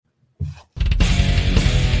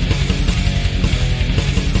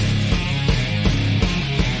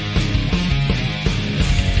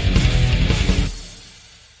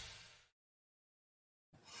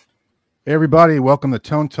Hey everybody, welcome to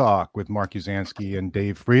Tone Talk with Mark Uzansky and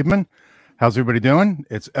Dave Friedman. How's everybody doing?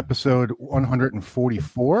 It's episode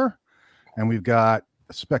 144, and we've got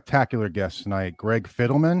a spectacular guest tonight, Greg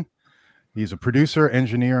Fidelman. He's a producer,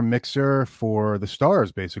 engineer, mixer for the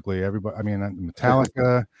stars, basically. Everybody, I mean,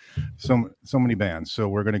 Metallica, so many bands. So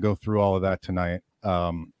we're going to go through all of that tonight.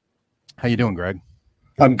 How you doing, Greg?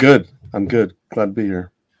 I'm good. Glad to be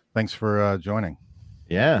here. Thanks for joining.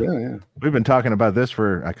 Yeah. We've been talking about this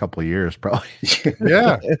for a couple of years, probably.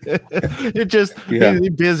 Yeah. You're just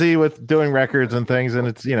busy with doing records and things, and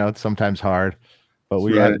it's sometimes hard. But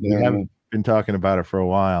we haven't been talking about it for a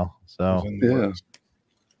while. So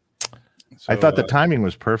I thought the timing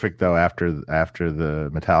was perfect though after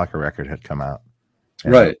the Metallica record had come out.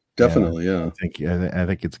 And, right. Definitely. Yeah. I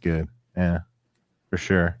think it's good. Yeah. For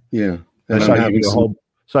sure. Yeah. I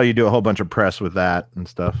saw you do a whole bunch of press with that and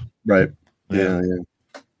stuff. Right. Yeah.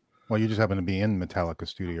 Well, you just happen to be in Metallica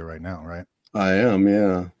studio right now, right? I am,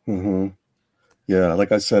 yeah. Mm-hmm. Yeah,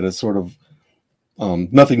 like I said, it's sort of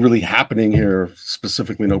nothing really happening here,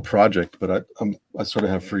 specifically no project, but I sort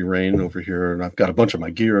of have free reign over here, and I've got a bunch of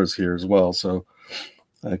my gears here as well, so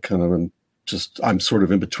I kind of I'm sort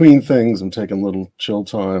of in between things. I'm taking a little chill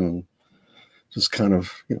time and just kind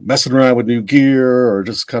of messing around with new gear or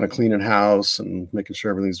just kind of cleaning house and making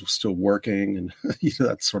sure everything's still working and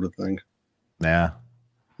that sort of thing. Yeah.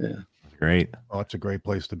 Great. Oh, it's a great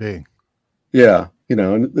place to be. Yeah.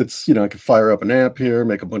 And it's, I can fire up an amp here,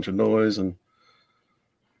 make a bunch of noise, and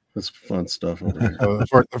that's fun stuff over here. So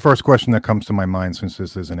the first question that comes to my mind, since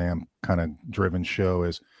this is an amp kind of driven show,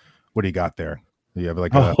 is what do you got there? Do you have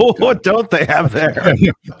like what don't they have there?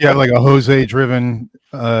 You have like a Jose driven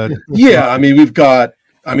yeah, we've got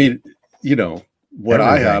what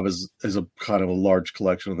everything. I have is a kind of a large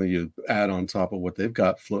collection that you add on top of what they've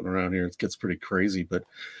got floating around here. It gets pretty crazy, but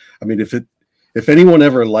if anyone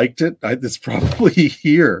ever liked it, it's probably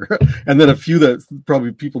here. And then a few that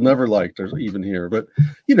probably people never liked are even here. But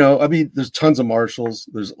there's tons of Marshalls.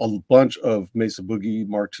 There's a bunch of Mesa Boogie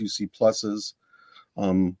Mark II C pluses.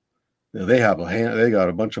 They got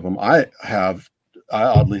a bunch of them. I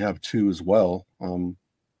oddly have two as well.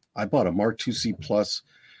 I bought a Mark II C plus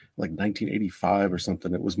like 1985 or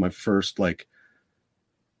something. It was my first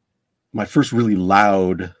really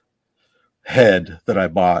loud head that I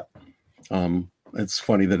bought. It's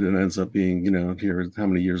funny that it ends up being, here, how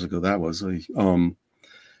many years ago that was. And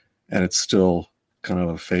it's still kind of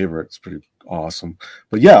a favorite. It's pretty awesome.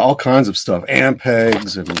 But yeah, all kinds of stuff, amp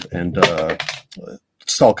pegs and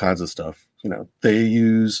just all kinds of stuff. They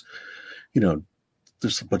use,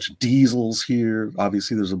 there's a bunch of Diesels here.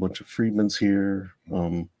 Obviously there's a bunch of Friedmans here.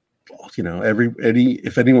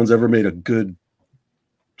 If anyone's ever made a good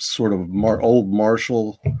sort of old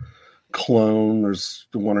Marshall clone, there's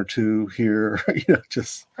one or two here.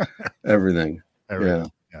 Just everything. Yeah,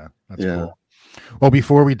 that's cool. Well,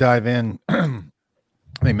 before we dive in,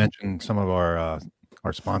 they mentioned some of our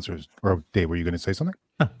sponsors. Or Dave, were you going to say something?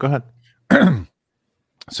 Go ahead.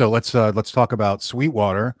 So let's talk about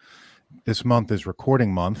Sweetwater. This month is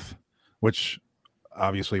recording month, which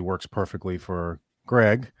obviously works perfectly for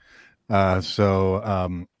Greg.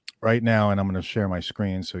 So right now, and I'm going to share my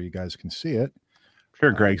screen so you guys can see it.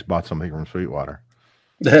 Sure, Greg's bought something from Sweetwater.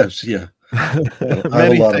 Yes, yeah. I have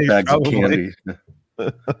a lot of bags of candy.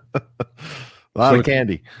 A lot of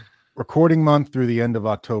candy. Recording month through the end of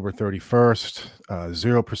October 31st,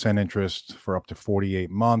 0% interest for up to 48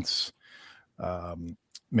 months.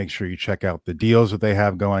 Make sure you check out the deals that they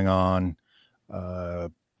have going on.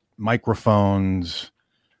 Microphones,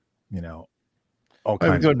 all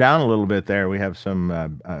kinds. Go down a little bit there. We have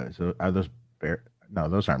some. So are those bare? No,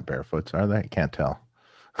 those aren't barefoots, are they? I can't tell.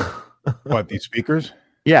 What, these speakers?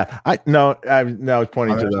 Yeah, I was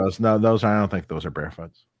pointing to those. No, those I don't think those are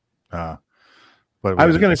barefoots. But I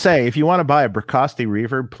was going to say, if you want to buy a Bracosti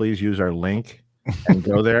reverb, please use our link and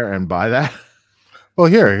go there and buy that. Well,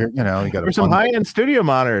 here, you got there's some high-end studio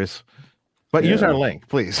monitors, but use our link,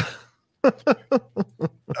 please.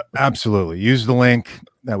 Absolutely. Use the link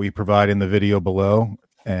that we provide in the video below,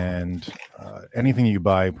 and anything you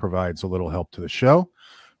buy provides a little help to the show.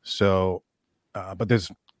 So, but there's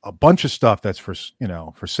a bunch of stuff that's for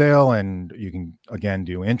sale, and you can again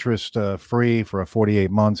do interest free for 48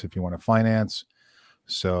 months if you want to finance.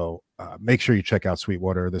 So make sure you check out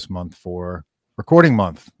Sweetwater this month for recording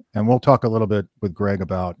month, and we'll talk a little bit with Greg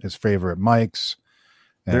about his favorite mics.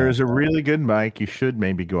 There's a really good mic you should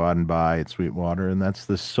maybe go out and buy at Sweetwater, and that's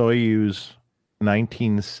the Soyuz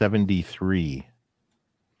 1973.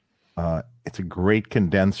 It's a great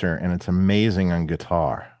condenser, and it's amazing on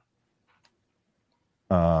guitar.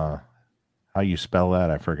 How you spell that,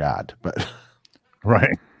 I forgot, but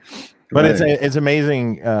right. But it's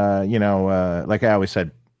amazing. Like I always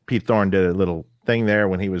said, Pete Thorne did a little thing there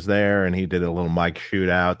when he was there, and he did a little mic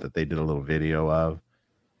shootout that they did a little video of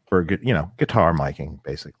for guitar miking,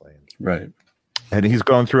 basically. Right. And he's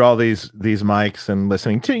going through all these mics and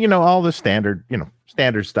listening to all the standard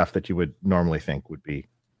stuff that you would normally think would be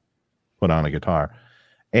put on a guitar.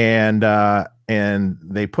 And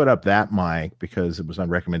they put up that mic because it was on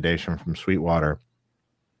recommendation from Sweetwater.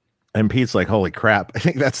 And Pete's like, holy crap, I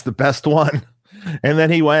think that's the best one. And then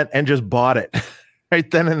he went and just bought it right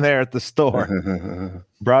then and there at the store.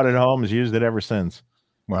 Brought it home, has used it ever since.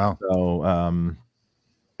 Wow. So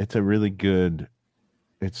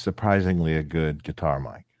it's surprisingly a good guitar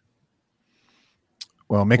mic.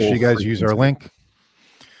 Well, make sure you guys use our link.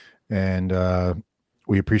 And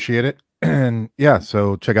we appreciate it. And yeah,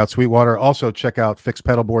 so check out Sweetwater. Also check out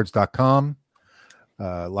fixpedalboards.com.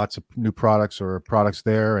 Lots of new products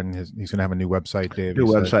there, and he's going to have a new website, Dave. New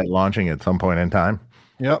website launching at some point in time.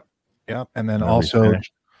 Yep. And then also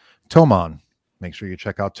Thomann. Make sure you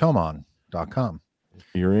check out Thomann.com. If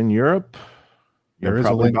you're in Europe, there is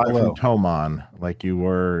a link below. From Thomann, like you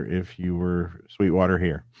were if you were Sweetwater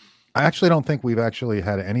here. I actually don't think we've actually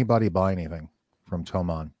had anybody buy anything from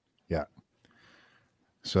Thomann yet.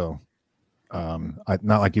 So,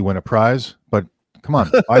 not like you win a prize, but come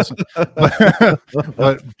on, buy some,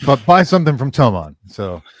 but buy something from Thomann.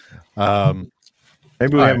 So,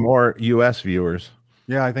 maybe we have more U.S. viewers.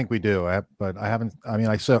 Yeah, I think we do. But I haven't. I mean,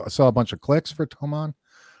 I saw a bunch of clicks for Thomann,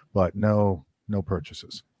 but no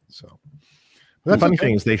purchases. So, the funny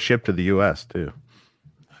thing is, they ship to the U.S. too.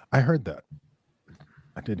 I heard that.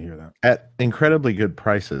 I did hear that at incredibly good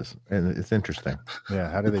prices, and it's interesting.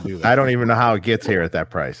 Yeah, how do they do that? I don't even know how it gets here at that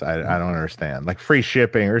price. I don't understand. Like free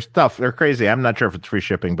shipping or stuff. They're crazy. I'm not sure if it's free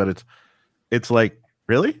shipping, but it's like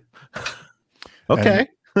really okay.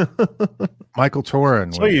 Michael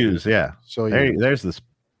Torin. Soyuz, yeah. So there's this.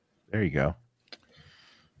 There you go.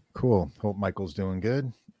 Cool. Hope Michael's doing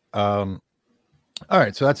good. All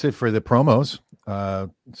right, so that's it for the promos.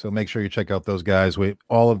 So make sure you check out those guys.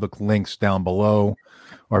 All of the links down below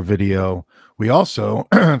our video. We also,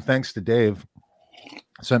 thanks to Dave,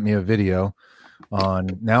 sent me a video on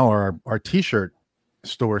now our t-shirt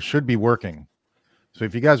store should be working. So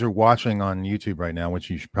if you guys are watching on YouTube right now, which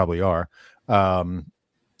you probably are,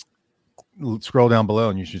 scroll down below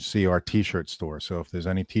and you should see our t-shirt store. So if there's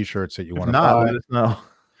any t-shirts that you want to buy, let us know.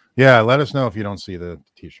 Yeah, let us know if you don't see the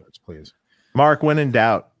t-shirts, please. Mark, when in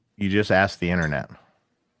doubt, you just ask the internet.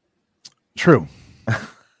 True.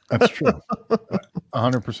 That's true.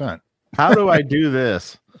 100%. How do I do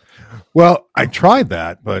this? Well, I tried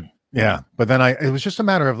that, but then it was just a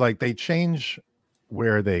matter of like they change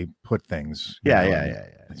where they put things. Yeah.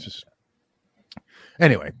 It's just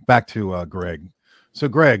anyway, back to Greg. So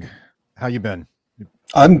Greg, how you been?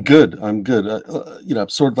 I'm good.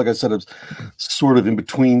 Sort of like I said, I was sort of in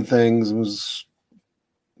between things.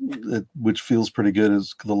 Which feels pretty good.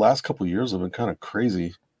 Is the last couple of years have been kind of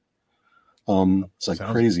crazy. It's like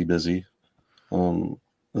crazy busy.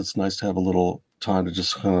 It's nice to have a little time to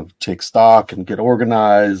just kind of take stock and get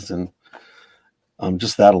organized, and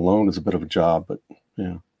just that alone is a bit of a job. But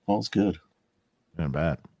yeah, all's good. Not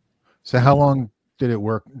bad. So how long did it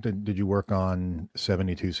work? Did you work on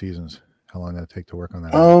 72 seasons? How long did it take to work on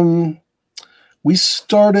that? We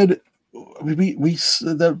started.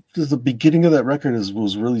 The beginning of that record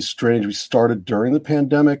was really strange. We started during the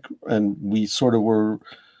pandemic, and we sort of were,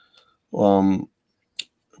 we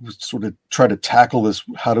sort of tried to tackle this.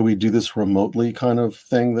 How do we do this remotely? Kind of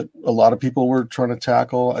thing that a lot of people were trying to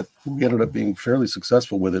tackle. We ended up being fairly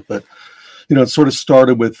successful with it, but it sort of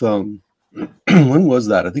started with when was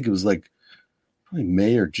that? I think it was like probably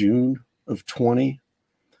May or June of 20,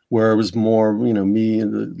 where it was more me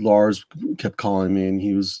and Lars kept calling me, and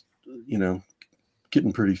he was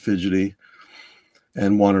getting pretty fidgety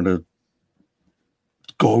and wanted to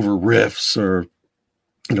go over riffs or,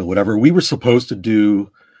 whatever. We were supposed to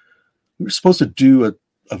do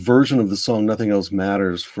a version of the song Nothing Else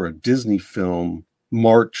Matters for a Disney film,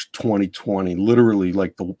 March 2020, literally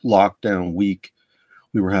like the lockdown week.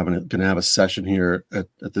 We were going to have a session here at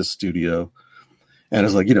this studio. And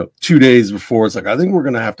it's like, 2 days before, it's like, I think we're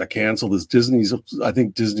going to have to cancel this. I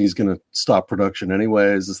think Disney's going to stop production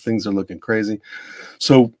anyways. These things are looking crazy.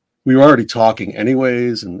 So we were already talking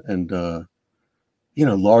anyways. And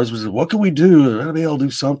Lars was like, what can we do? I gotta be able to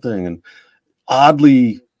do something. And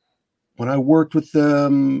oddly, when I worked with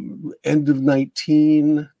them, end of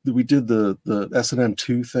 19, we did the S&M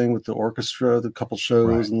 2 thing with the orchestra, the couple shows,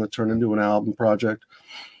 right, and that turned into an album project.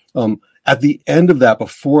 At the end of that,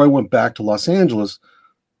 before I went back to Los Angeles,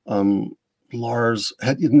 Lars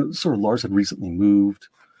had recently moved,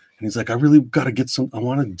 And he's like, I really got to I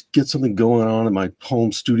want to get something going on in my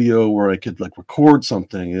home studio where I could like record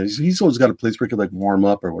something. And he's always got a place where he could like warm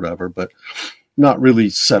up or whatever, but not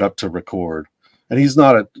really set up to record. And he's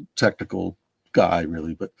not a technical guy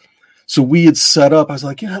really, but so we had set up, I was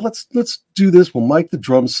like, yeah, let's do this. We'll mic the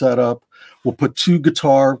drum setup. We'll put two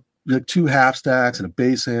half stacks and a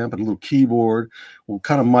bass amp and a little keyboard. We'll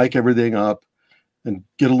kind of mic everything up and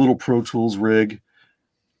get a little Pro Tools rig.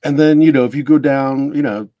 And then, if you go down,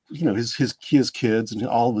 his kids and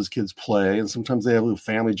all of his kids play, and sometimes they have little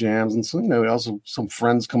family jams, and some, also some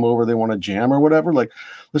friends come over, they want to jam or whatever. Like,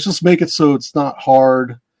 let's just make it so it's not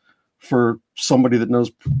hard for somebody that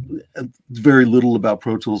knows very little about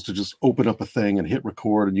Pro Tools to just open up a thing and hit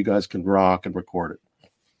record, and you guys can rock and record it.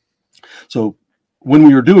 So when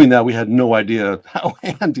we were doing that, we had no idea how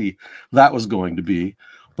handy that was going to be.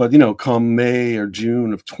 But, come May or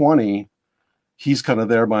June of 20, he's kind of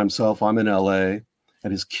there by himself. I'm in LA,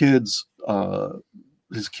 and his kids were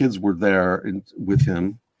there with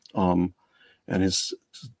him. And his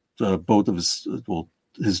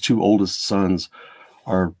two oldest sons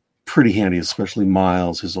are pretty handy, especially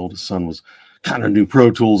Miles. His oldest son was kind of new Pro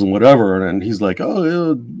Tools and whatever. And he's like, oh,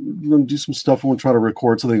 yeah, we're going to do some stuff. We'll try to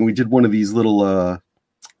record something. We did one of these little,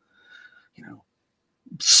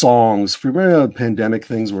 songs for pandemic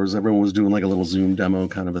things where everyone was doing like a little Zoom demo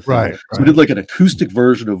kind of a thing. Right. So we did like an acoustic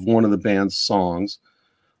version of one of the band's songs.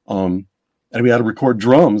 And we had to record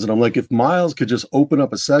drums. And I'm like, if Miles could just open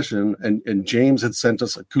up a session, and James had sent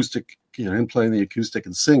us acoustic, him playing the acoustic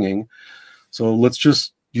and singing. So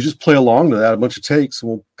you just play along to that, a bunch of takes,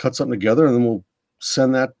 and we'll cut something together, and then we'll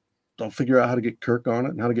send that. I'll figure out how to get Kirk on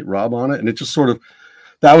it and how to get Rob on it. And it just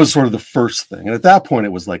that was sort of the first thing. And at that point,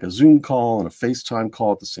 it was like a Zoom call and a FaceTime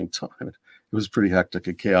call at the same time. It was pretty hectic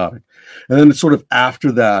and chaotic. And then sort of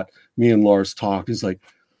after that, me and Lars talked. He's like,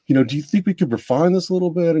 do you think we could refine this a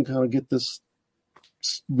little bit and kind of get this,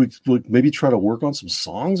 maybe try to work on some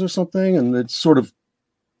songs or something? And it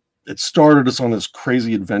started us on this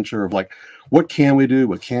crazy adventure of like, what can we do?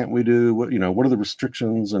 What can't we do? What are the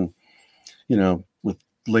restrictions? And, with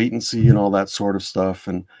latency and all that sort of stuff.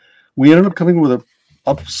 And we ended up coming with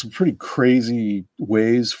up some pretty crazy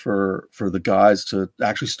ways for the guys to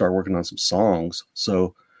actually start working on some songs.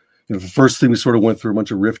 So, the first thing we sort of went through a bunch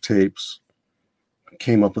of riff tapes,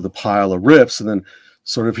 came up with a pile of riffs, and then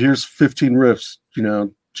sort of here's 15 riffs,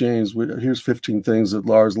 James, here's 15 things that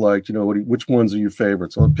Lars liked, which ones are your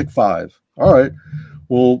favorites? I'll pick 5. All right.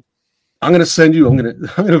 Well, I'm going to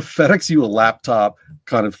FedEx you a laptop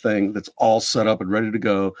kind of thing that's all set up and ready to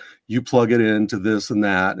go. You plug it into this and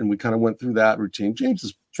that. And we kind of went through that routine. James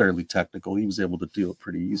is fairly technical. He was able to do it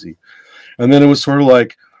pretty easy. And then it was sort of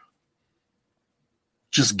like,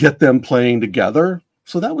 just get them playing together.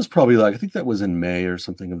 So that was probably I think that was in May or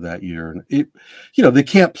something of that year. And it, they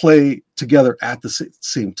can't play together at the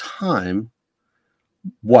same time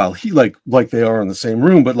while he like they are in the same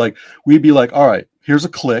room. But like, we'd be like, all right, here's a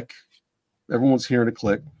click. Everyone's hearing a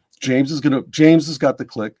click. James has got the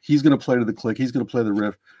click. He's going to play to the click. He's going to play the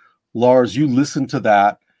riff. Lars, you listen to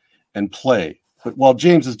that and play. But while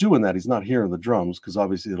James is doing that, he's not hearing the drums because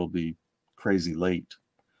obviously it'll be crazy late.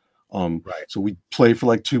 Right. So we play for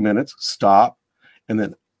like 2 minutes, stop. And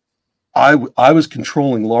then I was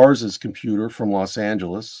controlling Lars's computer from Los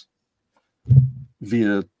Angeles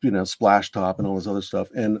via, Splashtop and all this other stuff.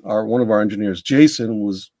 And one of our engineers, Jason,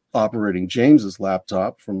 was operating James's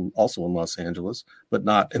laptop from also in Los Angeles, but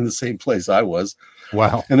not in the same place I was.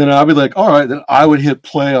 Wow. And then I'd be like, all right, then I would hit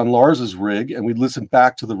play on Lars's rig and we'd listen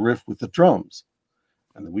back to the riff with the drums.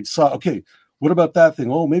 And then we'd okay, what about that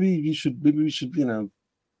thing? Oh, maybe we should,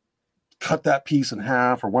 cut that piece in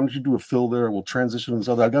half, or why don't you do a fill there? We'll transition to this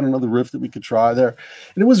other. I got another riff that we could try there.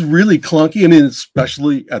 And it was really clunky. I mean,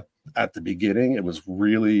 especially at the beginning, it was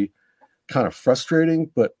really kind of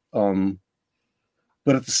frustrating, but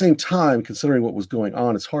at the same time, considering what was going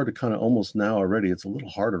on, it's hard to kind of almost now already, it's a little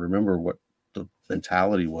hard to remember what the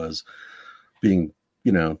mentality was being,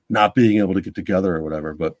 not being able to get together or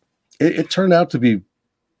whatever. But it turned out to be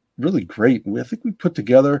really great. I think we put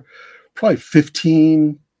together probably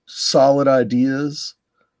 15 solid ideas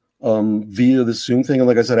via the Zoom thing. And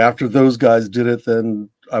like I said, after those guys did it, then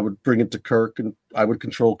I would bring it to Kirk and I would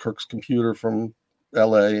control Kirk's computer from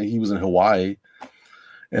LA. He was in Hawaii.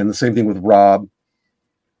 And the same thing with Rob.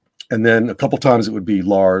 And then a couple times it would be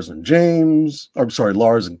Lars and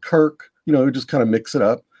Lars and Kirk, just kind of mix it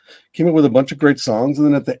up. Came up with a bunch of great songs. And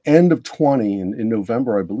then at the end of 20, in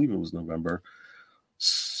November, I believe it was November,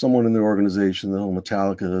 someone in the organization, the whole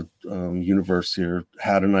Metallica universe here,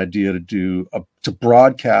 had an idea to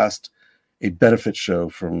broadcast a benefit show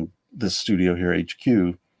from this studio here,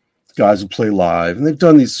 HQ, guys who play live, and they've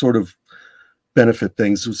done these sort of benefit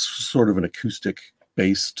things. It was sort of an acoustic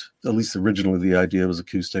based, at least originally the idea was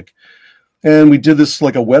acoustic. And we did this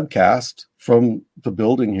like a webcast from the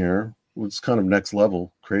building here. It was kind of next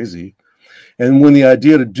level crazy. And when the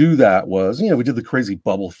idea to do that was, we did the crazy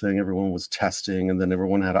bubble thing. Everyone was testing, and then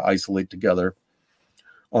everyone had to isolate together.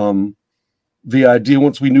 The idea,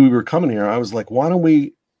 once we knew we were coming here, I was like, why don't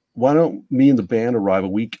me and the band arrive a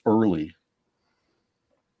week early,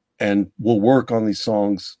 and we'll work on these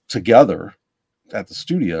songs together at the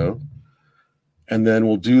studio, and then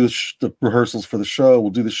we'll do the rehearsals for the show.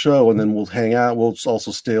 We'll do the show, and then we'll hang out. We'll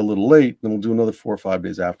also stay a little late, and we'll do another 4 or 5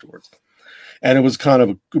 days afterwards. And it was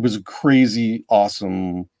a crazy,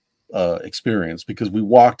 awesome experience, because we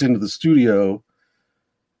walked into the studio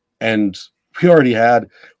and we already had,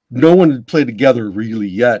 no one had played together really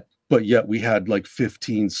yet, but yet we had like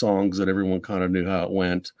 15 songs that everyone kind of knew how it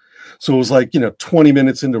went. So it was like, 20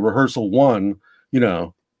 minutes into rehearsal 1,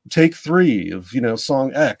 take 3 of,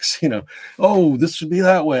 song X, oh, this should be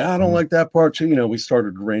that way. I don't like that part. We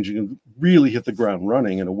started arranging and really hit the ground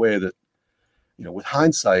running in a way that, with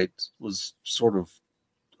hindsight was sort of,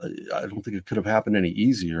 I don't think it could have happened any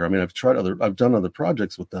easier. I mean, I've done other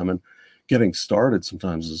projects with them, and getting started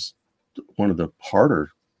sometimes is one of the harder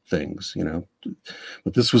things,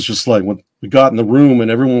 but this was just like when we got in the room and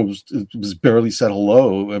everyone was barely said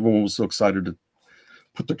hello. Everyone was so excited to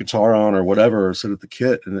put the guitar on or whatever, or sit at the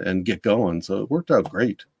kit and get going. So it worked out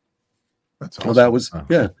great. That's awesome. Well, that was,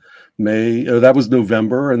 May, that was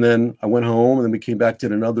November. And then I went home, and then we came back,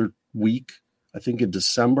 did another week, I think in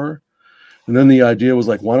December. And then the idea was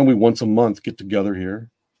like, why don't we once a month get together here?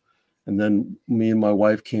 And then me and my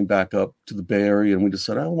wife came back up to the Bay Area, and we just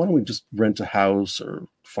said, why don't we just rent a house or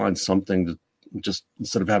find something to just,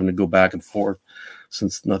 instead of having to go back and forth,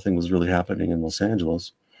 since nothing was really happening in Los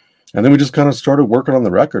Angeles. And then we just kind of started working on the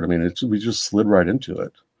record. I mean, we just slid right into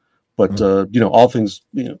it. But, all things,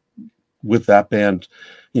 with that band,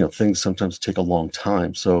 things sometimes take a long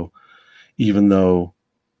time. So even though,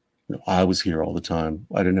 I was here all the time,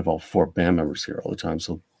 I didn't have all 4 band members here all the time.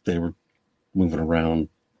 So they were moving around,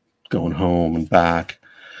 going home and back.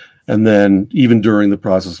 And then even during the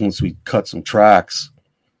process, once we cut some tracks,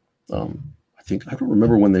 I don't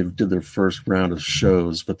remember when they did their first round of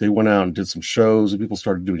shows, but they went out and did some shows, and people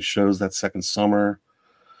started doing shows that second summer.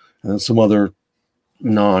 And then some other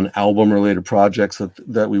non-album related projects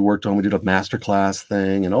that we worked on. We did a masterclass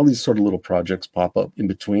thing, and all these sort of little projects pop up in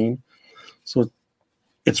between. So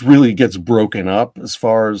it's really gets broken up as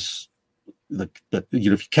far as if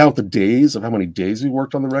you count the days of how many days we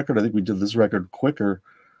worked on the record. I think we did this record quicker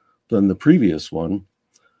than the previous one,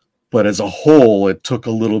 but as a whole, it took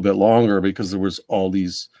a little bit longer because there was all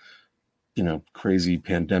these, crazy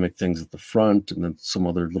pandemic things at the front, and then some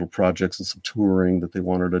other little projects and some touring that they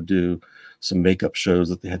wanted to do, some makeup shows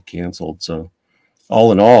that they had canceled. So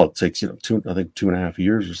all in all, it takes, 2.5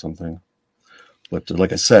 years or something. But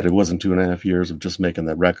like I said, it wasn't 2.5 years of just making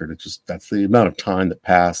that record. It's just, that's the amount of time that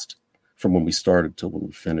passed from when we started till when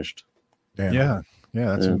we finished. Damn. Yeah,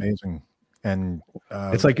 that's amazing. And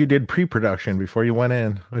it's like you did pre-production before you went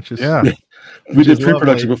in, which is we did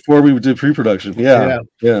pre-production before we did pre-production. Yeah.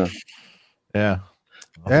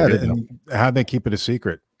 And how'd they keep it a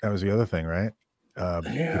secret? That was the other thing, right?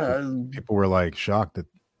 People were like shocked that,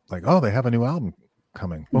 like, oh, they have a new album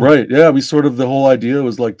coming. Boom. Right. Yeah. We sort of, the whole idea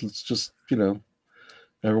was like, let's just,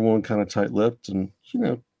 everyone kind of tight-lipped, and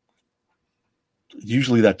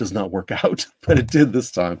usually that does not work out, but it did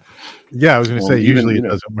this time. Yeah, I was going to say usually it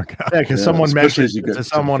doesn't work out. Yeah, because someone mentioned it to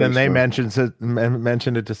someone, and they mentioned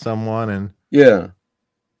it to someone, and yeah.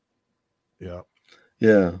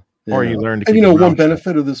 Or you learn to. And one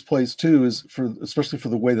benefit of this place too is especially for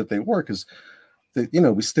the way that they work, is that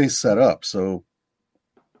we stay set up. So,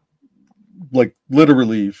 like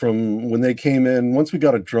literally from when they came in, once we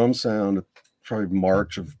got a drum sound, probably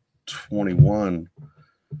March of 21.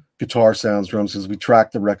 Guitar sounds, drums, as we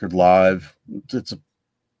track the record live. It's a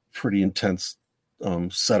pretty intense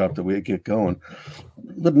setup that we get going,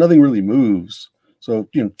 but nothing really moves. So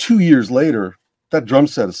 2 years later, that drum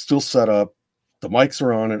set is still set up. The mics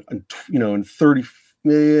are on it, and in 30,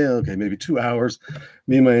 maybe 2 hours,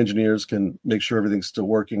 me and my engineers can make sure everything's still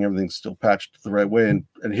working, everything's still patched the right way, and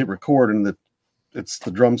hit record, and it's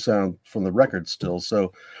the drum sound from the record still.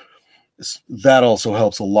 So that also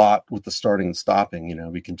helps a lot with the starting and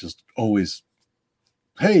stopping. We can just always,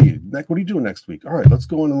 hey, Nick, what are you doing next week? All right, let's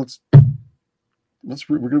go in and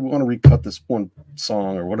we're going to want to recut this one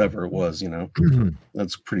song or whatever it was.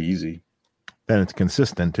 That's pretty easy. Then it's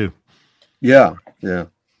consistent too. Yeah.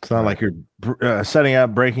 It's not like you're setting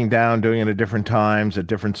up, breaking down, doing it at different times, at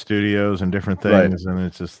different studios and different things. And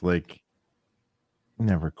it's just like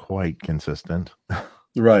never quite consistent.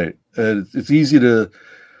 Right. It's easy to,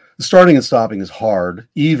 starting and stopping is hard,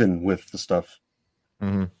 even with the stuff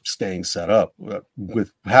staying set up.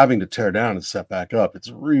 With having to tear down and set back up, it's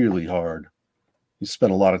really hard. You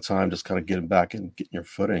spend a lot of time just kind of getting back and getting your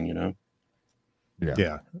footing, you know?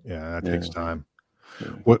 Yeah. That takes time. Yeah.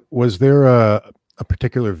 What was there a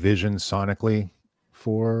particular vision sonically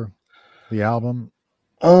for the album?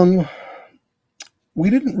 We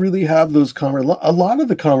didn't really have those a lot of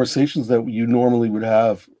the conversations that you normally would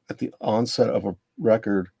have at the onset of a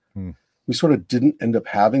record. We sort of didn't end up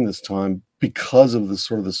having this time because of the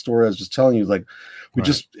sort of the story I was just telling you. Like we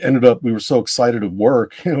just ended up, we were so excited to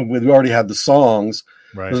work, you know, we already had the songs.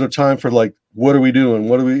 There's no time for like, what are we doing?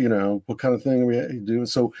 What do we, you know, what kind of thing are we doing?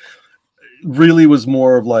 So it really was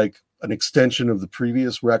more of like an extension of the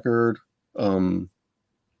previous record.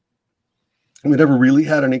 We never really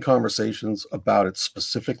had any conversations about it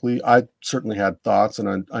specifically. I certainly had thoughts,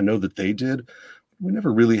 and I know that they did. We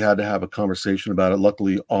never really had to have a conversation about it.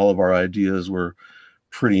 Luckily, all of our ideas were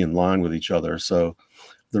pretty in line with each other. So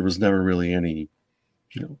there was never really any,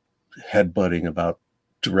 you know, headbutting about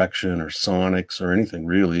direction or sonics or anything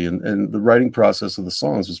really. And the writing process of the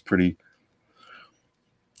songs was pretty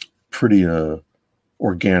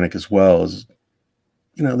organic as well. As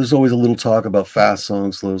you know, there's always a little talk about fast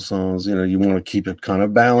songs, slow songs. You know, you want to keep it kind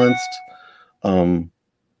of balanced. But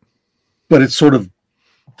it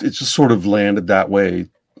just sort of landed that way.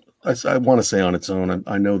 I want to say on its own.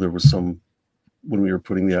 I know there was some, when we were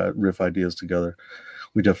putting the riff ideas together,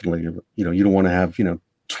 we definitely, you know, you don't want to have, you know,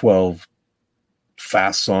 12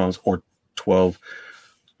 fast songs or 12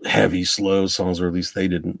 heavy, slow songs, or at least they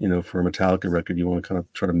didn't, you know, for a Metallica record, you want to kind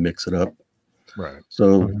of try to mix it up. Right.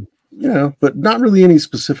 So, you know, but not really any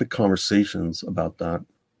specific conversations about that.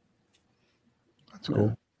 That's cool.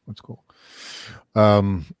 Yeah. That's cool.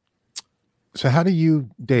 So how do you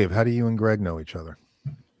and Greg know each other?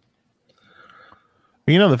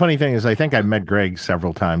 You know, the funny thing is, I think I've met Greg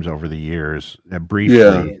several times over the years,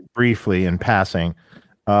 briefly in passing.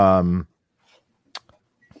 But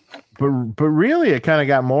really, it kind of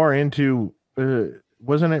got more into,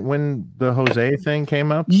 wasn't it when the Jose thing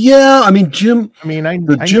came up? Yeah, I mean, Jim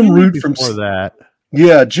Root from that.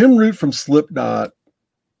 Yeah, Jim Root from Slipknot.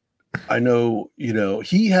 I know, you know,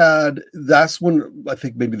 that's when I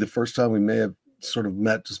think maybe the first time we may have sort of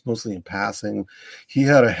met, just mostly in passing. He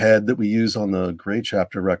had a head that we used on the Gray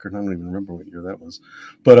Chapter record. I don't even remember what year that was,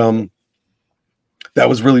 but that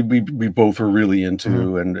was really, we both were really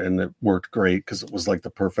into, and it worked great because it was like the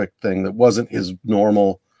perfect thing that wasn't his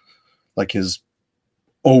normal, like his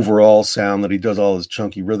overall sound that he does all his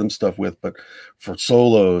chunky rhythm stuff with, but for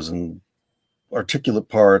solos and articulate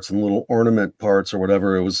parts and little ornament parts or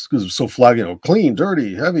whatever, it was so flag, you know, clean,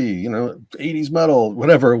 dirty, heavy, you know, 80s metal,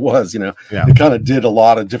 whatever it was, you know. It kind of did a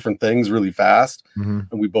lot of different things really fast, and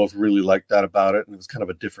we both really liked that about it. And it was kind of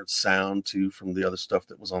a different sound too from the other stuff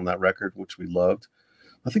that was on that record, which we loved.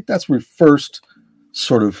 I think that's where we first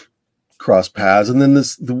sort of crossed paths. And then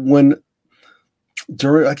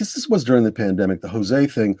I guess this was during the pandemic, the Jose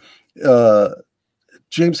thing.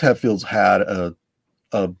 James Hetfield's had a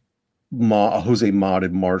Jose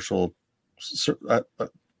modded Marshall. I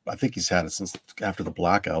think he's had it since after the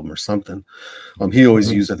Black album or something. He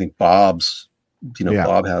always used, I think, Bob's. You know,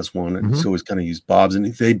 Bob has one, and he's always kind of used Bob's. And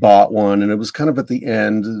they bought one, and it was kind of at the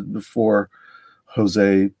end before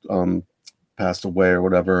Jose passed away or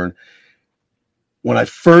whatever. And when I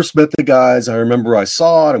first met the guys, I remember I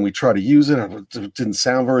saw it and we tried to use it. And it didn't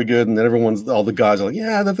sound very good. And then all the guys are like,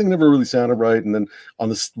 yeah, that thing never really sounded right. And then on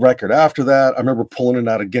this record after that, I remember pulling it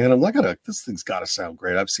out again. I'm like, this thing's got to sound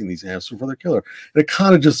great. I've seen these amps before, they're killer. And it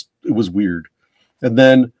kind of it was weird. And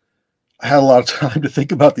then I had a lot of time to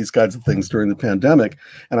think about these kinds of things during the pandemic.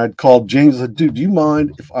 And I'd called James and said, dude, do you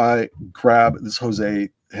mind if I grab this Jose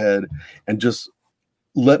head and just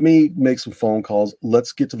let me make some phone calls?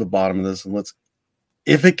 Let's get to the bottom of this, and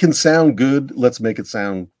if it can sound good, let's make it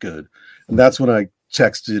sound good. And that's when I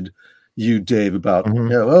texted you, Dave, about,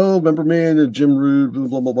 remember me and Jim Root, blah,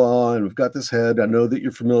 blah, blah, blah, and we've got this head. I know that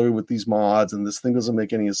you're familiar with these mods, and this thing doesn't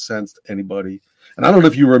make any sense to anybody. And I don't know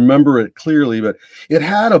if you remember it clearly, but it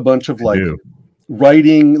had a bunch of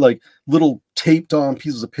writing, like little taped on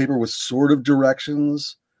pieces of paper with sort of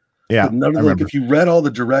directions. Yeah. But none of if you read all the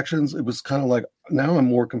directions, it was kind of like, now I'm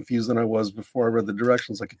more confused than I was before I read the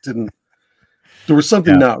directions. Like there was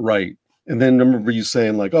something not right. And then I remember you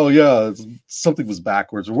saying like, oh yeah, something was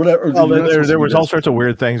backwards or whatever. Well, there was all sorts of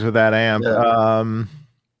weird things with that amp,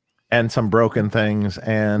 and some broken things.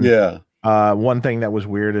 And One thing that was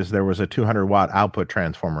weird is there was a 200-watt output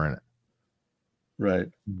transformer in it, Right.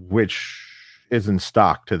 which isn't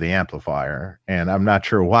stock to the amplifier, and I'm not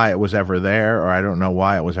sure why it was ever there, or I don't know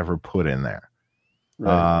why it was ever put in there.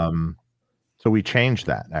 Right. So we changed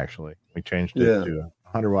that. Actually, we changed it Yeah. to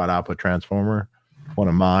a 100-watt output transformer, one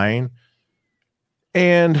of mine.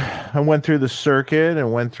 And I went through the circuit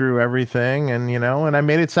and went through everything, and and I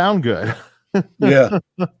made it sound good. Yeah.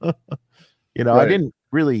 I Right. didn't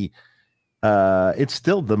really. It's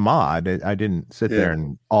still the mod. I didn't sit there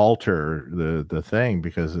and alter the thing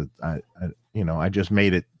because I just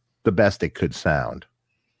made it the best it could sound.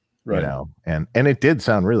 Right. And it did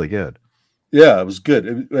sound really good. Yeah, it was good,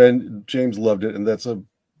 and James loved it, and that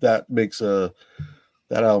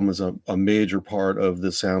album is a major part of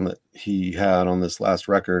the sound that he had on this last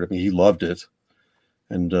record. I mean, he loved it,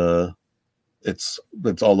 and it's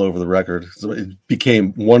all over the record. So it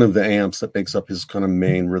became one of the amps that makes up his kind of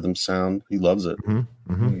main rhythm sound. He loves it.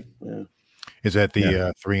 Mm-hmm. Mm-hmm. Yeah. Is that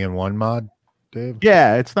the 3-in-1 mod, Dave?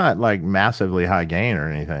 Yeah, it's not like massively high gain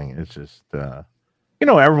or anything. It's just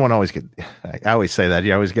everyone always I always say that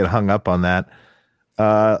you always get hung up on that.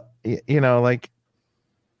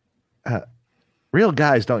 Real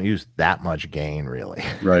guys don't use that much gain, really.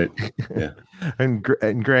 Right. Yeah. and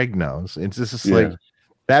Greg knows. It's just like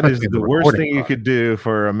that is the worst thing you could do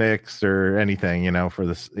for a mix or anything. For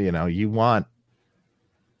this, you want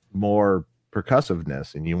more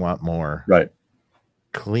percussiveness and you want more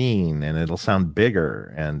clean, and it'll sound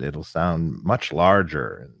bigger and it'll sound much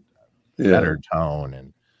larger and better tone.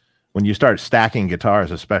 And when you start stacking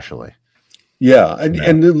guitars, especially. Yeah.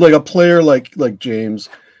 And like a player like James,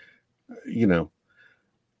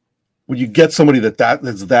 when you get somebody that's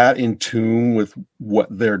that in tune with what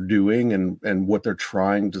they're doing and what they're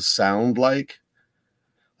trying to sound like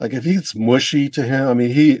if it's mushy to him, I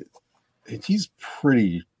mean, he's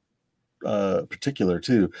pretty particular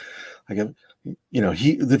too. Like,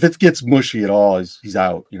 if it gets mushy at all, he's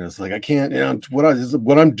out. It's like, I can't.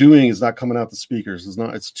 What I'm doing is not coming out the speakers.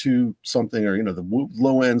 It's too something, or the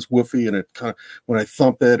low end's woofy, and it kind of, when I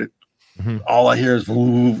thump it, all I hear is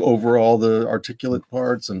woof over all the articulate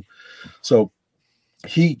parts, and so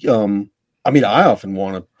he. I mean, I often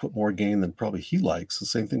want to put more gain than probably he likes. The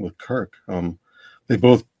same thing with Kirk. They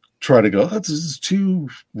both try to go, this is too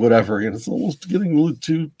whatever, it's almost getting a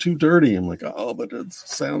little too dirty. I'm like, but it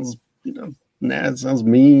sounds, it sounds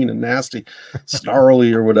mean and nasty,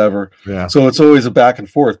 snarly or whatever. Yeah. So it's always a back and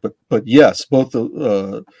forth. But yes, both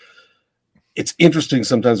it's interesting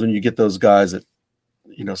sometimes when you get those guys that,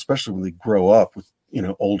 especially when they grow up with,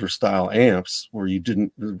 older style amps where you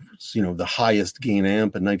didn't, the highest gain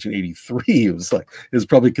amp in 1983, it was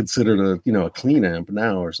probably considered a clean amp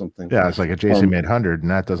now or something. Yeah, it's like a JC 800, and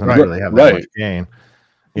that doesn't really have that much gain.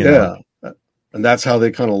 And that's how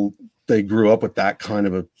they grew up with that kind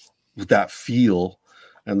of with that feel,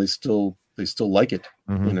 and they still like it.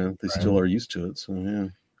 Mm-hmm. They still are used to it. So yeah.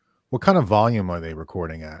 What kind of volume are they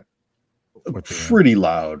recording at? Pretty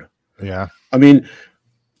loud. Yeah. I mean,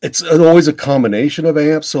 it's always a combination of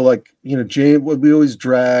amps. So like, James, what we always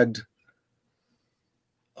dragged,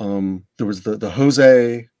 there was the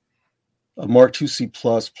Jose, a Mark II-C++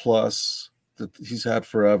 that he's had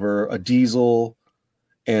forever, a Diesel,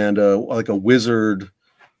 and like a Wizard.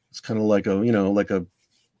 It's kind of like like a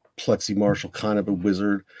Plexi Marshall kind of a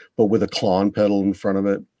Wizard, but with a Klon pedal in front of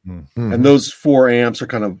it. Mm-hmm. And those 4 amps are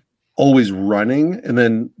kind of always running. And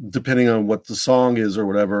then depending on what the song is or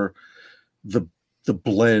whatever, the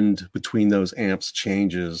blend between those amps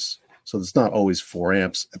changes. So it's not always 4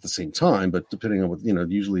 amps at the same time, but depending on what,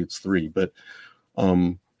 usually it's 3, but,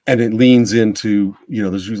 and it leans into,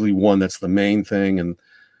 there's usually one that's the main thing. And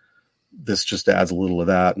this just adds a little of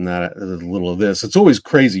that and that, a little of this. It's always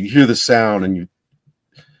crazy. You hear the sound and you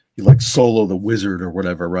like solo the Wizard or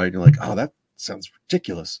whatever, right? You're like, oh, that sounds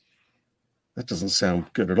ridiculous. That doesn't sound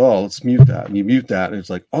good at all. Let's mute that. And you mute that, and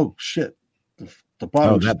it's like, oh shit, the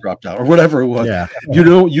bottom just dropped out or whatever it was. Yeah.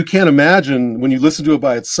 You can't imagine when you listen to it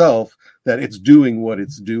by itself that it's doing what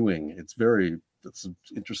it's doing. That's an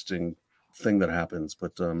interesting thing that happens.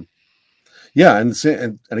 But yeah,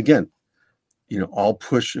 and again, I'll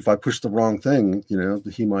push, if I push the wrong thing,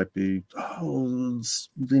 he might be, I'm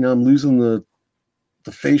losing the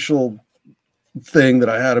facial thing that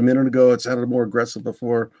I had a minute ago. It sounded more aggressive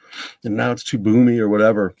before, and now it's too boomy or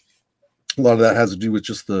whatever. A lot of that has to do with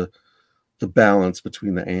just the balance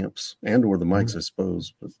between the amps and or the mics, I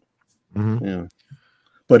suppose. But yeah,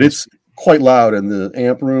 but it's quite loud in the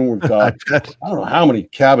amp room. We've got I don't know how many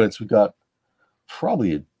cabinets we've got.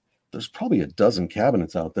 There's probably a dozen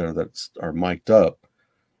cabinets out there that are mic'd up.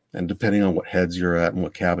 and depending on what heads you're at and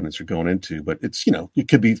what cabinets you're going into, but it's, it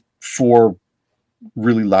could be 4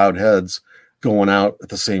 really loud heads going out at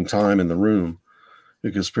the same time in the room.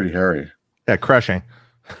 It gets pretty hairy. Yeah, crushing.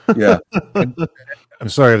 Yeah. I'm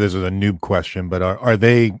sorry if this is a noob question, but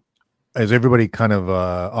is everybody kind of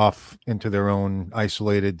off into their own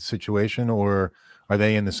isolated situation, or are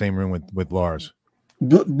they in the same room with Lars?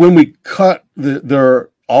 When we cut, they're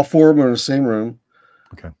all 4 of them are in the same room.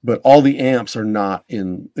 Okay. But all the amps are not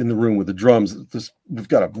in the room with the drums. We've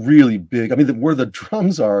got a really big, where the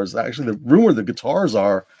drums are is actually the room where the guitars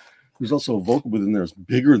are. There's also a vocal booth in there. It's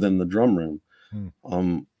bigger than the drum room.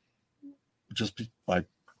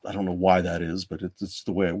 I don't know why that is, but it's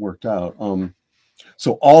the way it worked out.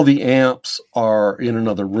 So all the amps are in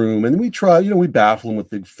another room, and we try, we baffle them with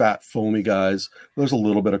big fat foamy guys. There's a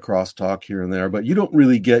little bit of crosstalk here and there, but you don't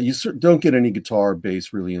get any guitar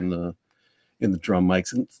bass really in the drum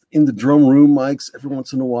mics. And in the drum room mics, every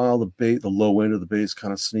once in a while the low end of the bass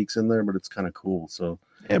kind of sneaks in there, but it's kind of cool. So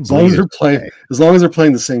as long as they're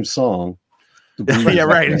playing the same song. Yeah,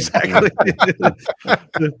 right, exactly.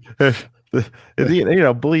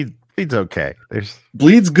 Bleed's okay.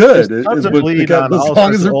 Bleed's good. Tons of Bleed on as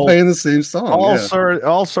long as they're playing the same song.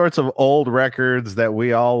 All sorts of old records that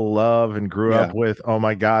we all love and grew up with. Oh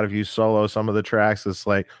my God, if you solo some of the tracks, it's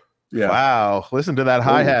like, wow, listen to that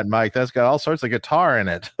hi-hat, Mike. That's got all sorts of guitar in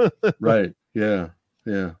it. Right. Yeah.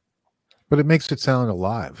 Yeah. But it makes it sound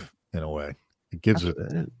alive in a way. It gives it.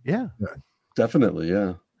 Yeah. Definitely.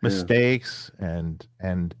 Yeah. Mistakes and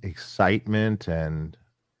excitement. And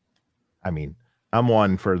I'm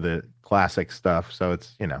one for the classic stuff. So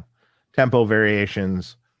it's, tempo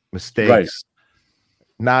variations, mistakes,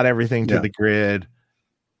 not everything to the grid.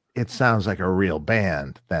 It sounds like a real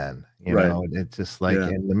band then, you know, it's just like,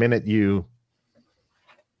 and the minute you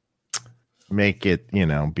make it,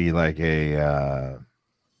 be like a,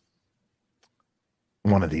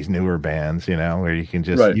 one of these newer bands, where you can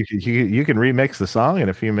just, you can remix the song in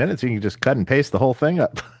a few minutes. You can just cut and paste the whole thing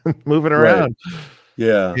up, move it around.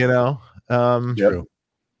 Yeah. True.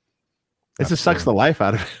 It just sucks the life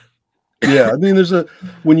out of it. Yeah.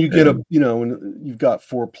 When you get when you've got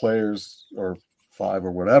 4 players or 5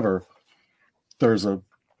 or whatever,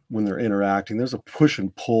 when they're interacting, there's a push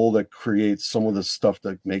and pull that creates some of the stuff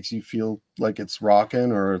that makes you feel like it's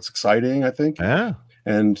rocking or it's exciting, I think. Yeah.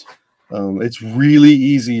 And it's really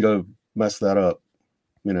easy to mess that up.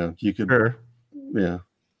 You could,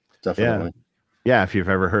 definitely. Yeah. If you've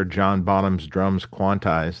ever heard John Bonham's drums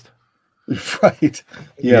quantized. Right.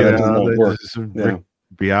 Yeah. That doesn't work. Rick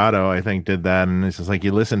Beato, I think, did that. And it's just like,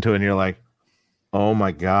 you listen to it and you're like, oh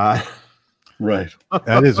my God. Right.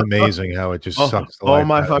 That is amazing how it just sucks the life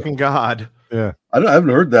my out fucking God. Yeah. I haven't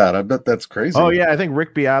heard that. I bet that's crazy. Oh yeah. I think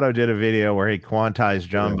Rick Beato did a video where he quantized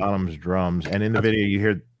John Bonham's drums. And in the video, you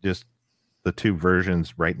hear just the 2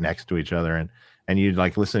 versions right next to each other. And you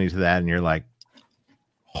like listening to that and you're like,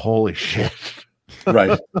 holy shit.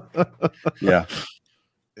 Right. Yeah.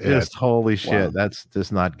 Just holy shit. That's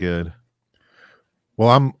just not good.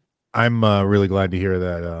 Well, I'm really glad to hear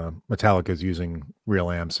that Metallica is using real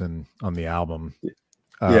amps on the album.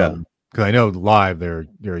 Because I know live they're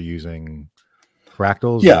using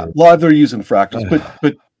fractals. Yeah, live they're using fractals,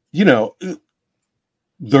 but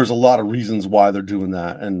there's a lot of reasons why they're doing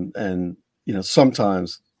that, and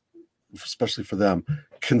sometimes, especially for them,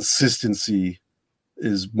 consistency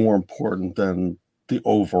is more important than the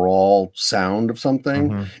overall sound of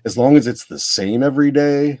something. As long as it's the same every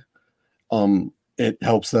day, it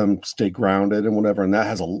helps them stay grounded and whatever. And that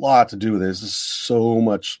has a lot to do with it. It's just so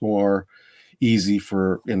much more easy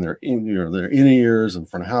for their in-ears and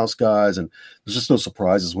front of house guys. And there's just no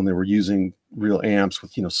surprises when they were using real amps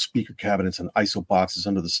with, speaker cabinets and ISO boxes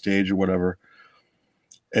under the stage or whatever.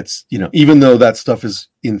 It's, even though that stuff is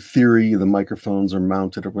in theory, the microphones are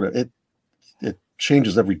mounted or whatever, it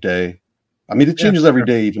changes every day. It changes every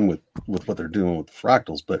day, even with what they're doing with the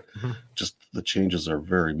fractals, but just the changes are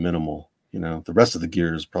very minimal. The rest of the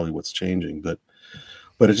gear is probably what's changing, but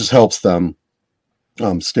it just helps them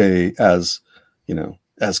stay as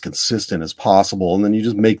consistent as possible, and then you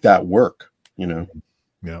just make that work. Yeah.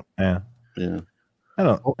 I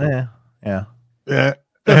don't. Yeah.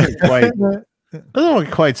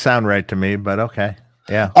 Doesn't quite sound right to me, but okay.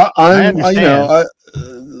 Yeah. I'm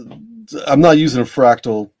not using a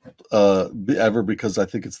fractal ever because I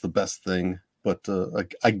think it's the best thing, but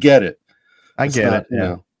I get it. I get it.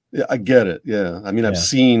 Yeah. Yeah, I get it. Yeah. I've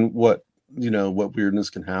seen what weirdness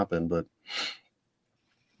can happen, but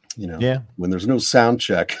when there's no sound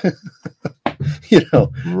check, and they're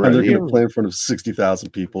going to play in front of 60,000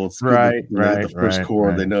 people. It's right. The first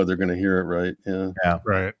chord, they know they're going to hear it right. Yeah.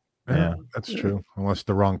 Right. Yeah. That's true. Unless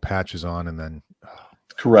the wrong patch is on, and then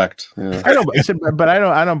Correct. Yeah. I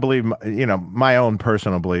don't believe, my own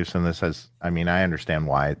personal beliefs in this I understand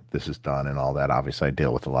why this is done and all that. Obviously, I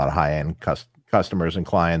deal with a lot of high-end customers and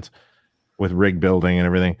clients with rig building and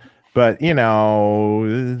everything. But,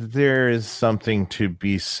 there is something to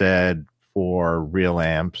be said for real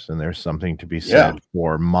amps, and there's something to be said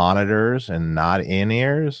for monitors and not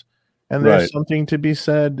in-ears. And there's something to be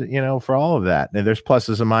said, for all of that. And there's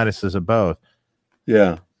pluses and minuses of both.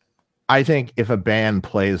 Yeah. I think if a band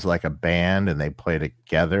plays like a band and they play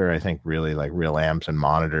together, I think really like real amps and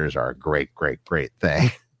monitors are a great, great, great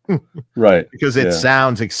thing. Right. Because it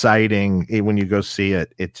sounds exciting when you go see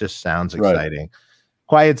it. It just sounds exciting.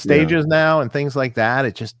 Quiet stages now and things like that,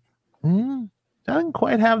 it just doesn't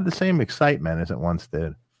quite have the same excitement as it once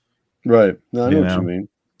did. Right. No, I know what you mean.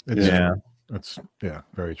 That's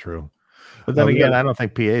very true. But then again, I don't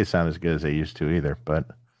think PAs sound as good as they used to either. But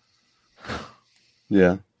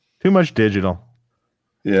too much digital.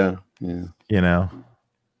 Yeah.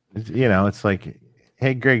 It's like,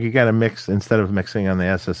 hey, Greg, you got to mix instead of mixing on the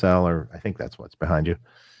SSL, or I think that's what's behind you.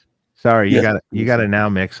 Sorry, you got to now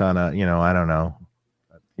mix on a, I don't know,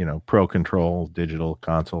 Pro Control digital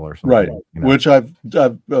console or something. Right. Which I've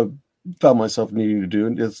found myself needing to do,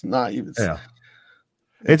 and it's not even.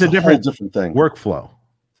 It's a different thing. Workflow.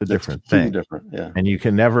 It's a different thing. Different. Yeah. And you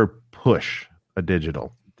can never push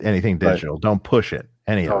anything digital. Right. Don't push it.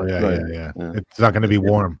 Yeah. It's not going to be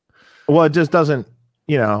warm. Well, it just doesn't.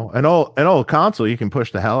 An old console you can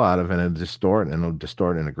push the hell out of and it'll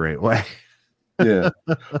distort in a great way. Yeah.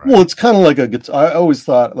 Well, it's kind of like a guitar. I always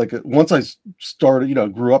thought once I started,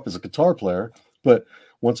 grew up as a guitar player, but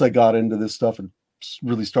once I got into this stuff and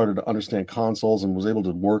really started to understand consoles and was able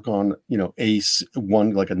to work on,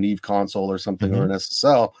 one like a Neve console or something or an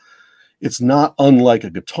SSL, it's not unlike a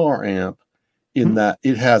guitar amp in that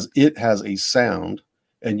it has a sound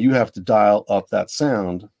and you have to dial up that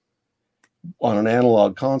sound. On an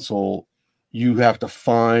analog console, you have to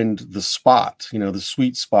find the spot, the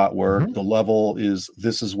sweet spot where the level is.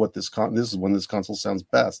 This is when this console sounds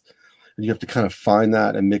best, and you have to kind of find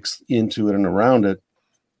that and mix into it and around it,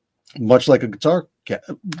 much like a guitar.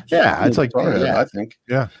 It's like I think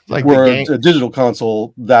like where a digital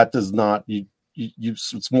console that does not. You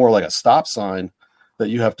it's more like a stop sign that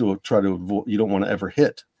you have to try to avoid. You don't want to ever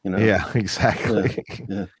hit. Yeah, exactly.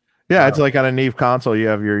 Yeah. Yeah, it's like on a Neve console, you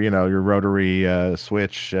have your rotary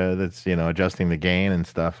switch that's adjusting the gain and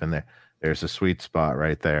stuff, and there's a sweet spot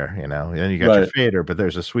right there, and then you got your fader, but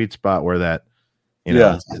there's a sweet spot where that,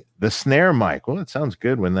 the snare mic. Well, it sounds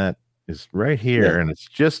good when that is right here, and it's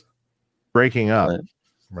just breaking up,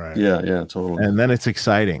 right? Yeah, totally. And then it's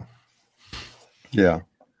exciting. Yeah.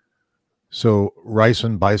 So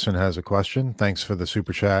Ryson Bison has a question. Thanks for the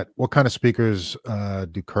super chat. What kind of speakers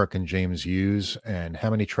do Kirk and James use, and how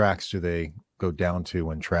many tracks do they go down to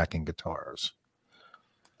when tracking guitars?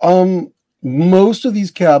 Most of these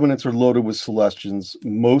cabinets are loaded with Celestions.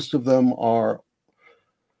 Most of them are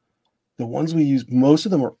the ones we use. Most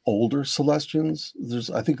of them are older Celestions.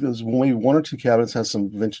 I think there's maybe one or two cabinets has some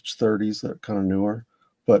vintage 30s that are kind of newer,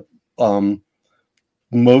 but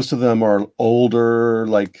most of them are older,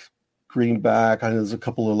 like greenback. I know there's a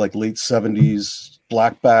couple of like late 70s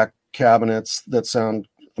blackback cabinets that sound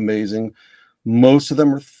amazing. Most of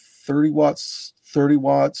them are 30 watts.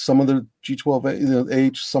 Some of the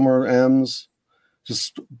G12H, some are M's.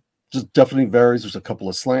 Just definitely varies. There's a couple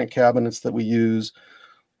of slant cabinets that we use.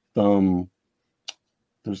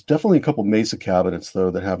 There's definitely a couple Mesa cabinets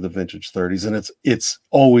though that have the vintage 30s, and it's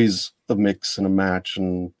always a mix and a match,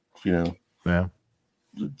 and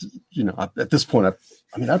at this point,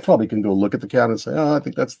 I probably can go look at the cabinet and say, I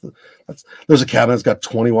think there's a cabinet that's got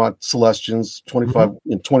 20 watt Celestions, 25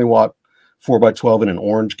 and 20 watt 4x12 in an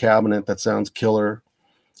orange cabinet that sounds killer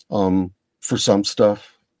for some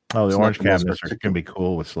stuff. Oh, the orange cabinets can be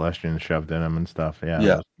cool with Celestions shoved in them and stuff.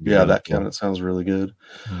 Yeah, that cabinet sounds really good.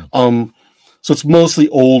 So it's mostly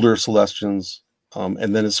older Celestions,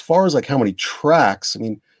 and then as far as like how many tracks,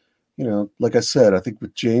 like I said, I think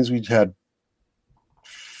with James we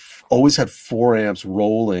always had 4 amps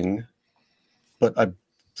rolling, but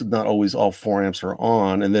not always all 4 amps are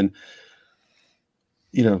on. And then,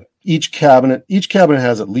 each cabinet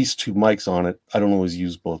has at least 2 mics on it. I don't always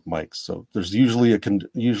use both mics. So there's usually a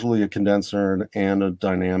condenser and a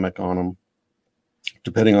dynamic on them,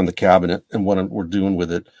 depending on the cabinet and what we're doing with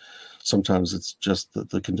it. Sometimes it's just that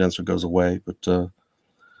the condenser goes away, but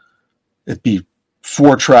it'd be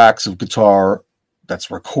 4 tracks of guitar that's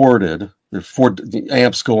recorded. The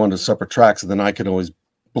amps go onto separate tracks, and then I can always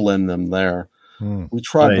blend them there. We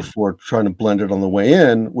tried Right. before trying to blend it on the way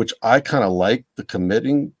in, which I kind of like the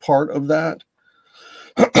committing part of that.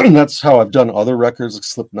 That's how I've done other records like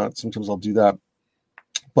Slipknot. Sometimes I'll do that.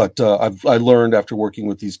 But I learned after working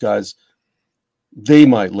with these guys, they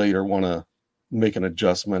might later want to make an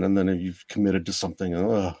adjustment. And then if you've committed to something,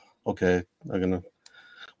 okay,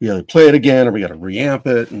 we either play it again or we got to reamp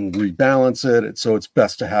it and rebalance it. So it's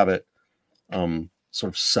best to have it sort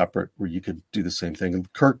of separate where you could do the same thing.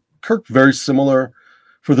 And Kirk, very similar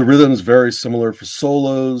for the rhythms, very similar for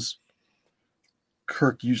solos.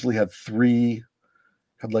 Kirk usually had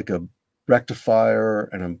like a rectifier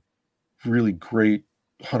and a really great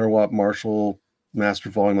 100-watt Marshall master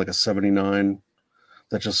volume, like a 79.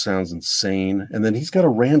 That just sounds insane. And then he's got a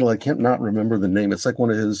Randall. I can't not remember the name. It's like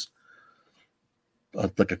one of his,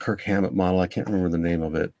 like a Kirk Hammett model. I can't remember the name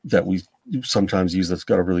of it that we sometimes use. That's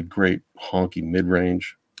got a really great honky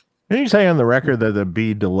mid-range. Did you say on the record that the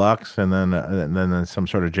B Deluxe and then some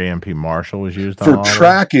sort of JMP Marshall was used for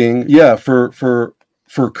tracking? Yeah, for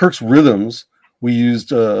Kirk's rhythms, we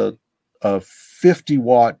used a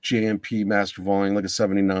 50-watt JMP master volume, like a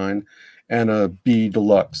 79, and a B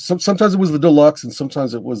Deluxe. Sometimes it was the Deluxe, and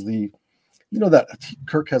sometimes it was the, that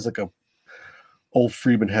Kirk has like a old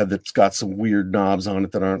Friedman head that's got some weird knobs on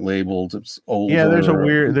it that aren't labeled. It's older. Yeah, there's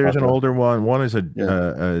an older one. One is a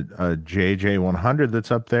JJ 100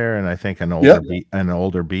 that's up there, and I think an older B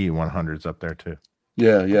 100's up there too.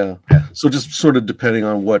 Yeah. So just sort of depending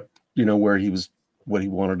on what where he was, what he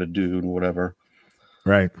wanted to do, and whatever.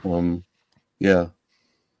 Right. Yeah.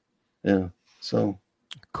 So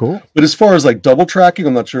cool. But as far as like double tracking,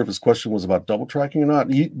 I'm not sure if his question was about double tracking or not.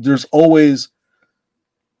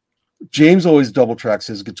 James always double tracks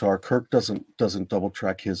his guitar. Kirk doesn't double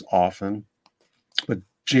track his often, but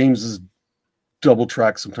James's double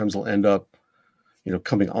track sometimes will end up,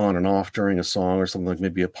 coming on and off during a song or something, like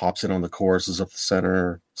maybe it pops in on the choruses up the center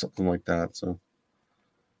or something like that. So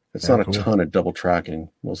it's not a ton of double tracking,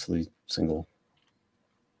 mostly single.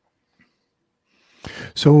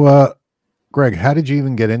 So, Greg, how did you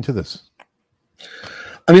even get into this?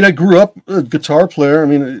 I mean, I grew up a guitar player. I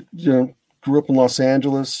mean, grew up in Los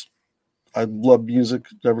Angeles. I loved music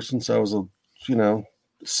ever since I was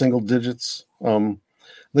single digits. I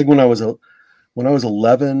think when I was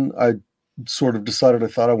 11, I sort of decided I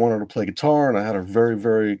thought I wanted to play guitar, and I had a very,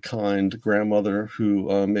 very kind grandmother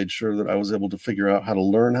who made sure that I was able to figure out how to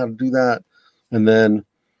learn how to do that. And then,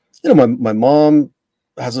 my mom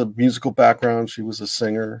has a musical background. She was a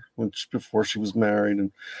singer before she was married,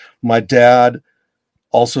 and my dad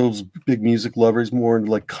also was a big music lover. He's more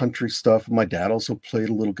into like country stuff. My dad also played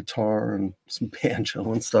a little guitar and some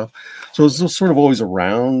banjo and stuff. So it was just sort of always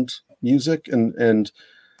around music. And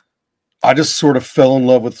I just sort of fell in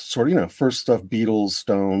love with first stuff, Beatles,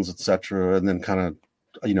 Stones, etc. And then kind of,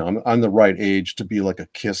 I'm the right age to be like a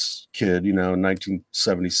Kiss kid, in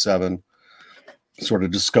 1977, sort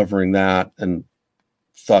of discovering that and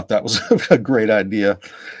thought that was a great idea.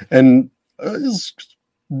 And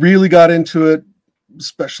really got into it,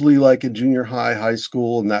 especially like in junior high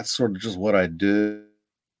school, and that's sort of just what I did.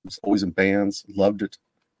 I was always in bands, loved it.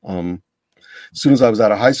 As soon as I was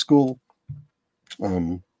out of high school,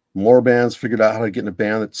 more bands, figured out how to get in a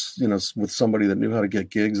band that's with somebody that knew how to get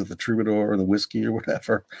gigs at the Troubadour or the Whiskey or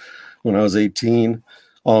whatever when I was 18.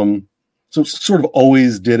 So sort of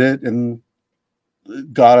always did it, and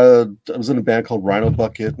I was in a band called Rhino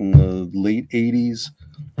Bucket in the late 80s.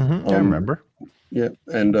 Mm-hmm. I remember. Yeah,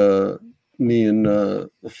 and me and a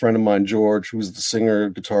friend of mine, George, who was the singer,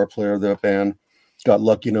 guitar player of that band, got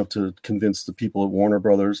lucky enough to convince the people at Warner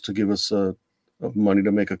Brothers to give us money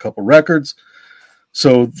to make a couple records.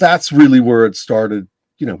 So that's really where it started.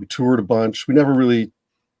 We toured a bunch. We never really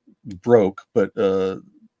broke, but it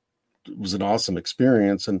was an awesome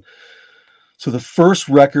experience. And so the first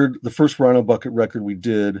Rhino Bucket record we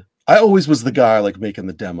did, I always was the guy like making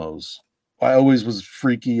the demos. I always was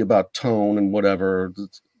freaky about tone and whatever,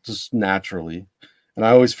 just naturally. And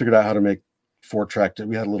I always figured out how to make 4-track.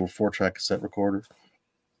 We had a little 4-track cassette recorder.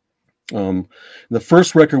 The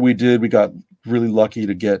first record we did, we got really lucky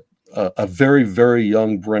to get a very, very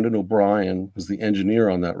young Brendan O'Brien was the engineer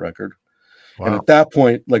on that record. Wow. And at that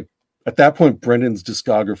point, Brendan's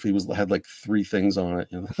discography had like 3 things on it.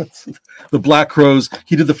 The Black Crowes.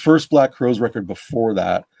 He did the first Black Crowes record before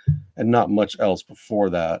that, and not much else before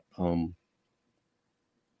that.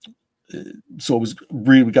 So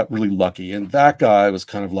we got really lucky, and that guy was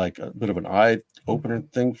kind of like a bit of an eye opener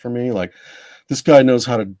thing for me. Like, this guy knows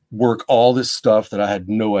how to work all this stuff that I had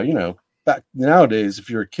no idea. back nowadays, if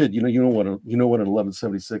you're a kid, you know what an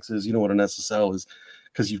 1176 is, you know what an SSL is,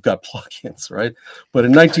 because you've got plugins, right? But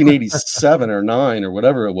in 1987 or 9 or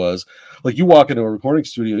whatever it was, like you walk into a recording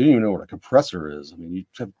studio, you don't even know what a compressor is. I mean, you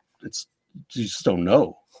just don't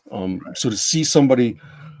know. So to see somebody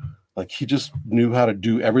like, he just knew how to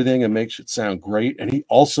do everything and make it sound great. And he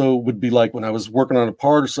also would be like, when I was working on a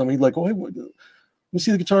part or something, he'd like, oh, hey, let me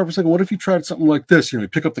see the guitar for a second. What if you tried something like this? You know,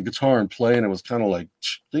 he'd pick up the guitar and play, and it was kind of like,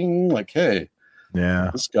 ding, like, hey,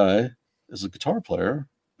 yeah, this guy is a guitar player,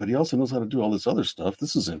 but he also knows how to do all this other stuff.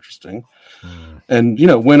 This is interesting. And, you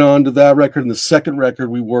know, went on to that record. And the second record,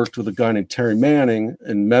 we worked with a guy named Terry Manning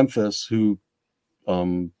in Memphis, who,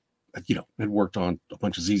 you know, had worked on a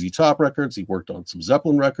bunch of ZZ Top records. He worked on some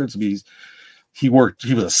Zeppelin records. He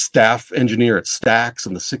was a staff engineer at Stax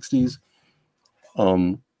in the 60s.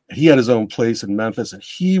 He had his own place in Memphis, and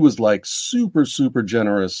he was like super, super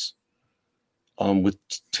generous with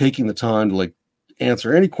taking the time to like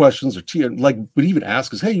answer any questions or would even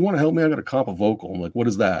ask us, hey, you want to help me? I got to comp a vocal. I'm like, what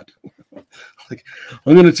is that? Like,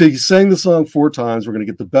 I'm going to take you sang the song 4 times. We're going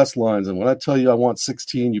to get the best lines. And when I tell you I want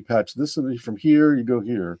 16, you patch this from here, you go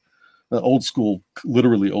here. Old school,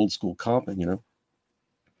 literally old school comping, you know?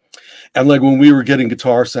 And like when we were getting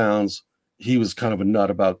guitar sounds, he was kind of a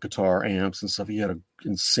nut about guitar amps and stuff. He had an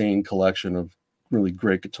insane collection of really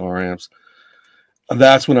great guitar amps. And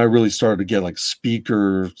that's when I really started to get like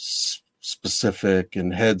speaker specific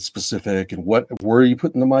and head specific, and where are you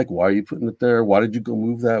putting the mic? Why are you putting it there? Why did you go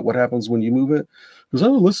move that? What happens when you move it? Because,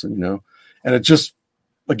 oh, listen, you know. And it just,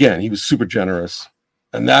 again, he was super generous.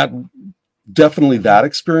 And that definitely, that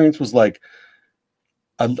experience was like,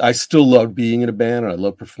 I still loved being in a band, and I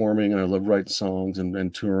love performing, and I love writing songs,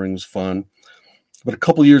 and touring was fun. But a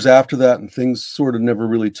couple of years after that, and things sort of never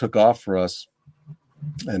really took off for us,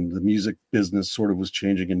 and the music business sort of was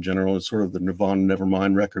changing in general. It's sort of the Nirvana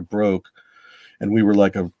Nevermind record broke, and we were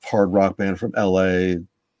like a hard rock band from LA. It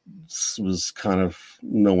was kind of,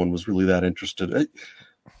 no one was really that interested.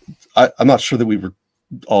 I'm not sure that we were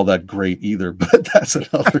all that great either, but that's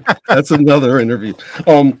another interview.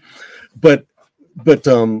 But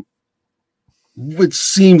it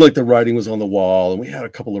seemed like the writing was on the wall, and we had a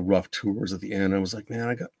couple of rough tours at the end. I was like, man,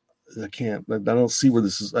 I don't see where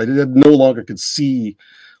this is. I no longer could see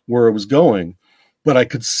where it was going, but I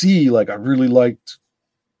could see, like, I really liked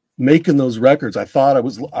making those records. I thought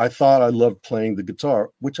I loved playing the guitar,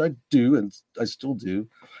 which I do, and I still do.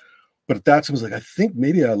 But at that time, I was like, I think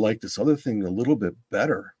maybe I like this other thing a little bit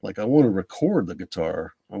better. Like, I want to record the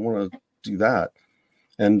guitar. I want to do that.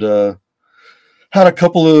 And had a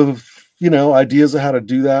couple of, you know, ideas of how to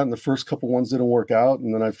do that. And the first couple ones didn't work out.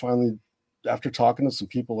 And then I finally, after talking to some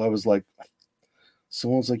people, I was like,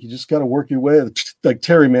 someone's like, you just got to work your way. Like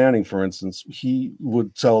Terry Manning, for instance, he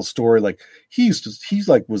would tell a story. Like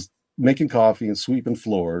was making coffee and sweeping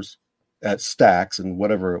floors at Stax and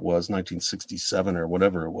whatever it was, 1967 or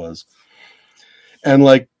whatever it was. And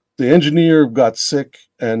like the engineer got sick,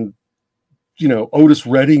 and, you know, Otis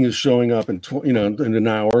Redding is showing up in an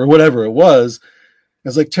hour or whatever it was. I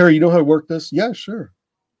was like, Terry, you know how to work this? Yeah, sure.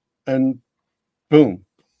 And boom.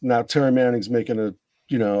 Now Terry Manning's making a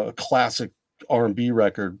classic R&B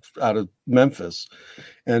record out of Memphis.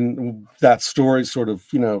 And that story sort of,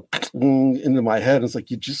 you know, into my head. It's like,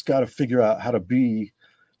 you just got to figure out how to be,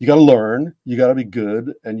 you got to learn, you got to be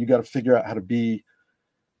good, and you got to figure out how to be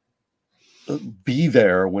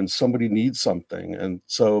there when somebody needs something. And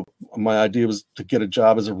so my idea was to get a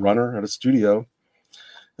job as a runner at a studio.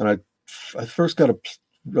 And I first got a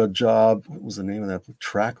job. What was the name of that?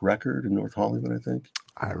 Track Record in North Hollywood, I think.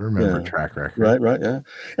 I remember Track Record. Right, yeah.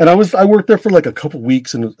 And I worked there for like a couple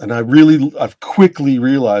weeks, and I've quickly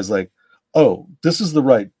realized, like, oh, this is the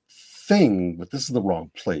right thing, but this is the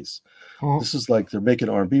wrong place. This is like, they're making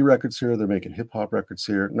R&B records here, they're making hip hop records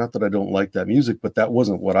here. Not that I don't like that music, but that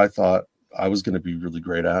wasn't what I thought I was going to be really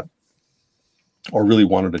great at or really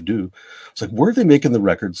wanted to do. It's like, where are they making the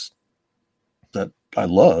records that I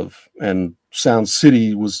love? And Sound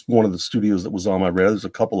City was one of the studios that was on my radar. There's a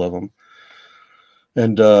couple of them.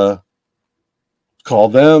 And call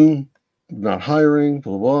them, not hiring,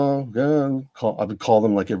 blah, blah, blah. Yeah. I would call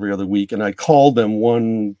them like every other week. And I called them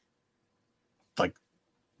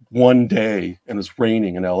one day, and it's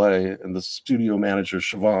raining in LA. And the studio manager,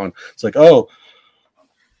 Siobhan, it's like, yeah,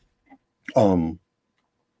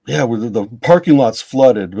 the parking lot's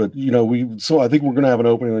flooded, but, you know, so I think we're going to have an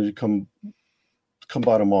opening when you come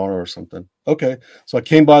by tomorrow or something. Okay. So I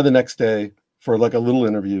came by the next day for like a little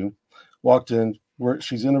interview, walked in where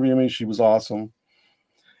she's interviewing me. She was awesome.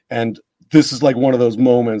 And this is like one of those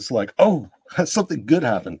moments like, oh, something good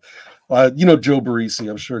happened. You know, Joe Barisi,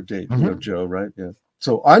 I'm sure Dave, you know Joe, right? Yeah.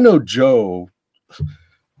 So I know Joe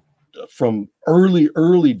from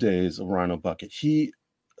early days of Rhino Bucket.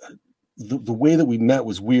 The way that we met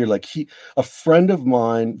was weird. Like a friend of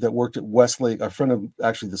mine that worked at Westlake, a friend of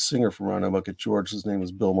actually the singer from Rhino Bucket, George, his name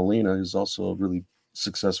was Bill Molina, who's also a really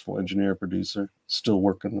successful engineer, producer, still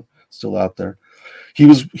working, still out there. He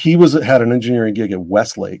had an engineering gig at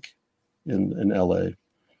Westlake in LA.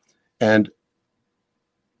 And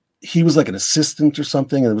he was like an assistant or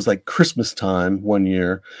something. And it was like Christmas time one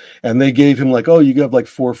year. And they gave him like, oh, you have like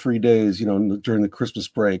 4 free days, during the Christmas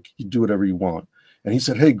break, you do whatever you want. And he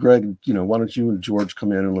said, hey, Greg, why don't you and George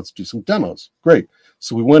come in and let's do some demos? Great.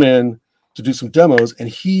 So we went in to do some demos, and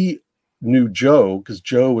he knew Joe because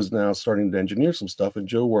Joe was now starting to engineer some stuff, and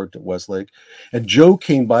Joe worked at Westlake. And Joe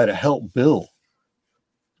came by to help Bill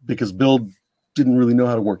because Bill didn't really know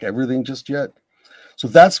how to work everything just yet. So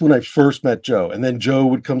that's when I first met Joe. And then Joe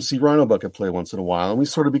would come see Rhino Bucket play once in a while, and we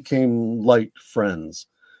sort of became light friends.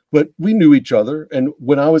 But we knew each other. And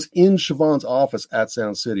when I was in Siobhan's office at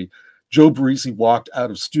Sound City, Joe Barisi walked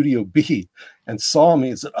out of Studio B and saw me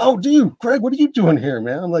and said, oh, dude, Greg, what are you doing here,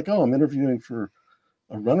 man? I'm like, oh, I'm interviewing for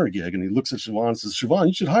a runner gig. And he looks at Siobhan and says, Siobhan,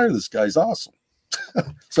 you should hire this guy. He's awesome.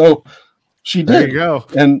 So she did. There you go.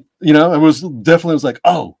 And, I was like,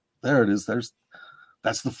 oh, there it is.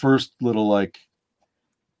 That's the first little like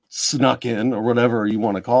snuck in or whatever you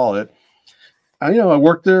want to call it. I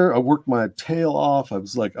worked there. I worked my tail off. I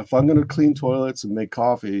was like, if I'm going to clean toilets and make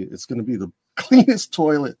coffee, it's going to be the cleanest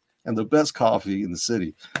toilet and the best coffee in the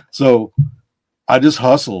city. So I just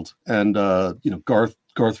hustled. And,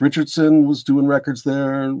 Garth Richardson was doing records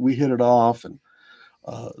there, and we hit it off. And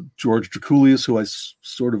George Draculius, who I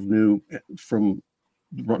sort of knew from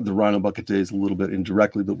the Rhino Bucket days a little bit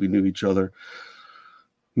indirectly, but we knew each other.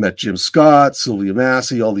 Met Jim Scott, Sylvia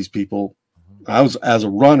Massey, all these people. I was as a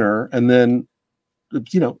runner. And then,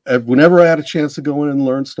 whenever I had a chance to go in and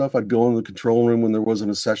learn stuff, I'd go in the control room when there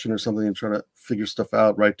wasn't a session or something and try to figure stuff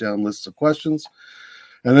out, write down lists of questions.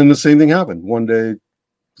 And then the same thing happened. One day,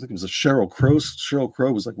 I think it was a Sheryl Crow. Sheryl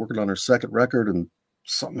Crow was like working on her second record, and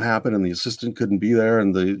something happened and the assistant couldn't be there.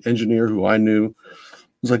 And the engineer who I knew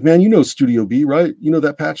was like, man, Studio B, right? You know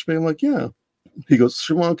that patch bay? I'm like, yeah. He goes,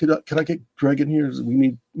 Siobhan, can I get Greg in here?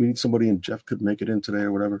 We need somebody, and Jeff could make it in today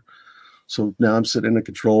or whatever. So now I'm sitting in a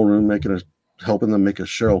control room helping them make a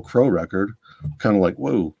Sheryl Crow record. Kind of like,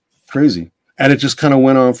 whoa, crazy. And it just kind of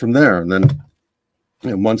went on from there. And then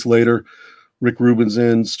months later, Rick Rubin's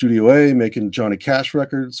in Studio A making Johnny Cash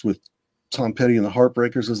records with Tom Petty and the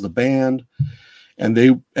Heartbreakers as the band. And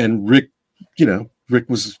Rick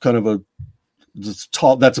was kind of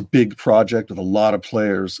that's a big project with a lot of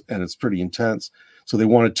players, and it's pretty intense. So they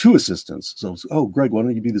wanted 2 assistants. So, Greg, why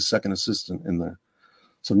don't you be the second assistant in there?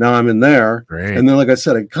 So now I'm in there. Great. And then, like I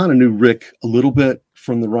said, I kind of knew Rick a little bit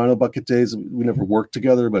from the Rhino Bucket days. We never worked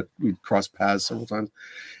together, but we'd crossed paths several times.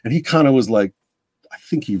 And he kind of was like, I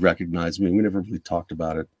think he recognized me. We never really talked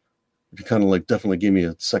about it. He kind of like definitely gave me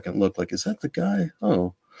a second look, like, is that the guy?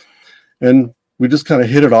 Oh. And we just kind of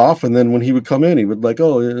hit it off. And then when he would come in, he would like, I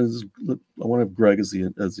want to have Greg as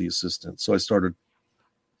the assistant. So I started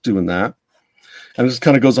doing that. And it just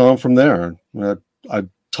kind of goes on from there. I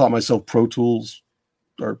taught myself Pro Tools.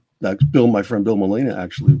 Or my friend Bill Molina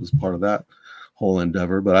actually was part of that whole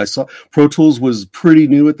endeavor. But I saw Pro Tools was pretty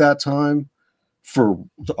new at that time for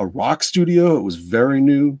a rock studio. It was very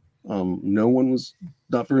new.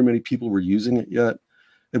 Not very many people were using it yet.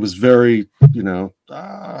 It was very, Pro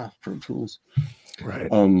Tools.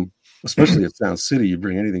 Right. Especially at Sound City, you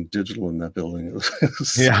bring anything digital in that building.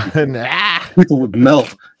 Yeah. People would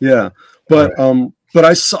melt. Yeah. But, right. But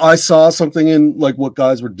I saw something in like what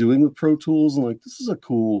guys were doing with Pro Tools, and like, this is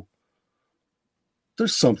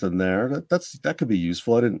there's something there that could be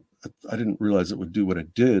useful. I didn't realize it would do what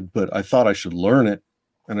it did, but I thought I should learn it.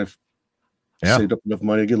 And I've saved up enough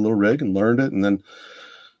money to get a little rig and learned it. And then,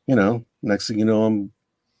 next thing you know, I'm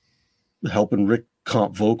helping Rick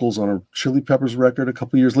comp vocals on a Chili Peppers record a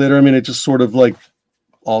couple years later. I mean, it just sort of like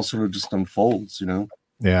all sort of just unfolds,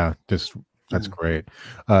 Yeah, that's great.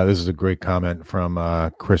 This is a great comment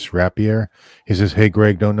from Chris Rapier. He says, hey,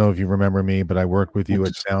 Greg, don't know if you remember me, but I worked with you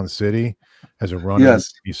at Sound City as a runner.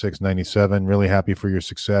 Yes. 96-97. Really happy for your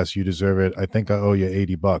success. You deserve it. I think I owe you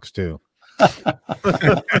 $80 too.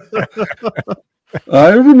 I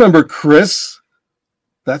remember Chris.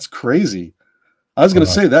 That's crazy. I was going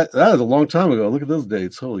to say that was a long time ago. Look at those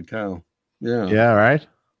dates. Holy cow. Yeah. Yeah. Right.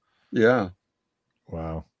 Yeah.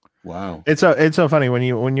 Wow. It's so funny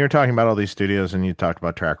when you're talking about all these studios and you talked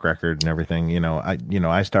about track record and everything,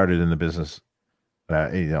 I started in the business,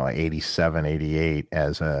 87, 88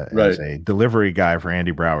 as a delivery guy for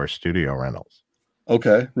Andy Brower's studio rentals.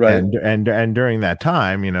 Okay, right. And during that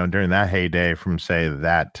time, during that heyday from say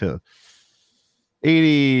that to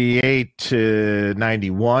 88 to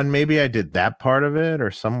 91, maybe I did that part of it,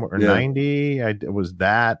 or somewhere, or 90, it was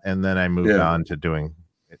that, and then I moved on to doing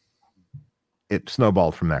it. It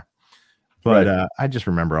snowballed from there. But I just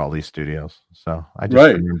remember all these studios, so I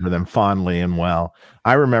just remember them fondly and well.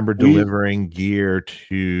 I remember delivering gear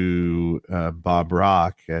to Bob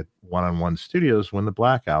Rock at One-on-One Studios when the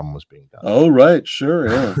Black Album was being done. Oh, right, sure,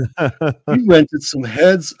 yeah. We rented some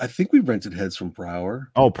heads. I think we rented heads from Brower.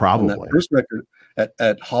 Oh, probably. On that first record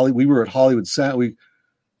at Hollywood. We were at Hollywood Sound. We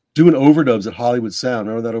doing overdubs at Hollywood Sound.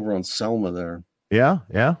 Remember that over on Selma there? Yeah,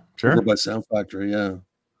 sure. Over by Sound Factory, yeah.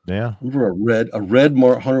 Yeah, we were a red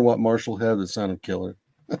 100-watt Marshall head that sounded killer.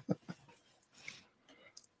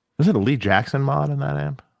 Was it a Lee Jackson mod in that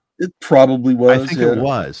amp? It probably was. I think it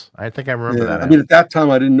was. I think I remember that. I mean, at that time,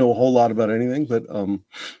 I didn't know a whole lot about anything, but no,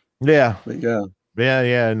 it's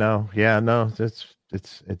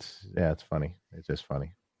funny. It's just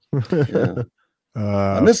funny.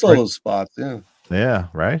 I miss all those spots. Yeah,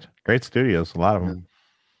 right. Great studios, a lot of them.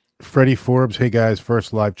 Freddie Forbes, hey guys,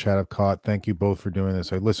 first live chat I've caught. Thank you both for doing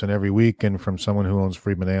this. I listen every week, and from someone who owns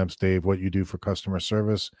Friedman Amps, Dave, what you do for customer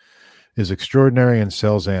service is extraordinary and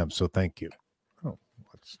sells amps, so thank you.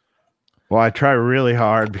 Well, I try really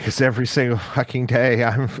hard because every single fucking day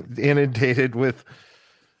I'm inundated with.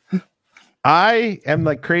 I am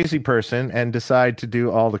like crazy person and decide to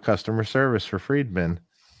do all the customer service for Friedman,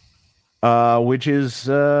 which is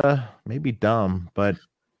maybe dumb, but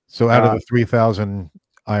so out of the 3,000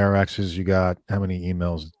 IRXs you got, how many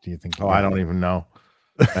emails do you think? I don't even know.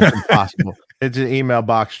 That's impossible. It's an email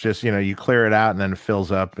box. Just, you clear it out and then it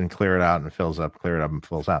fills up, and clear it out and it fills up, clear it up and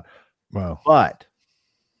fills out. Wow. But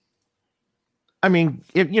I mean,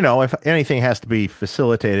 if anything has to be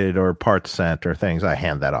facilitated or parts sent or things, I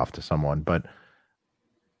hand that off to someone, but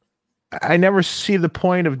I never see the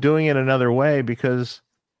point of doing it another way, because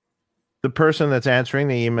the person that's answering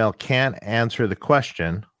the email can't answer the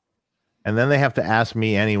question. And then they have to ask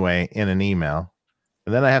me anyway in an email.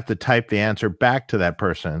 And then I have to type the answer back to that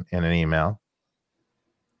person in an email.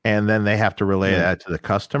 And then they have to relay that to the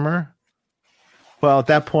customer. Well, at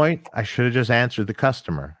that point, I should have just answered the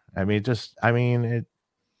customer. I get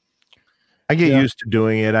used to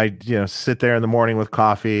doing it. I, sit there in the morning with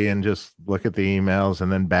coffee and just look at the emails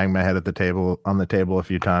and then bang my head at on the table a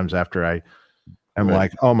few times after I'm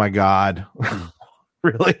like, oh my God,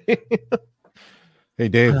 really? Hey,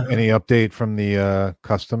 Dave, any update from the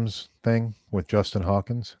customs thing with Justin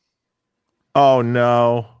Hawkins? Oh,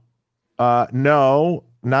 no. No,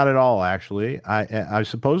 not at all, actually. I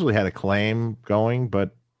supposedly had a claim going,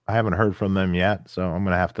 but I haven't heard from them yet, so I'm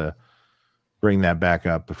going to have to bring that back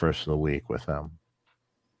up the first of the week with them.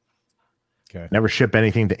 Okay. Never ship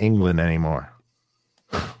anything to England anymore.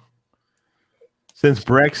 Since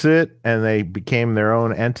Brexit and they became their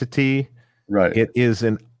own entity, right? It is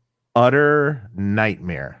an utter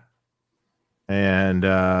nightmare. And,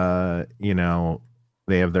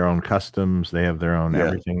 they have their own customs. They have their own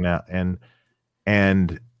everything now.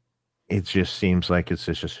 And it just seems like it's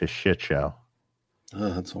just a shit show. Oh,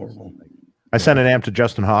 that's horrible. I sent an amp to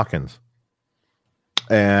Justin Hawkins,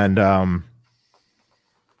 and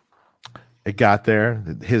it got there.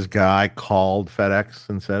 His guy called FedEx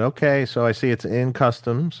and said, okay, so I see it's in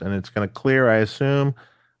customs and it's going to clear, I assume.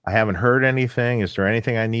 I haven't heard anything. Is there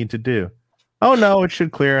anything I need to do? Oh, no, it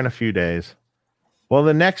should clear in a few days. Well,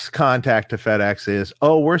 the next contact to FedEx is,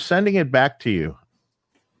 oh, we're sending it back to you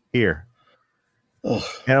here. Ugh.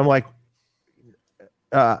 And I'm like,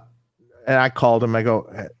 and I called him. I go,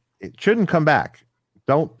 it shouldn't come back.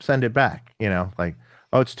 Don't send it back.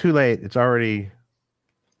 Oh, it's too late. It's already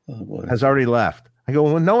has already left. I go,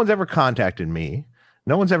 well, no one's ever contacted me.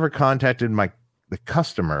 No one's ever contacted the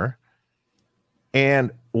customer.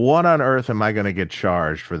 And what on earth am I going to get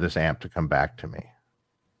charged for this amp to come back to me?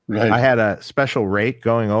 Right. I had a special rate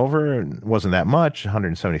going over. It wasn't that much,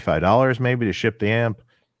 $175 maybe to ship the amp.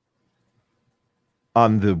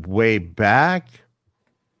 On the way back,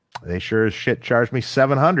 they sure as shit charged me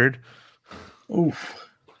 $700. Oof.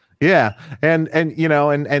 Yeah, and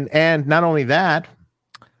not only that,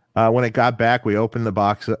 when it got back, we opened the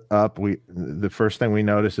box up. The first thing we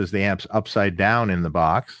notice is the amp's upside down in the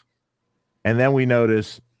box, and then we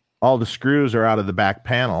notice all the screws are out of the back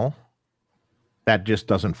panel. That just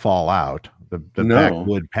doesn't fall out. The back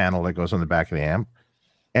wood panel that goes on the back of the amp,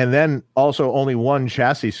 and then also only one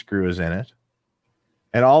chassis screw is in it,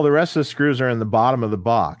 and all the rest of the screws are in the bottom of the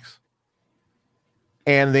box.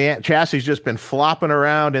 And the chassis has just been flopping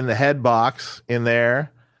around in the head box in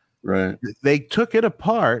there. Right. They took it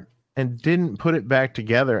apart and didn't put it back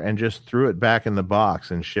together and just threw it back in the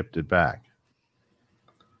box and shipped it back.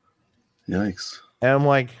 Yikes. And I'm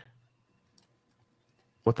like,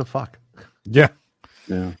 what the fuck? Yeah.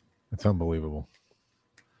 Yeah. It's unbelievable.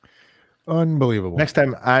 Unbelievable. Next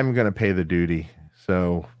time I'm going to pay the duty.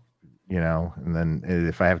 So, and then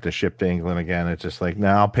if I have to ship to England again, it's just like, no,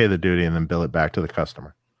 I'll pay the duty and then bill it back to the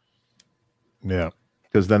customer. Yeah.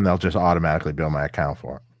 Because then they'll just automatically bill my account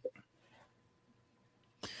for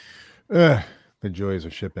it. The joys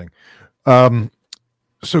of shipping.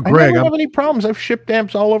 So Greg, I don't have any problems. I've shipped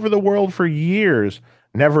amps all over the world for years.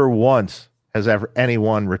 Never once has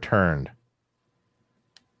anyone returned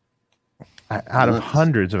out of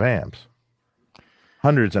hundreds of amps.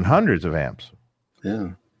 Hundreds and hundreds of amps. Yeah.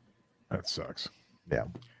 That sucks. Yeah.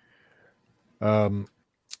 How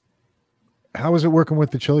is it working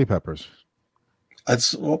with the Chili Peppers? I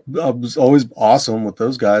was always awesome with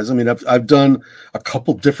those guys. I mean, I've done a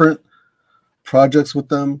couple different projects with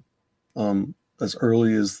them. As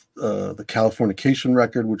early as the Californication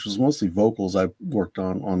record, which was mostly vocals I worked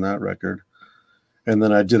on that record. And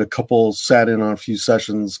then I did sat in on a few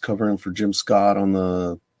sessions covering for Jim Scott on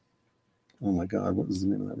the, oh my God, what was the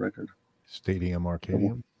name of that record? Stadium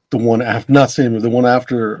Arcadium? The one after, not Stadium, the one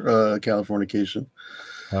after Californication.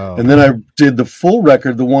 Oh. And then I did the full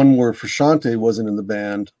record, the one where Frusciante wasn't in the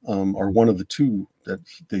band, or one of the two that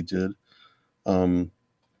they did,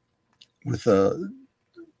 with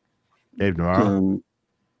Dave Navarro?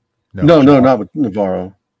 No, not with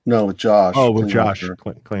Navarro. No, with Josh. Oh, with Josh.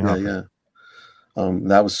 Yeah.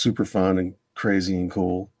 That was super fun and crazy and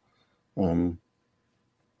cool.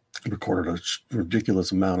 Recorded a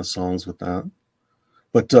ridiculous amount of songs with that.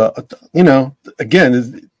 But,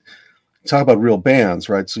 again, talk about real bands,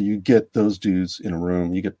 right? So you get those dudes in a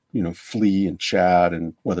room. You get, Flea and Chad,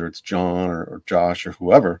 and whether it's John or Josh or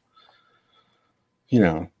whoever,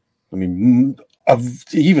 even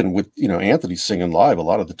with Anthony singing live a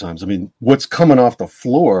lot of the times. I mean, what's coming off the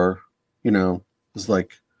floor, is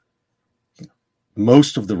like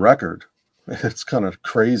most of the record. It's kind of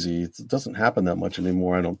crazy. It doesn't happen that much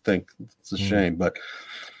anymore, I don't think. It's a shame, but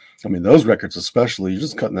I mean, those records especially, you're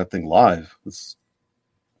just cutting that thing live. It's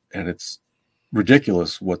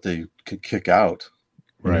ridiculous what they could kick out.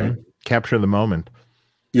 Right. Capture the moment.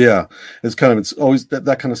 Yeah, it's always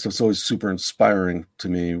that kind of stuff's always super inspiring to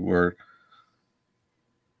me, where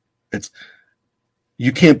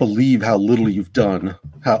you can't believe how little you've done,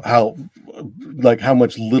 how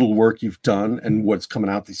much little work you've done, and what's coming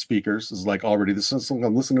out these speakers is like already, this is something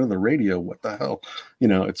I'm listening to the radio. What the hell?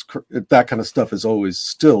 It's that kind of stuff is always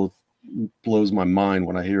still blows my mind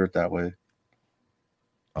when I hear it that way.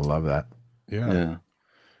 I love that. Yeah.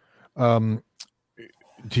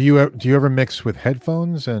 Do you ever mix with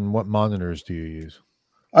headphones, and what monitors do you use?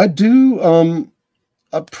 I do.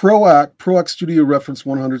 A ProAct Studio Reference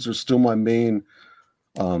 100s are still my main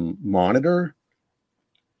monitor.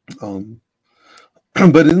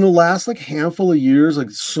 But in the last handful of years,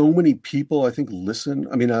 so many people, I think, listen.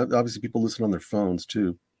 I mean, obviously people listen on their phones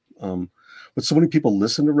too. But so many people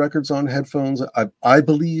listen to records on headphones. I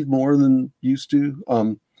believe more than used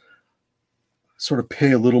to. Sort of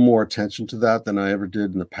pay a little more attention to that than I ever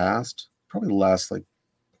did in the past. Probably the last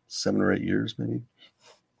 7 or 8 years, maybe.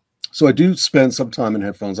 So I do spend some time in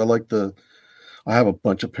headphones. I have a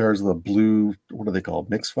bunch of pairs of the blue, what are they called?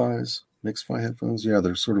 Mix-Fi headphones. Yeah,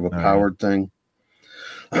 they're sort of a powered thing.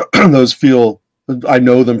 Those I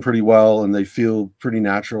know them pretty well, and they feel pretty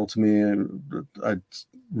natural to me. And I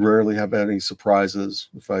rarely have any surprises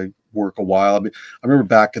if I work a while. I mean, I remember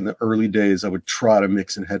back in the early days, I would try to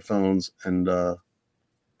mix in headphones, and it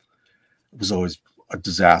was always a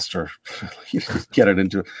disaster. You get it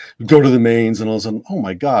into, go to the mains, and all of a sudden, oh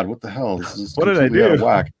my God, what the hell? This is what did I do? Out of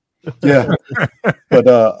whack. Yeah, but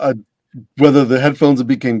whether the headphones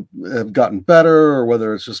have gotten better, or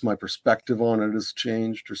whether it's just my perspective on it has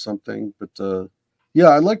changed or something. But yeah,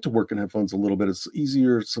 I like to work in headphones a little bit. It's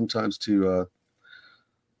easier sometimes to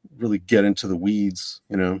really get into the weeds,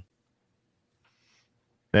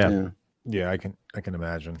 Yeah. I can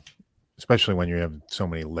imagine, especially when you have so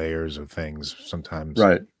many layers of things sometimes.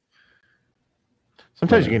 Right.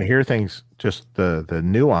 Sometimes you can hear things, just the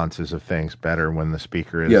nuances of things better when the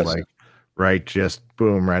speaker is just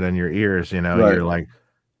boom, right in your ears, Right. You're like,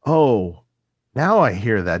 oh, now I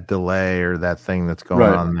hear that delay or that thing that's going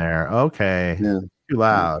on there. Okay. Yeah. Too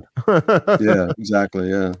loud. Yeah, exactly.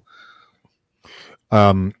 Yeah.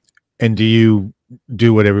 And do you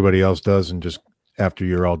do what everybody else does, and just after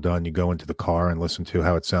you're all done, you go into the car and listen to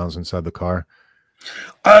how it sounds inside the car?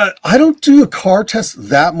 I don't do a car test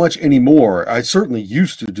that much anymore. I certainly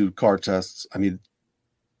used to do car tests. I mean,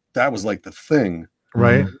 that was the thing.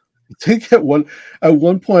 Right. think at one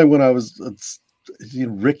point when I was,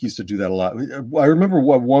 Rick used to do that a lot. I remember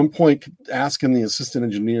at one point asking the assistant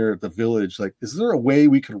engineer at the Village, like, is there a way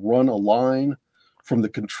we could run a line from the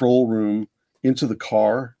control room into the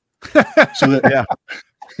car? So that,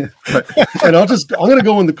 and I'm going to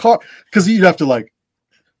go in the car, because you'd have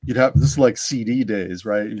this is like CD days,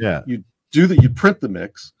 right? Yeah. You do that, you print the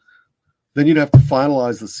mix, then you'd have to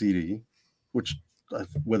finalize the CD, which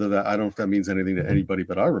whether that, I don't know if that means anything to anybody,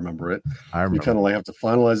 but I remember it. You kind of like have to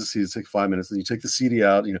finalize the CD, take 5 minutes, then you take the CD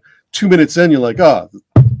out, 2 minutes in, you're like, the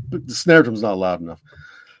snare drum's not loud enough.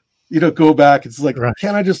 Go back. It's like,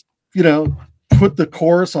 can't I just, put the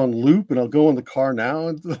chorus on loop and I'll go in the car now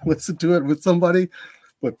and listen to it with somebody?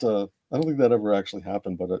 But I don't think that ever actually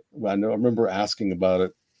happened, but I remember asking about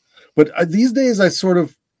it. But these days I sort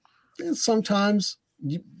of, sometimes,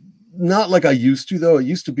 not like I used to, though. It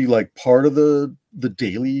used to be like part of the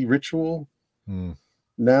daily ritual.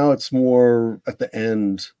 Now it's more at the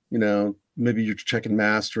end, maybe you're checking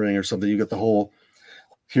mastering or something. You get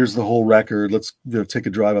here's the whole record. Let's take a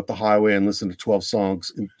drive up the highway and listen to 12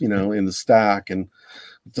 songs, in the stack, and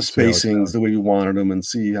the spacings the way you wanted them, and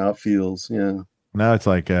see how it feels. Yeah. Now it's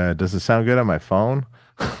like, does it sound good on my phone?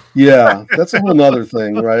 Yeah, that's a whole nother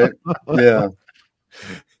thing, right? Yeah.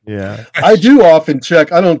 Yeah. I do often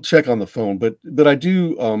check. I don't check on the phone, but I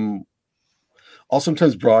do. I'll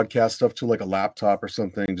sometimes broadcast stuff to like a laptop or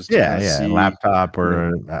something. Just to see. Laptop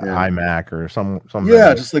or iMac or something.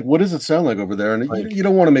 Yeah, just like, what does it sound like over there? And you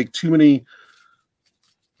don't want to make too many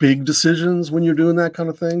big decisions when you're doing that kind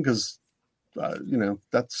of thing, because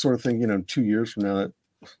that sort of thing. 2 years from now,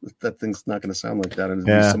 that thing's not going to sound like that, and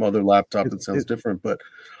there's some other laptop that sounds different. But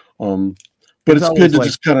it's good to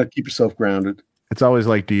just kind of keep yourself grounded. It's always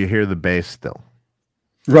like, do you hear the bass still?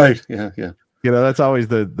 Right. Yeah. Yeah. That's always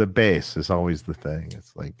the bass is always the thing.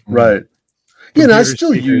 It's like, right. I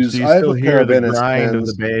still use. Do you I still hear the grind NS10s. of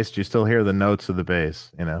the bass? Do you still hear the notes of the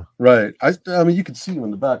bass? Right. I mean, you can see them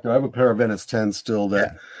in the back there. I have a pair of NS10s still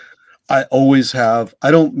that I always have.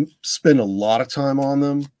 I don't spend a lot of time on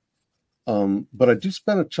them, but I do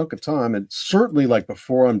spend a chunk of time, and certainly like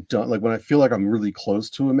before I'm done, like when I feel like I'm really close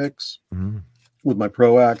to a mix with my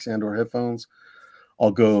Proax and/or headphones,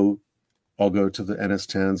 I'll go to the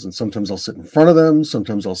NS10s, and sometimes I'll sit in front of them.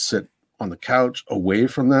 Sometimes I'll sit on the couch away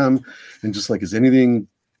from them, and just like, is anything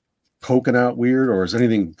poking out weird, or is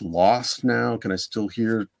anything lost now? Can I still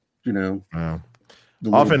hear, Often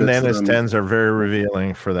the NS10s are very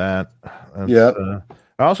revealing for that.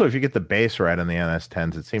 Also, if you get the bass right on the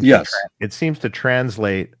NS10s, it seems to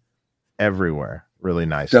translate everywhere really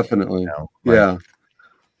nicely. Definitely.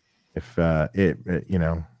 If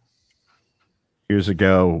years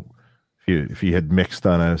ago, if you had mixed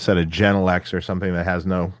on a set of Genelecs or something that has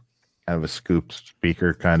no kind of a scoop speaker,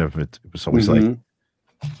 it was always like,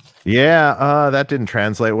 that didn't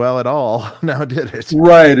translate well at all. Now did it?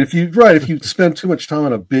 Right. If you spend too much time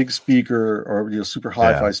on a big speaker or super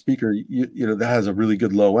hi-fi speaker, that has a really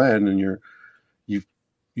good low end, and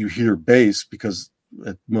you hear bass because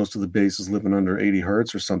most of the bass is living under 80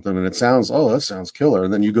 hertz or something, and it sounds, that sounds killer.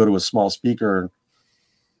 And then you go to a small speaker, and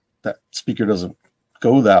that speaker doesn't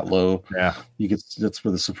go that low. Yeah, that's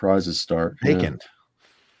where the surprises start. Vacant.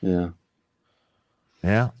 Yeah.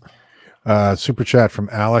 Super chat from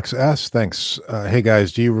Alex S. Thanks. Hey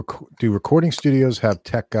guys, do recording studios have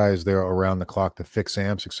tech guys there around the clock to fix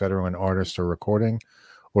amps, etc. when artists are recording,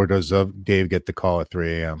 or does Dave get the call at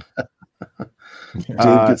 3 a.m.?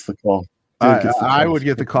 Dave gets the call. I would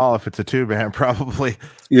get the call if it's a tube amp, probably.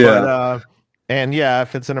 Yeah. But,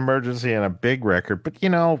 if it's an emergency and a big record, but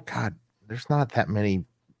God, there's not that many.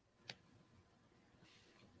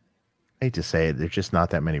 I hate to say it, there's just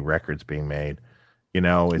not that many records being made.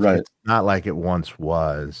 It's not like it once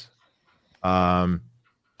was. I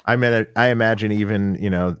imagine even,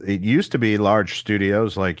 it used to be large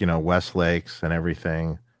studios like, Westlake's and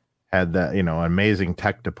everything had that, amazing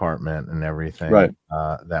tech department and everything,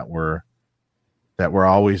 that were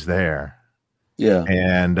always there. Yeah.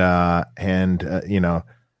 And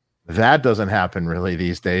that doesn't happen really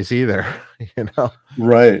these days either,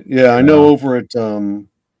 Right. Yeah. I know over at,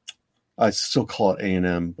 I still call it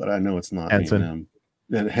A&M, but I know it's not A&M.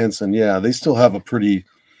 And Henson, they still have a pretty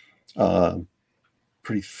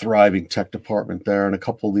thriving tech department there, and a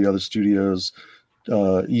couple of the other studios,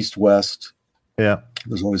 East West. Yeah,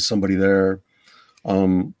 there's always somebody there.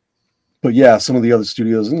 But some of the other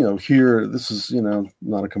studios, here, this is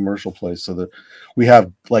not a commercial place, so that we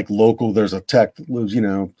have like local. There's a tech that lives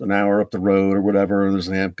an hour up the road or whatever. There's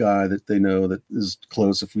an amp guy that they know that is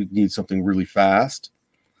close if we need something really fast.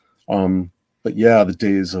 But the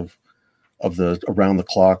days of the around the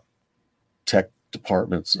clock tech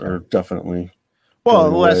departments are definitely well,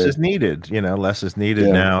 going less away. is needed. Less is needed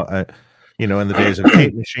Yeah. now. In the days of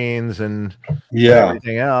tape machines and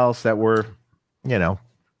everything else that were,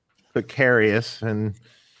 precarious and.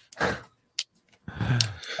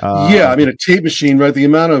 I mean, a tape machine, right? The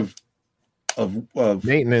amount of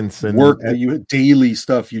maintenance and work that you daily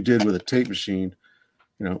stuff you did with a tape machine.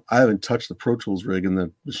 I haven't touched the Pro Tools rig in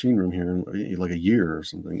the machine room here in like a year or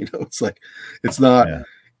something. It's like, it's not,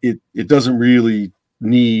 it doesn't really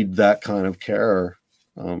need that kind of care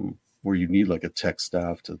where you need like a tech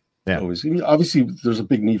staff to always, obviously there's a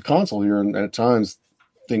big Neve console here, and at times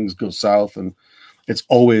things go south, and it's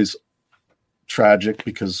always tragic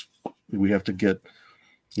because we have to get,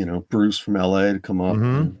 Bruce from LA to come up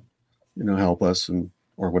and, help us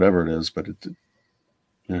or whatever it is, but you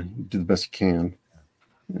do the best you can.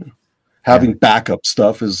 Having backup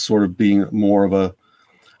stuff is sort of being more of a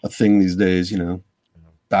thing these days,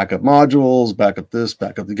 backup modules, backup this,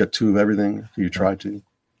 backup, you got 2 of everything. You try to.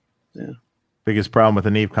 Biggest problem with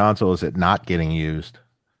the Neve console is it not getting used.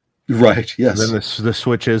 Right. Yes. And then the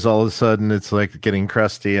switches, all of a sudden it's like getting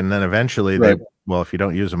crusty. And then eventually if you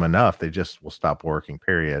don't use them enough, they just will stop working,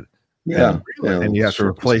 period. Yeah. And you have to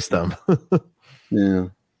replace them. Yeah.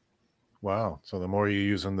 Wow. So the more you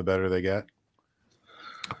use them, the better they get.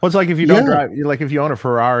 Well, it's like if you don't drive, like if you own a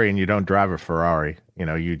Ferrari and you don't drive a Ferrari,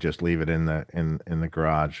 you just leave it in the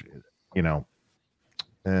garage.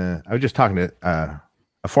 I was just talking to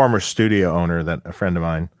a former studio owner, that a friend of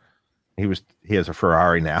mine. He has a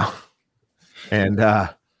Ferrari now, and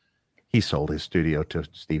he sold his studio to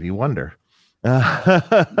Stevie Wonder.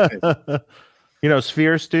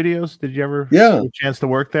 Sphere Studios. Did you ever get a chance to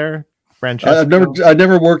work there? Francesco? I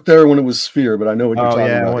never worked there when it was Sphere, but I know what you're talking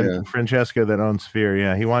about. Yeah, Francesco that owns Sphere.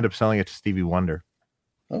 Yeah, he wound up selling it to Stevie Wonder.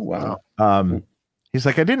 Oh wow. He's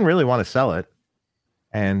like, I didn't really want to sell it,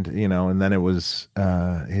 and and then it was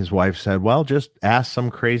his wife said, well, just ask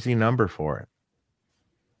some crazy number for it,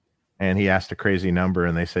 and he asked a crazy number,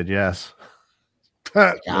 and they said yes.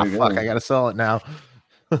 I gotta sell it now.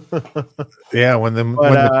 Yeah, when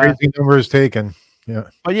the crazy number is taken. Yeah,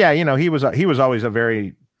 but he was always a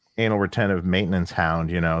very anal retentive maintenance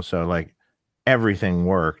hound, so like everything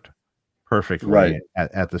worked perfectly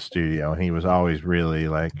at the studio, and he was always really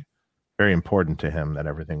like very important to him that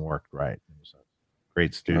everything worked right. It was a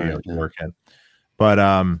great studio to work in. But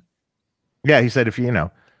he said if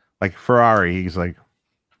like Ferrari, he's like,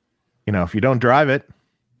 if you don't drive it,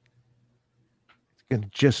 it's gonna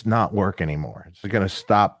just not work anymore. It's gonna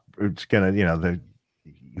stop. It's gonna,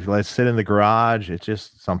 if you let it sit in the garage, it's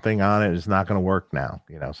just something on it is not going to work now.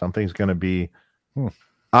 Something's going to be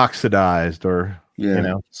oxidized or,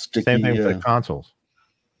 sticky, same thing with the consoles.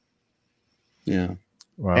 Yeah.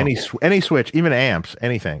 Wow. Any switch, even amps,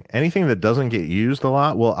 anything that doesn't get used a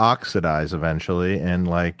lot will oxidize eventually. And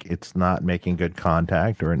like, it's not making good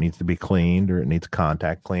contact, or it needs to be cleaned, or it needs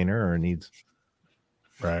contact cleaner, or it needs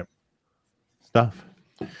stuff.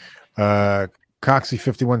 Coxie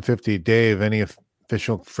 5150, Dave, any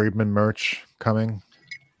official Friedman merch coming?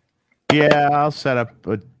 Yeah, I'll set up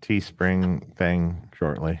a Teespring thing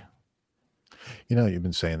shortly. You've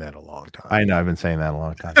been saying that a long time. I know, I've been saying that a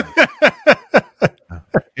long time.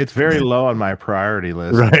 It's very low on my priority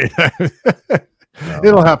list. Right.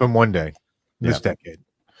 It'll happen one day this decade.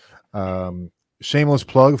 Shameless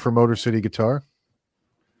plug for Motor City Guitar.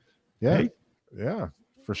 Yeah. Hey. Yeah,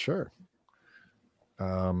 for sure.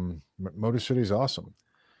 Motor City is awesome.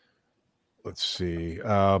 Let's see.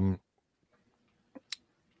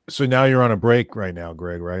 So now you're on a break right now,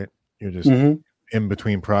 Greg, right? You're just in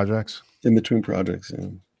between projects? In between projects, yeah.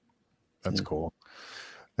 That's cool.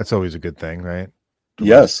 That's always a good thing, right?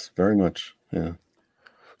 Yes, very much. Yeah.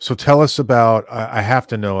 So tell us about, I have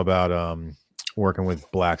to know about working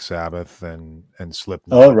with Black Sabbath and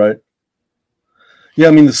Slipknot. Oh, right. Yeah,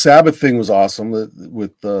 I mean, the Sabbath thing was awesome.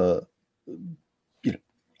 With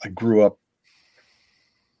I grew up,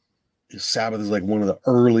 Sabbath is like one of the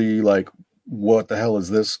early, like, what the hell is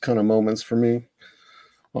this kind of moments for me.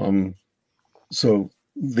 So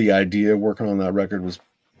the idea of working on that record was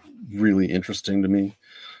really interesting to me.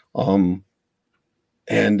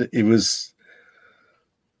 And it was,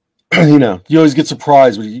 you always get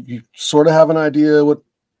surprised when you sort of have an idea what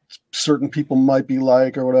certain people might be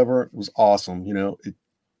like or whatever. It was awesome. It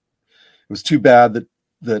was too bad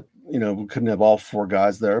that we couldn't have all 4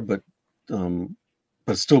 guys there, but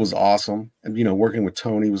it still was awesome. And, working with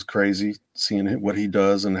Tony was crazy. Seeing what he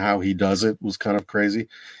does and how he does it was kind of crazy.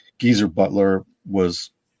 Geezer Butler was,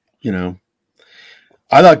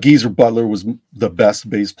 I thought Geezer Butler was the best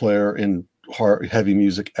bass player in hard heavy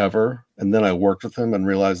music ever. And then I worked with him and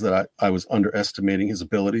realized that I was underestimating his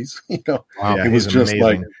abilities. Wow. Yeah, It was just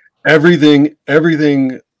amazing. like everything. I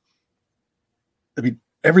mean,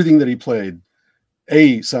 everything that he played,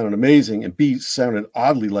 A, sounded amazing, and B, sounded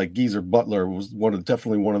oddly like Geezer Butler. Was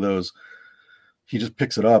definitely one of those. He just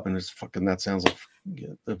picks it up and it's fucking, that sounds like,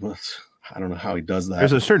 I don't know how he does that.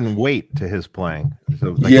 There's a certain weight to his playing.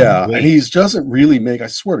 So, and he doesn't really make, I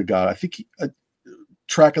swear to God, I think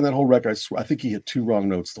tracking that whole record, I think he hit 2 wrong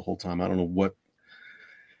notes the whole time. I don't know what.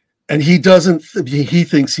 And he doesn't, he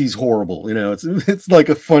thinks he's horrible. It's like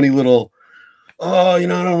a funny little, I don't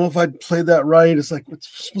know if I played that right. It's like, it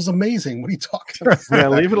was amazing. What are you talking about? Yeah,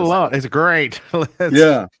 leave it alone. It's great.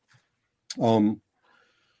 Yeah.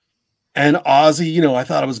 And Ozzy, I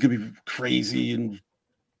thought it was going to be crazy and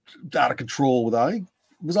out of control it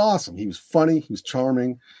was awesome. He was funny. He was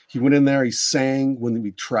charming. He went in there. He sang when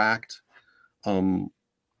we tracked, and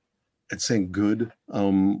sang good.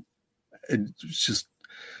 It was just,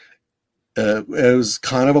 it was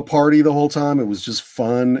kind of a party the whole time. It was just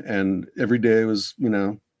fun. And every day was,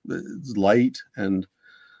 light, and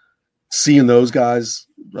seeing those guys,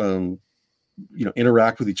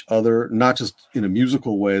 interact with each other, not just in a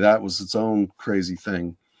musical way. That was its own crazy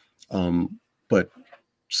thing. But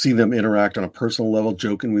see them interact on a personal level,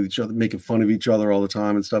 joking with each other, making fun of each other all the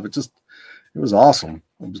time and stuff. It was awesome.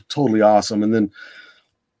 It was totally awesome. And then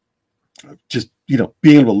just,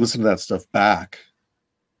 being able to listen to that stuff back,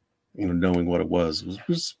 knowing what it was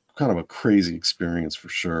kind of a crazy experience for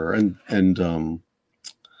sure. And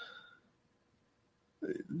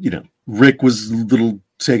Rick was a little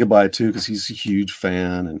taken by it too, because he's a huge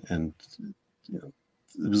fan, and it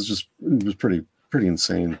was pretty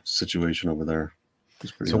insane situation over there.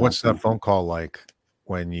 So what's that phone call like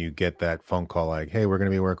when you get that phone call like, hey, we're going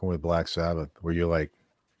to be working with Black Sabbath? Were you like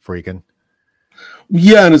freaking?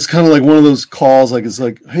 Yeah, and it's kind of like one of those calls, like, it's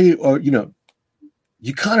like, hey, you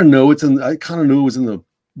kind of know I kind of knew it was in the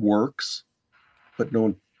works, but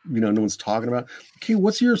no one's talking about, okay,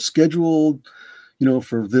 what's your schedule,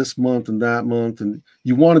 for this month and that month? And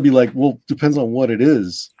you want to be like, well, depends on what it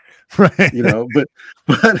is. Right. But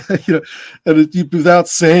and without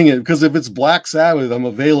saying it, because if it's Black Sabbath, I'm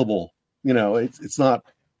available. It's not.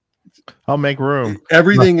 I'll make room.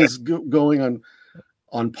 Everything is going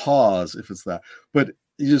on pause if it's that. But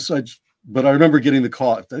I remember getting the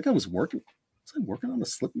call. I think I was working. Was I working on a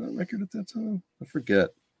Slipknot record at that time? I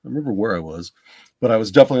forget. I remember where I was, but I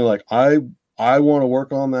was definitely like, I want to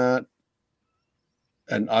work on that,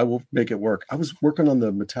 and I will make it work. I was working on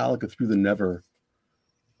the Metallica Through the Never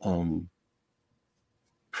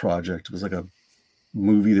project. It was like a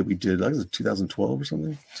movie that we did. I think it was 2012 or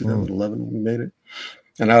something, 2011 we made it.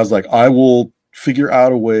 And I was like, I will figure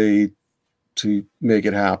out a way to make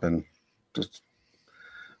it happen. Just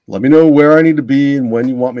let me know where I need to be and when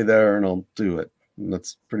you want me there, and I'll do it. And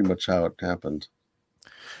that's pretty much how it happened.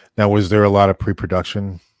 Now, was there a lot of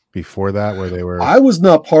pre-production before that where they were? I was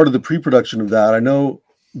not part of the pre-production of that. I know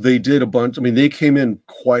they did a bunch. I mean, they came in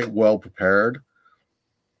quite well prepared.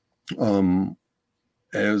 There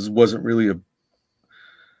wasn't really a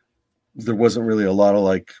lot of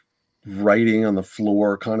like writing on the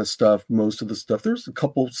floor kind of stuff. Most of the stuff, there's a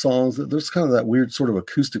couple songs there's kind of that weird sort of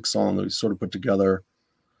acoustic song that we sort of put together.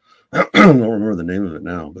 I don't remember the name of it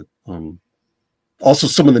now, but also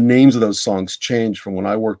some of the names of those songs changed from when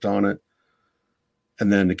I worked on it.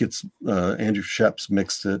 And then it gets Andrew Sheps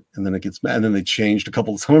mixed it, and then they changed a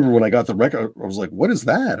couple. I remember when I got the record, I was like, "What is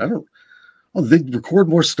that?" They record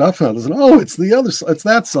more stuff now. It's it's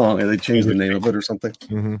that song, and they changed the name of it or something.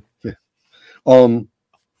 Mm-hmm. Yeah.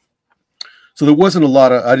 So there wasn't a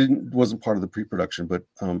lot of. Wasn't part of the pre-production, but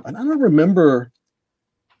and I don't remember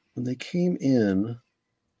when they came in.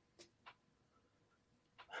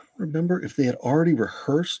 I don't remember if they had already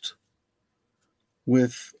rehearsed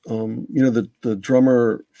with the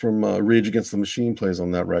drummer from Rage Against the Machine plays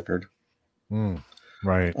on that record.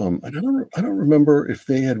 Right. And I don't remember if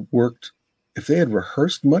they had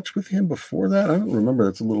rehearsed much with him before that. I don't remember.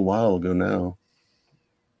 That's a little while ago now.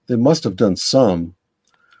 They must have done some.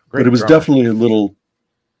 But it was definitely a little,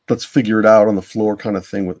 let's figure it out on the floor kind of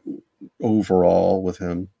thing with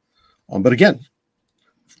him. But again,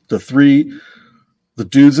 the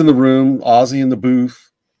dudes in the room, Ozzy in the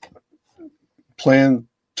booth, playing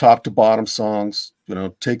top to bottom songs,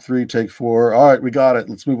 take 3, take 4. All right, we got it.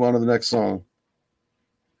 Let's move on to the next song.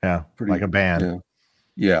 Yeah. Like a band.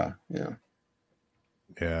 Yeah.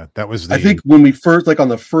 That was I think when we first, like on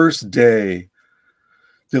the first day,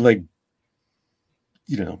 they like,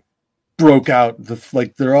 broke out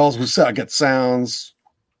they're all, I got sounds,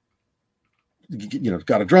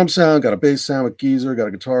 got a drum sound, got a bass sound with Geezer, got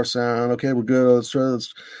a guitar sound. Okay, we're good.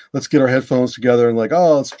 Let's get our headphones together and like,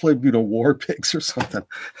 oh, let's play, War Pigs or something.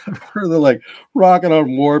 They're like rocking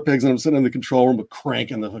on War Pigs, and I'm sitting in the control room, but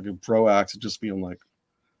cranking the fucking Pro Axe and just being like,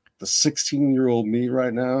 the 16-year-old me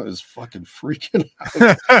right now is fucking freaking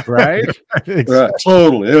out. Right? Right.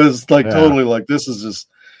 Totally. It was like totally like, this is just,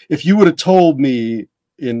 if you would have told me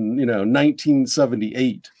in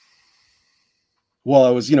 1978, while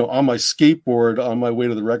I was on my skateboard on my way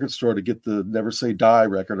to the record store to get the Never Say Die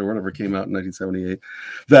record or whatever came out in 1978,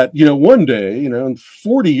 that one day, in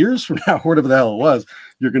 40 years from now, whatever the hell it was,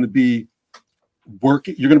 you're going to be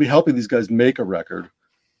working, you're going to be helping these guys make a record.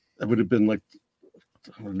 That would have been like,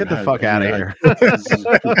 get the fuck out of here. This is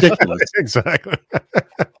ridiculous. Exactly.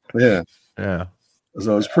 Yeah.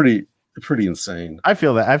 So it was pretty insane. I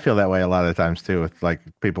feel that way a lot of times too, with like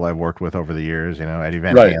people I've worked with over the years, Eddie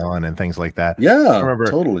Van Halen and things like that. Yeah, I remember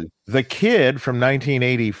totally. The kid from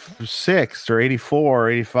 1986 or 84 or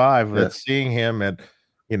 85 that's seeing him at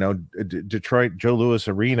Detroit Joe Louis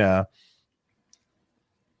Arena.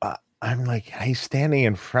 I'm like, he's standing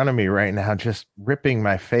in front of me right now, just ripping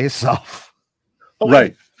my face off.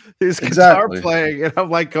 Right. His guitar playing, and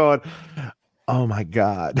I'm like going, oh my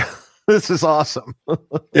God, this is awesome.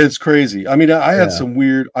 It's crazy. I mean, I had some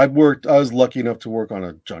weird, I was lucky enough to work on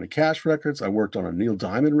a Johnny Cash records. I worked on a Neil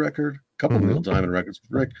Diamond record, a couple of Neil Diamond records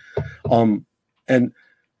with Rick. And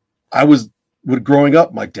I was, growing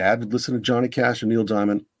up, my dad would listen to Johnny Cash and Neil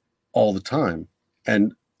Diamond all the time.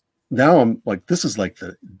 And now I'm like, this is like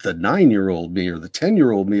the 9-year-old me or the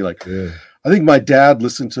 10-year-old me. Like, I think my dad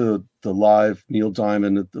listened to the live Neil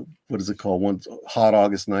Diamond at the, what is it called? One Hot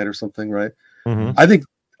August Night or something, right? Mm-hmm. I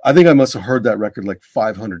think I must have heard that record like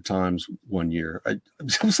 500 times one year. It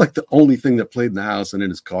was like the only thing that played in the house and in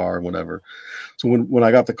his car and whatever. So when I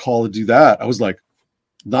got the call to do that, I was like,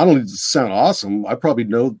 not only does it sound awesome, I probably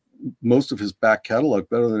know most of his back catalog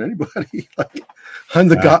better than anybody. Like, I'm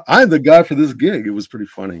the guy for this gig. It was pretty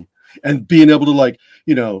funny. And being able to like,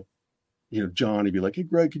 Johnny be like, hey,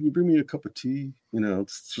 Greg, can you bring me a cup of tea?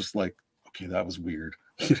 It's just like, okay, that was weird.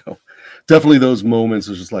 Definitely those moments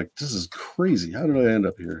are just like, this is crazy. How did I end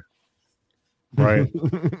up here? Right.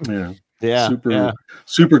 Yeah.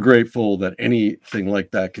 Super grateful that anything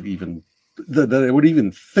like that could even, that I would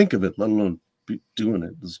even think of it, let alone be doing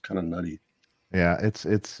it. It's kind of nutty. Yeah.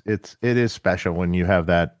 It is special when you have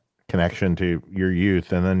that connection to your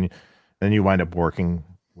youth, and then you wind up working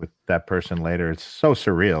with that person later. It's so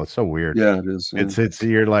surreal. It's so weird. Yeah, it is. Yeah. It's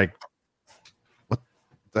you're like, what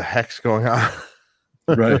the heck's going on?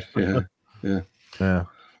 Right. Yeah.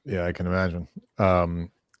 I can imagine. I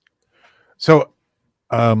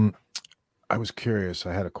was curious.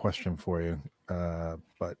 I had a question for you,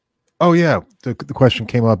 but the question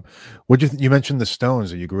came up. You mentioned the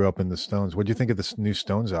Stones, that you grew up in the Stones. What do you think of this new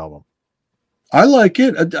Stones album? I like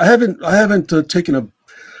it. I haven't taken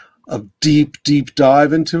a deep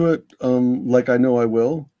dive into it, like I know I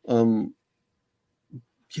will.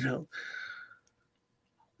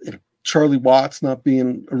 Charlie Watts not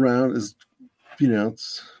being around is,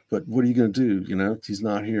 but what are you going to do? He's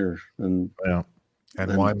not here, and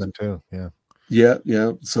Wyman too.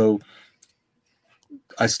 Yeah. So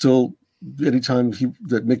I still, anytime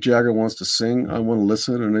that Mick Jagger wants to sing, I want to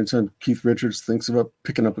listen. And anytime Keith Richards thinks about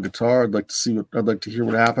picking up a guitar, I'd like to hear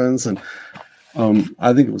what happens. And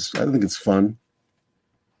I think it's fun.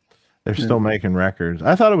 They're still making records.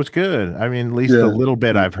 I thought it was good. I mean, at least a little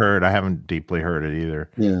bit I've heard. I haven't deeply heard it either.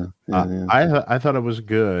 Yeah. I thought it was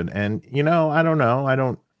good. And I don't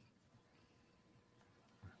know.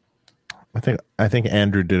 I think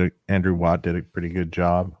Andrew Watt did a pretty good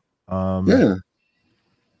job.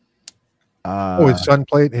 His son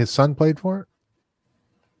played for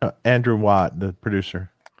it? Andrew Watt, the producer.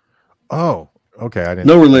 Oh, okay. I didn't.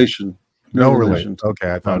 No relation. No relation.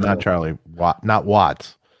 Okay, I thought not Charlie Watt, not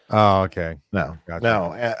Watts. Oh, okay. No, gotcha.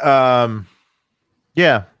 No.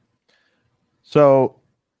 Yeah. So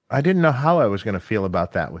I didn't know how I was going to feel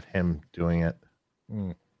about that with him doing it.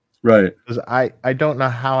 Right. Because I don't know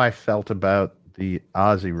how I felt about the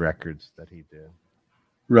Ozzy records that he did.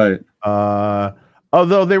 Right.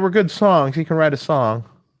 Although they were good songs. He can write a song,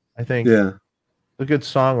 I think. Yeah. A good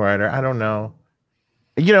songwriter. I don't know.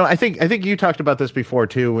 I think you talked about this before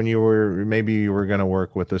too, when you were going to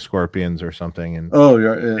work with the Scorpions or something, and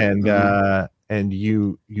and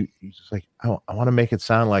you just like, I want to make it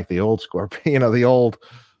sound like the old Scorpion,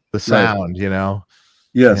 the sound, right.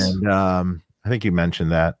 Yes. And I think you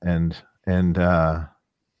mentioned that, and I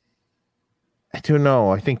don't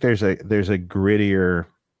know. I think there's a grittier,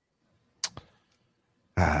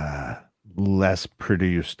 less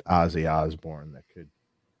produced Ozzy Osbourne that could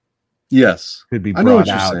Yes, could be I know brought what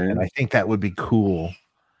you're out, saying. and I think that would be cool.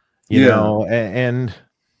 You know, and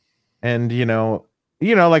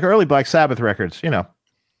like early Black Sabbath records.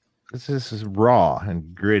 This is raw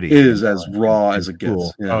and gritty. It is as raw as it gets.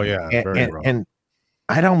 Cool. Yeah. Oh yeah, very raw. And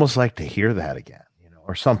I'd almost like to hear that again,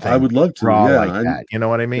 or something. I would love to. Raw Yeah, like that. You know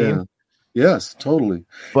what I mean? Yeah. Yes, totally.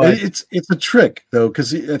 But it's a trick though,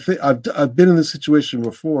 because I think I've been in this situation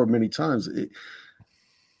before many times.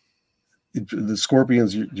 The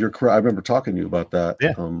Scorpions, you're correct. I remember talking to you about that.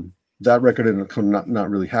 Yeah. That record ended up not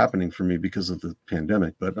really happening for me because of the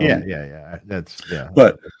pandemic. But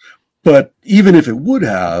But even if it would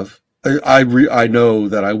have, I know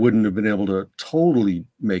that I wouldn't have been able to totally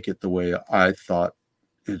make it the way I thought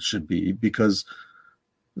it should be, because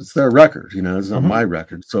it's their record, it's not my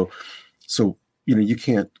record. So, you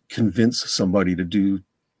can't convince somebody to do,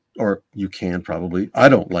 or you can probably, I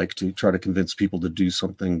don't like to try to convince people to do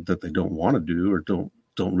something that they don't want to do or don't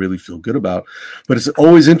really feel good about. But it's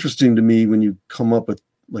always interesting to me when you come up with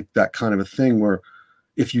like that kind of a thing where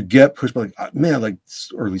if you get pushed by like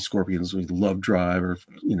early Scorpions, we Love Drive, or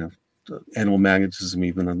Animal Magnetism,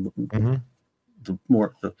 even the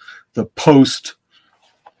more the post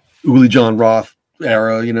Uli John Roth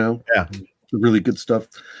era, the really good stuff.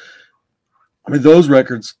 I mean, those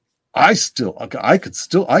records, I still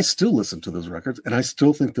listen to those records, and I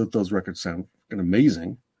still think that those records sound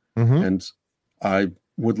amazing, and I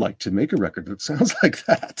would like to make a record that sounds like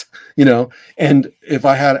that, And if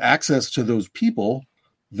I had access to those people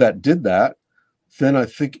that did that, then I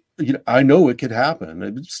think I know it could happen.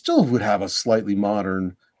 It still would have a slightly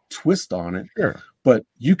modern twist on it, sure. But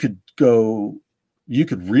you could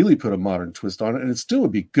really put a modern twist on it, and it still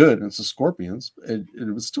would be good. And it's the Scorpions, and it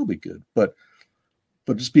would still be good, but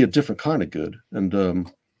just be a different kind of good.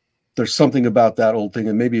 And there's something about that old thing,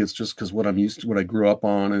 and maybe it's just because what I'm used to, what I grew up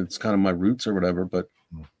on, and it's kind of my roots or whatever. But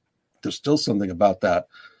there's still something about that.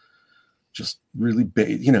 Just really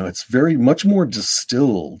it's very much more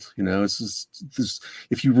distilled, it's just this.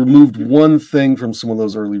 If you removed one thing from some of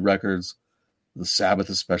those early records, the Sabbath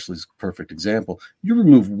especially is a perfect example. You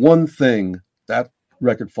remove one thing, that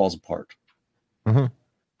record falls apart.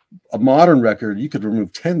 A modern record, you could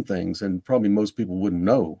remove 10 things and probably most people wouldn't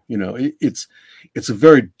know. It's a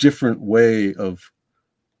very different way of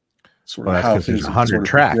sort of how things 100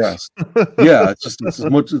 tracks. Yeah,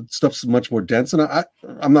 stuff's much more dense, and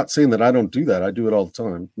I'm not saying that I don't do that. I do it all the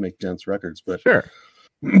time, make dense records, but sure.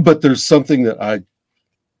 But there's something that I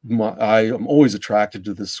am always attracted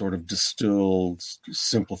to, this sort of distilled,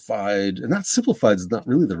 simplified, and not simplified is not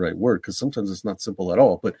really the right word, because sometimes it's not simple at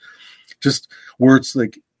all, but just where it's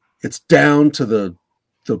like it's down to the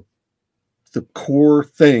core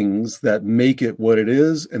things that make it what it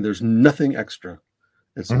is, and there's nothing extra.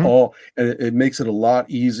 It's all, and it makes it a lot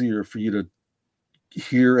easier for you to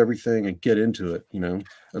hear everything and get into it.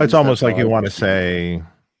 It's almost like you want to say,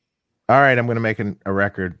 all right, I'm going to make a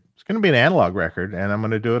record. It's going to be an analog record, and I'm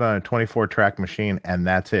going to do it on a 24 track machine, and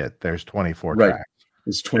that's it. There's 24 tracks.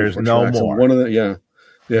 It's 24 There's no tracks. more. One of the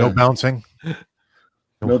No bouncing.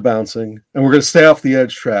 No bouncing, and we're going to stay off the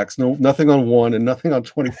edge tracks. No, nothing on 1 and nothing on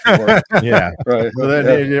 24. Yeah, right. So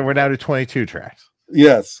then we're down to 22 tracks.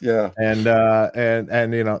 Yes, yeah, and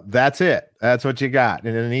that's it. That's what you got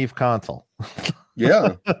in an Eve console.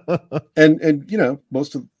 Yeah, and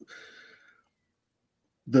most of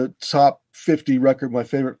the top 50 record, my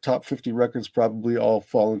favorite top 50 records, probably all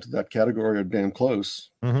fall into that category or damn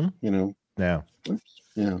close. Yeah.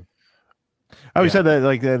 I always Yeah. said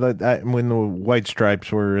that when the White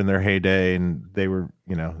Stripes were in their heyday, and they were,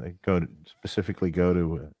 they specifically go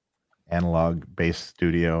to an analog based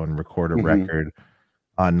studio and record a record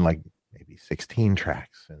on like maybe 16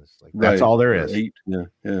 tracks. And it's like, that's all there is. 8, yeah.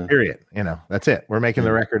 Period. That's it. We're making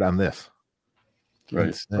the record on this.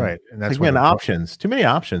 Right. Right. And that's when options, too many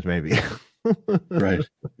options, maybe. Right.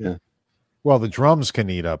 Yeah. Well, the drums can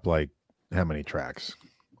eat up like how many tracks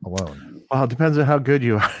alone? Well, it depends on how good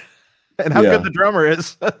you are and how good the drummer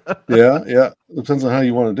is. Yeah. It depends on how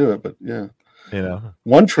you want to do it, but yeah.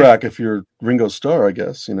 One track if you're Ringo Starr, I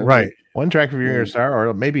guess, Right. One track if you're Ringo Starr,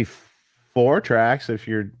 or maybe 4 tracks if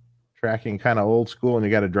you're tracking kind of old school and you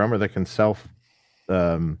got a drummer that can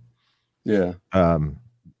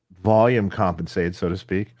volume compensate, so to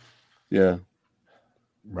speak. Yeah.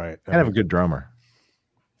 Right. And have a good drummer.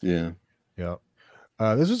 Yeah. Yeah.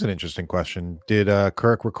 This is an interesting question. Did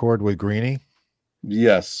Kirk record with Greenie?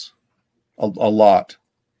 Yes. A lot.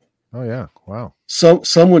 Oh yeah. Wow. Some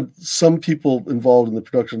people involved in the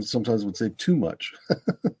production sometimes would say too much.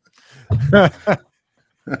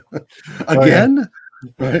 Again?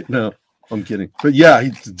 Right? No, I'm kidding. But yeah,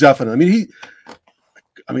 he's definitely.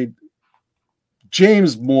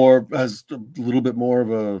 James more has a little bit more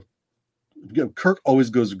of a, Kirk always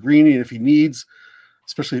goes to Greenie, and if he needs,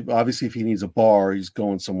 especially obviously if he needs a bar, he's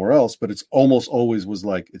going somewhere else, but it's almost always was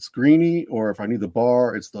like it's Greenie, or if I need the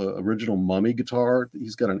bar, it's the original Mummy guitar.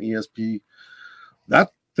 He's got an ESP.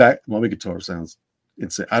 That Mummy guitar sounds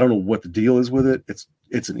insane. I don't know what the deal is with it.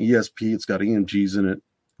 It's an ESP, it's got EMGs in it.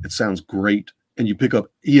 It sounds great. And you pick up,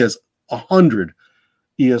 he has 100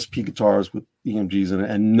 ESP guitars with EMGs in it,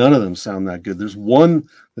 and none of them sound that good. There's one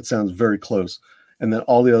that sounds very close, and then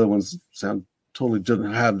all the other ones sound totally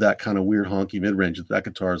doesn't have that kind of weird honky mid-range. That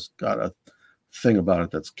guitar's got a thing about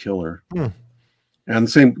it that's killer. And the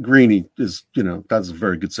same Greenie is, that's a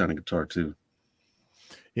very good sounding guitar too.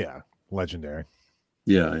 Yeah, legendary.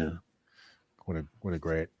 Yeah. What a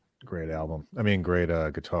great album. I mean, great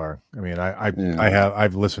guitar. I mean,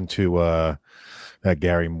 I've listened to that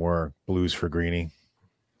Gary Moore Blues for Greenie.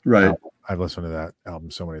 Right. I've listened to that album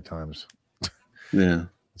so many times. Yeah.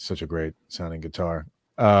 It's such a great sounding guitar.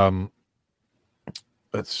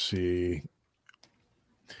 Let's see.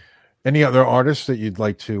 Any other artists that you'd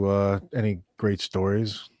like to any great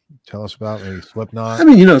stories tell us about? Maybe Slipknot? I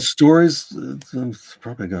mean, stories,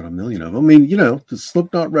 probably got a million of them. I mean, the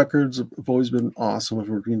Slipknot records have always been awesome. If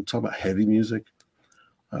we're going to talk about heavy music,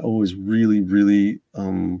 I always really, really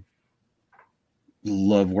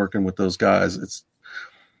love working with those guys. It's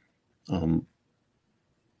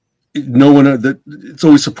no one it's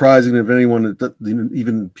always surprising if anyone that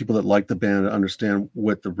even people that like the band understand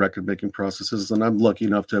what the record making process is. And I'm lucky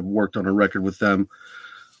enough to have worked on a record with them,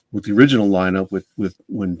 with the original lineup, with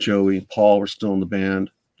when Joey and Paul were still in the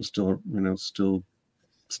band, still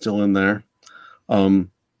in there.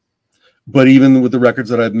 But even with the records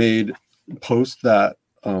that I've made post that,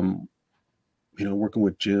 working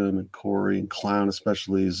with Jim and Corey and Clown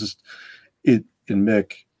especially is just and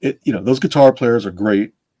Mick. Those guitar players are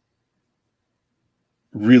great,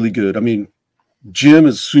 really good. I mean, Jim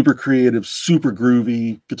is super creative, super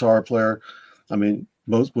groovy guitar player. I mean,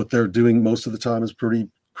 what they're doing most of the time is pretty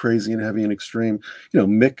crazy and heavy and extreme.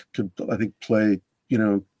 Mick could, I think, play,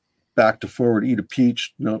 back to forward, eat a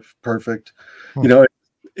peach, perfect.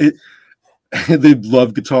 They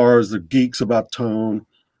love guitars. They're geeks about tone.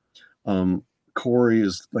 Corey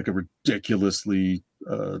is like a ridiculously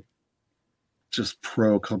just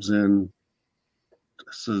pro, comes in.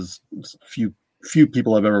 This is few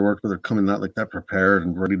people I've ever worked with are coming out like that prepared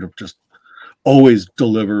and ready to just always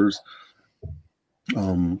delivers.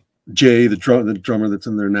 Jay, the drummer that's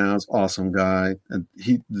in there now, is an awesome guy, and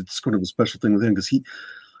it's kind of a special thing with him because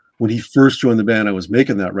when he first joined the band, I was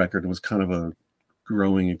making that record. It was kind of a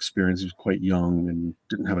growing experience. He was quite young and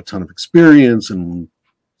didn't have a ton of experience, and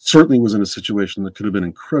certainly was in a situation that could have been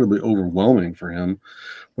incredibly overwhelming for him.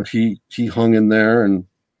 But he hung in there, and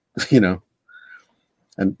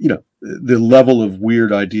the level of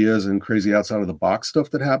weird ideas and crazy outside of the box stuff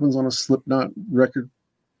that happens on a Slipknot record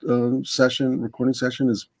recording session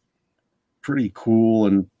is pretty cool,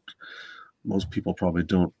 and most people probably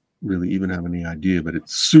don't really even have any idea, but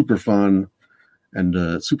it's super fun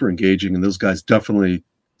and super engaging, and those guys definitely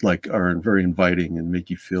are very inviting and make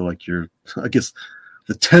you feel like you're, I guess,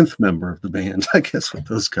 the 10th member of the band, I guess, with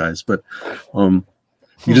those guys. But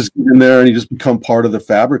you just get in there and you just become part of the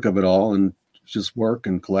fabric of it all and just work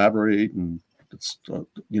and collaborate, and it's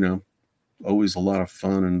always a lot of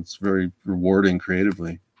fun, and it's very rewarding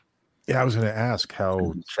creatively. Yeah, I was going to ask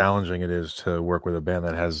how challenging it is to work with a band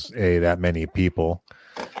that has that many people,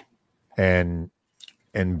 and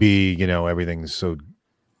B, everything's so,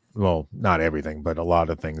 well, not everything, but a lot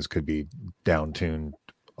of things could be down tuned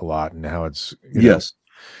a lot, and how it's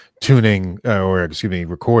tuning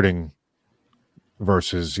recording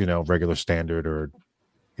versus regular standard or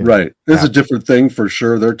right. It's a different thing for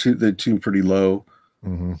sure. They tune pretty low.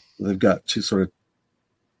 Mm-hmm. They've got two sort of.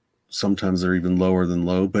 Sometimes they're even lower than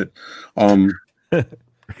low, but how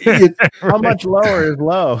much lower is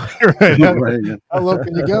low? Right. How low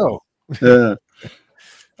can you go? Yeah.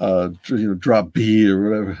 Drop B or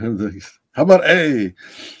whatever. How about A?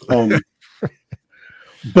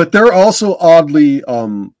 But they're also oddly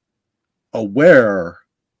aware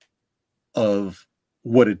of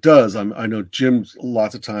what it does. I know Jim's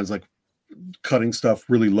lots of times cutting stuff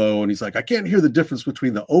really low, and he's like, I can't hear the difference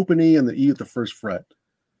between the open E and the E at the first fret.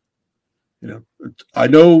 I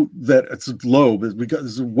know that it's low, but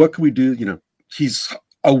what can we do? He's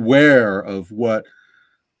aware of what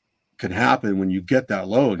can happen when you get that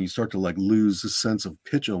low and you start to lose the sense of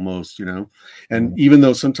pitch almost, and even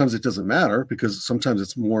though sometimes it doesn't matter, because sometimes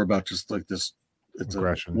it's more about just this, it's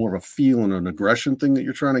more of a feel and an aggression thing that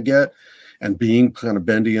you're trying to get, and being kind of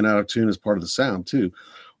bendy and out of tune is part of the sound too.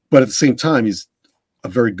 But at the same time, he's a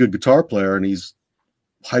very good guitar player, and he's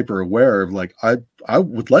hyper aware of like, I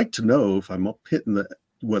would like to know if I'm hitting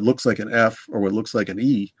what looks like an F or what looks like an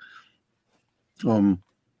E. And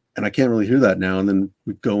I can't really hear that now. And then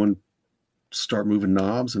we go and start moving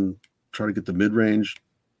knobs and try to get the mid range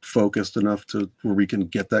focused enough to where we can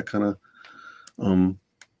get that kind of,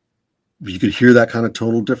 you could hear that kind of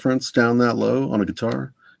tonal difference down that low on a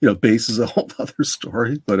guitar. Bass is a whole other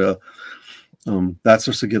story, but that's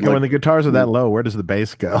just a good. When the guitars are that low, where does the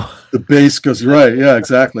bass go? The bass goes right. Yeah,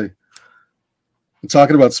 exactly. I'm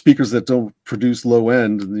talking about speakers that don't produce low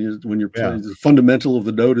end, and when you're playing, the fundamental of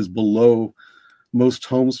the note is below most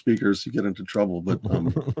home speakers, you get into trouble. But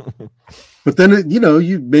but then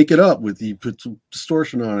you make it up you put some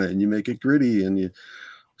distortion on it, and you make it gritty, and you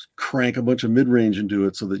crank a bunch of mid range into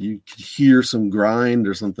it so that you can hear some grind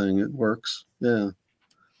or something. It works. Yeah.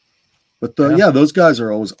 But those guys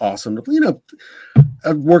are always awesome.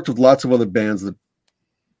 I've worked with lots of other bands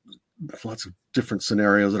lots of different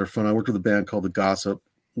scenarios that are fun. I worked with a band called The Gossip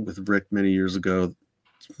with Rick many years ago.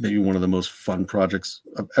 Maybe one of the most fun projects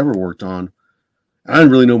I've ever worked on. I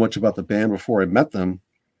didn't really know much about the band before I met them.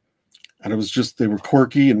 And it was just, they were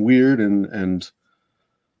quirky and weird and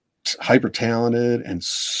hyper talented and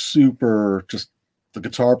super, just the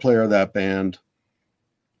guitar player of that band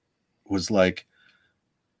was like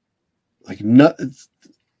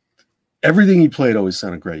everything he played always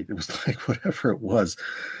sounded great. It was like whatever it was.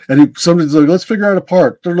 And somebody's like, let's figure out a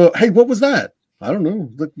part. They're like, hey, what was that? I don't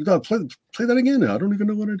know. Like, you gotta play that again now. I don't even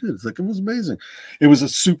know what it is. Like, it was amazing. It was a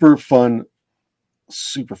super fun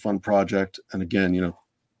project. And again,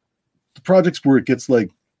 the projects where it gets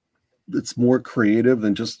like, it's more creative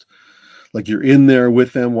than just like you're in there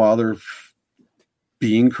with them while they're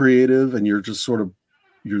being creative, and you're just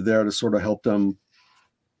you're there to sort of help them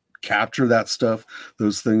capture that stuff,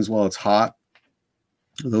 those things while it's hot.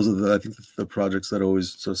 Those are I think the projects that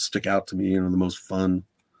always sort of stick out to me, the most fun.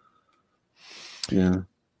 Yeah.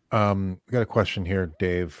 We got a question here,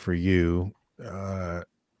 Dave, for you,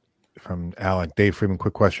 from Alec. Dave Freeman,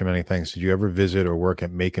 quick question, many thanks. Did you ever visit or work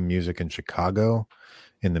at Making Music in Chicago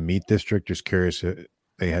in the Meat District? Just curious.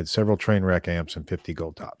 They had several train wreck amps and 50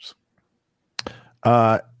 gold tops.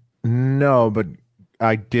 No, but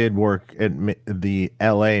I did work at the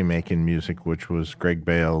LA Making Music, which was Greg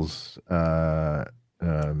Bale's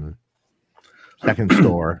second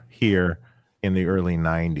store here in the early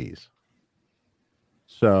 90s.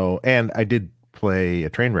 So, and I did play a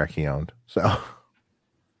train wreck he owned. So,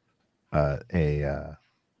 the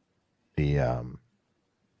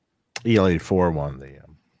EL84 one, the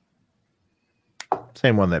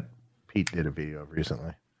same one that Pete did a video of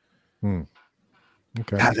recently.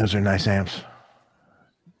 Okay. God, those are nice amps.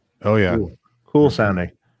 Oh yeah, cool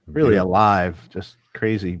sounding, really alive, just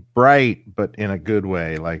crazy, bright, but in a good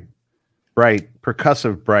way, like bright,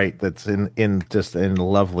 percussive bright. That's in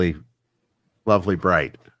lovely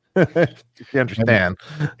bright. If you understand.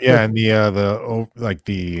 Yeah, and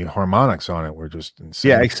the harmonics on it were just insane.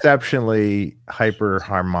 Yeah, exceptionally hyper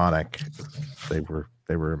harmonic. They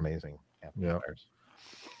were amazing amplifiers.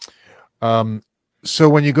 So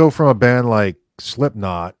when you go from a band like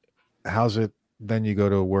Slipknot, how's it? Then you go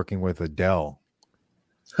to working with Adele.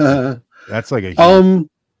 That's like a huge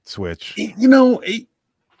switch.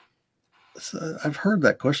 I've heard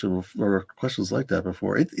that question before, or questions like that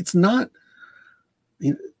before. It's not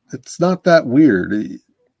that weird.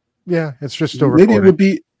 Yeah, it's just a maybe it would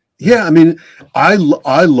be. Yeah, I mean, I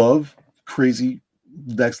love crazy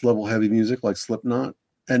next level heavy music like Slipknot,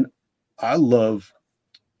 and I love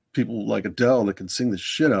people like Adele that can sing the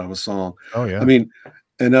shit out of a song. Oh yeah, I mean.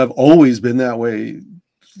 And I've always been that way.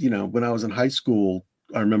 When I was in high school,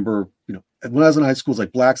 I remember, when I was in high school, it was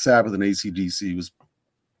like Black Sabbath and AC/DC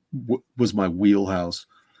was my wheelhouse.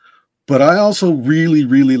 But I also really,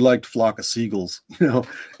 really liked Flock of Seagulls,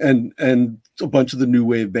 and a bunch of the new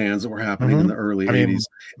wave bands that were happening in the early 80s.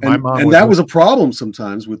 And that was a problem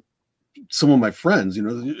sometimes with some of my friends, you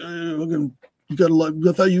gotta like,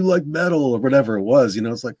 I thought you liked metal or whatever it was,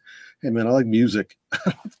 it's like, hey man, I like music.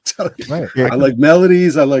 Right. I like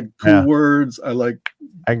melodies. I like cool words. I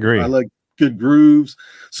agree. I like good grooves.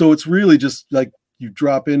 So it's really just like you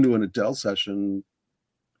drop into an Adele session,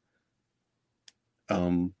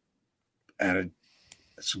 and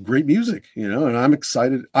it's great music, and I'm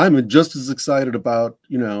excited. I'm just as excited about,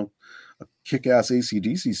 a kick-ass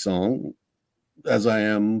AC/DC song as I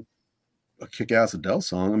am a kick-ass Adele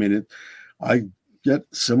song. I mean, I get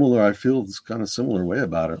similar. I feel this kind of similar way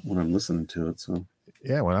about it when I'm listening to it. So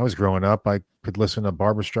yeah, when I was growing up, I could listen to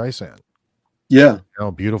Barbra Streisand. Yeah,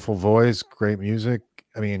 beautiful voice, great music.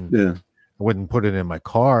 I mean, yeah, I wouldn't put it in my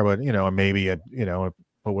car, but maybe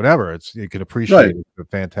but whatever. You could appreciate the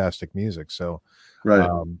fantastic music. So Right.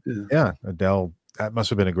 Yeah, Adele. That must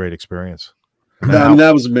have been a great experience. I mean,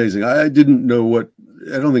 that was amazing. I didn't know what.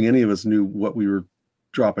 I don't think any of us knew what we were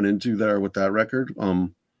dropping into there with that record.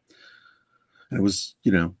 And it was,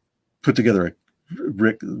 put together.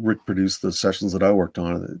 Rick produced the sessions that I worked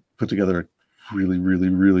on. It put together a really, really,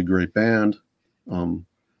 really great band. And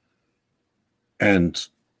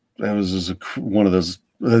that was just one of those.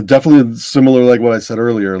 Definitely similar, like what I said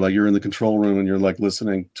earlier. Like you're in the control room and you're like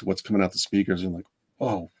listening to what's coming out the speakers. And you're like,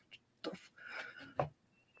 oh,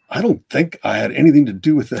 I don't think I had anything to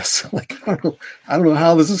do with this. Like I don't know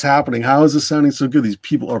how this is happening. How is this sounding so good? These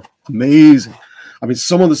people are amazing. I mean,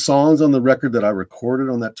 some of the songs on the record that I recorded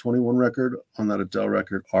on that 21 record, on that Adele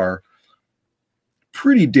record, are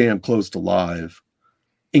pretty damn close to live,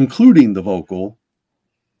 including the vocal.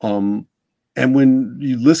 And when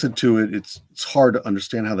you listen to it, it's hard to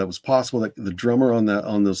understand how that was possible. Like the drummer on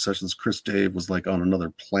those sessions, Chris Dave, was like on another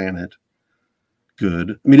planet.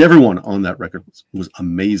 Good. I mean, everyone on that record was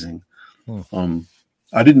amazing.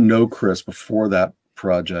 I didn't know Chris before that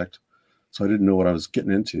project, so I didn't know what I was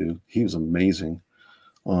getting into. He was amazing.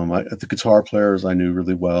 The guitar players I knew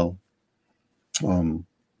really well. The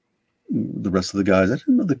rest of the guys, I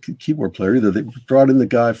didn't know the keyboard player either. They brought in the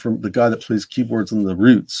guy that plays keyboards in the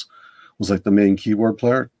Roots. Was like the main keyboard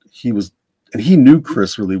player. And he knew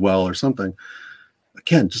Chris really well or something.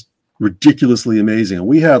 Again, just ridiculously amazing. And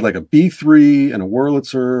we had like a B3 and a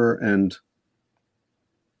Wurlitzer and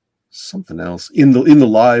something else in the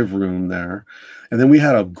live room there. And then we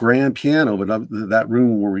had a grand piano, but that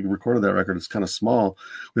room where we recorded that record is kind of small.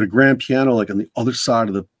 We had a grand piano like on the other side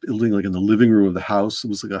of the building, like in the living room of the house. It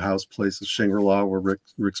was like a house place, a Shangri-La, where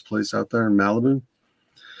Rick's place out there in Malibu.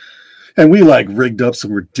 And we like rigged up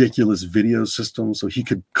some ridiculous video system so he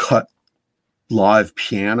could cut live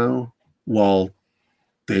piano while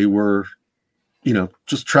they were,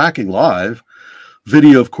 just tracking live.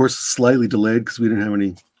 Video, of course, is slightly delayed because we didn't have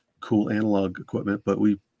any cool analog equipment, but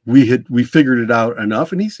we figured it out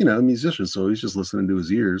enough. And he's, a musician, so he's just listening to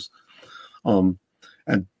his ears. And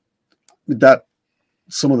that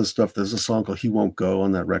some of the stuff, there's a song called He Won't Go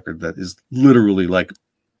on that record that is literally like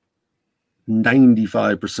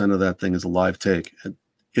 95% of that thing is a live take.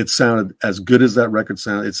 It sounded as good as that record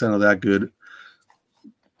sounded. It sounded that good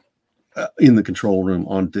in the control room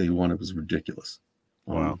on day one. It was ridiculous.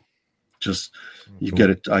 Wow. Get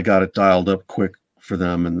it. I got it dialed up quick for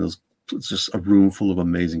them. And it's just a room full of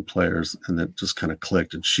amazing players. And it just kind of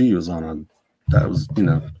clicked. And she was that was,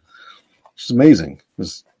 just amazing.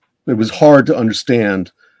 It was hard to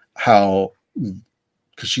understand how,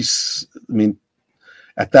 because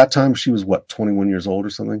at that time, she was 21 years old or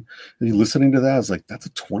something. And you listening to that, I was like, that's a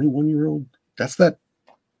 21-year-old? That's that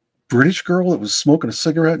British girl that was smoking a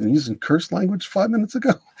cigarette and using curse language 5 minutes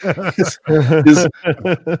ago? How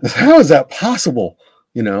is that possible?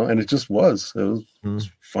 And it just was. It was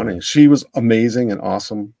funny. She was amazing and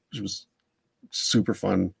awesome. She was super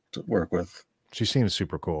fun to work with. She seems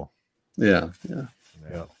super cool. Yeah.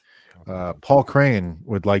 Paul Crane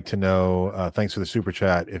would like to know, thanks for the super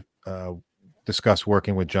chat, if discuss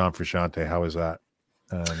working with John Frusciante. How is that?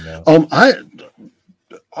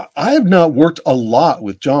 I have not worked a lot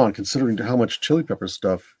with John, considering how much Chili Pepper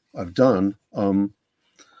stuff I've done.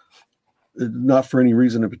 Not for any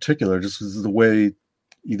reason in particular, just the way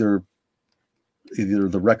either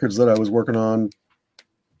the records that I was working on,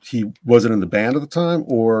 he wasn't in the band at the time,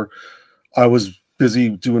 or I was busy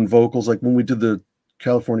doing vocals. Like when we did the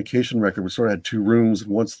Californication record, we sort of had two rooms,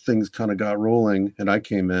 and once things kind of got rolling and I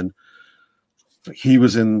came in, he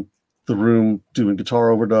was in the room doing guitar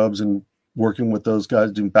overdubs and working with those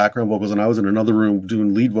guys doing background vocals, and I was in another room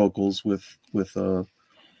doing lead vocals with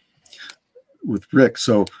Rick.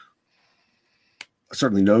 So I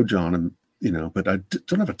certainly know John, and but I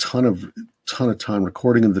don't have a ton of time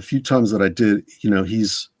recording. And the few times that I did,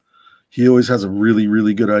 he always has a really,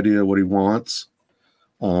 really good idea of what he wants,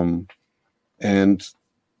 and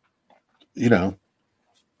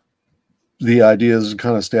the idea is to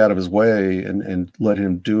kind of stay out of his way and let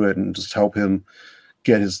him do it and just help him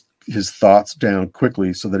get his thoughts down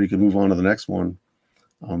quickly so that he can move on to the next one.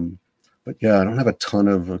 But yeah, I don't have a ton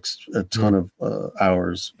of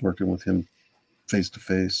hours working with him face to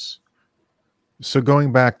face. So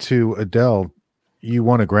going back to Adele, you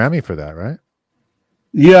won a Grammy for that, right?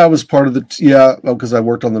 Yeah, I was part of because I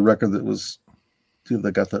worked on the record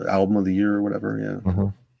that got the album of the year or whatever. Yeah. Mm-hmm.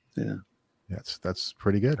 Yeah. That's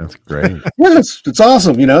pretty good. That's great. Yeah, it's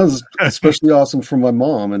awesome. It's especially awesome for my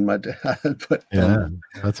mom and my dad. But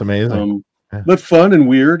that's amazing. But fun and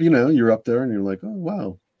weird. You're up there and you're like, oh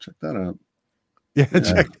wow, check that out. Yeah.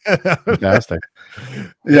 Check that out. Fantastic.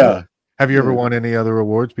 Yeah. Have you ever won any other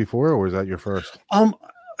awards before, or was that your first?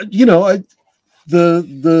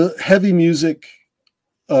 The heavy music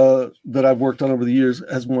that I've worked on over the years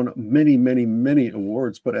has won many, many, many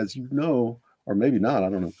awards. But as you know, or maybe not,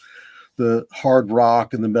 I don't know, the hard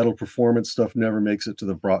rock and the metal performance stuff never makes it to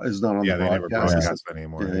is not on the broadcast. Never broadcast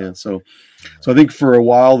anymore. Yeah. So I think for a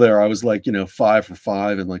while there, I was like, 5 for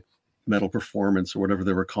 5 in like metal performance or whatever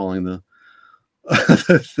they were calling the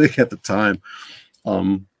thing at the time.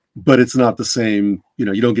 But it's not the same.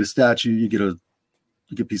 You don't get a statue. You get a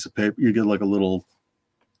piece of paper. You get like a little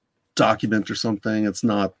document or something. It's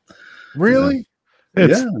not really.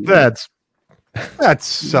 That's come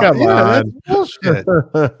on. That's bullshit.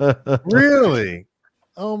 Really?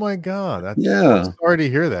 Oh my god. I'm sorry to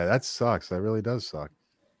hear that. That sucks. That really does suck.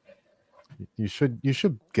 You should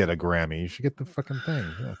get a Grammy. You should get the fucking thing.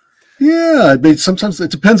 Yeah. I mean, sometimes it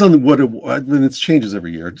depends on it changes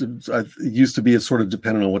every year. It used to be it sort of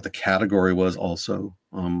depended on what the category was also.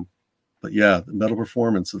 But yeah, the metal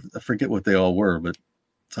performance. I forget what they all were, but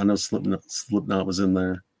I know Slipknot was in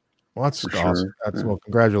there. Well, that's awesome. Sure. Well,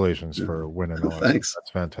 congratulations for winning. Thanks.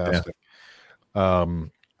 That's fantastic. Yeah.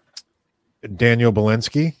 Daniel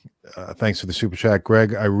Belinsky, thanks for the super chat.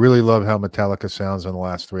 Greg, I really love how Metallica sounds on the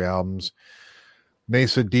last 3 albums.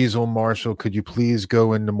 Mesa, Diesel, Marshall, could you please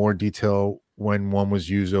go into more detail when one was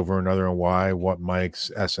used over another and why? What mics,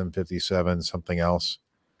 SM57, something else?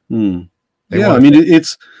 Yeah, I mean,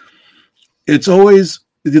 it's always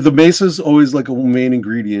the Mesa's always like a main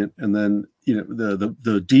ingredient, and then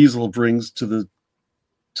the Diesel brings to the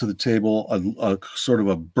table a sort of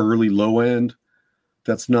a burly low end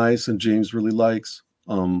that's nice and James really likes.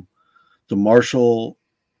 The Marshall,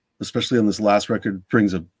 especially on this last record,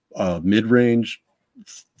 brings a mid-range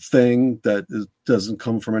thing that doesn't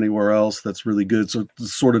come from anywhere else. That's really good. So it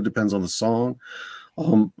sort of depends on the song.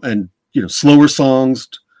 And slower songs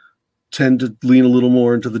tend to lean a little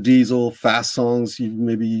more into the Diesel. Fast songs,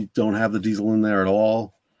 you don't have the Diesel in there at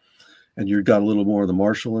all, and you've got a little more of the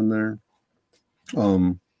Marshall in there.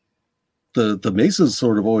 The Mesa's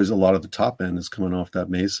sort of always a lot of the top end is coming off that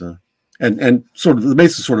Mesa, and sort of the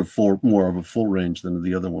Mesa's sort of more of a full range than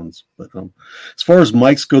the other ones. But as far as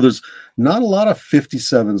mics go, there's not a lot of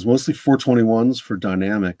 57s, mostly 421s for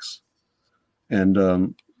dynamics,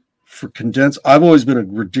 and for condense. I've always been a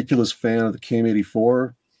ridiculous fan of the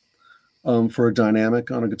KM84. For a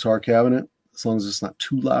dynamic on a guitar cabinet, as long as it's not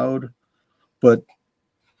too loud, but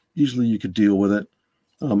usually you could deal with it.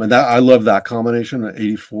 And that I love that combination, an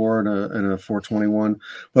 84 and a 421.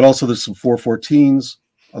 But also there's some 414s.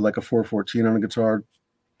 I like a 414 on a guitar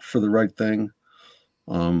for the right thing.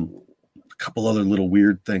 A couple other little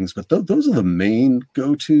weird things, but those are the main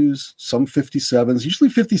go-tos. Some 57s,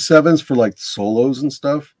 usually 57s for like solos and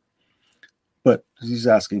stuff. But he's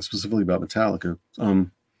asking specifically about Metallica.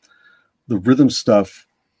 The rhythm stuff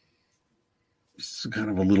is kind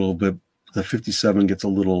of a little bit. The 57 gets a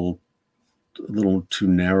little too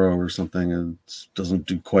narrow or something, and doesn't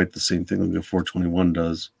do quite the same thing like the 421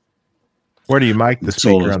 does. Where do you mic the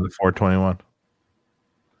speaker on the 421?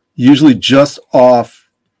 Usually just off.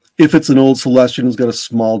 If it's an old Celestion who's got a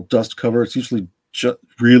small dust cover, it's usually just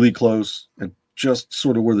really close and just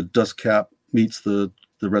sort of where the dust cap meets the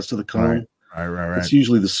rest of the cone. Right. It's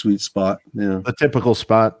usually the sweet spot. Yeah, the typical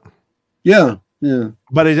spot. Yeah.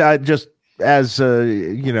 But I just as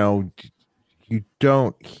you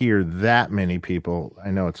don't hear that many people.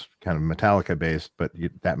 I know it's kind of Metallica based, but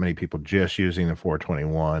that many people just using the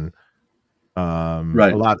 421.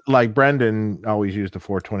 Right. A lot like Brendan always used a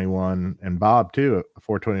 421, and Bob too, a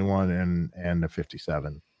 421 and a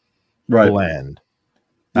 57 blend.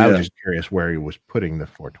 I was just curious where he was putting the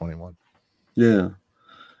 421. Yeah.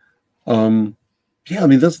 Yeah, I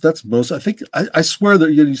mean that's most. I think I swear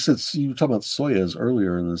that you said you were talking about Soyuz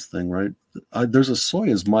earlier in this thing, right? There's a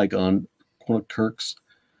Soyuz mic on one of Kirk's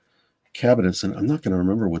cabinets, and I'm not going to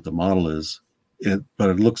remember what the model is.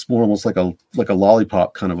 But it looks more almost like a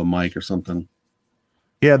lollipop kind of a mic or something.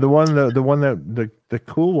 Yeah, the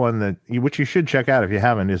cool one which you should check out if you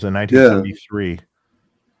haven't is a 1973. It's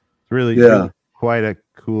really quite a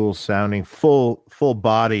cool sounding, full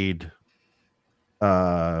bodied.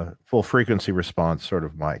 Full frequency response sort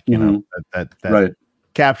of mic, that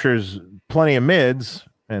captures plenty of mids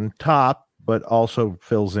and top, but also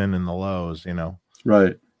fills in the lows,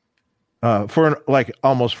 Right. For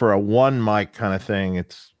almost for a one mic kind of thing,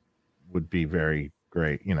 would be very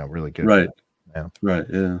great, really good. Right. Yeah. Right.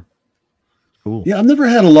 Yeah. Cool. Yeah, I've never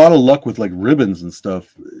had a lot of luck with like ribbons and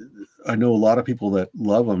stuff. I know a lot of people that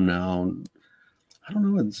love them now. And I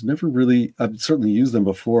don't know. It's never really. I've certainly used them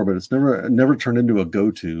before, but it's never turned into a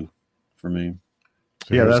go-to for me.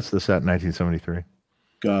 So that's the set 1973.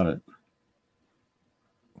 Got it.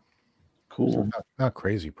 Cool. So not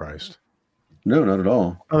crazy priced. No, not at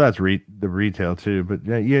all. Oh, that's the retail too. But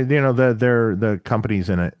yeah, you know the companies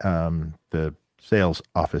in it. The sales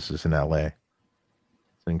offices in LA.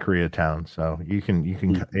 It's in Koreatown, so you can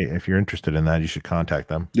if you're interested in that, you should contact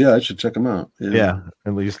them. Yeah, I should check them out. Yeah,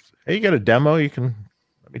 at least hey, you got a demo you can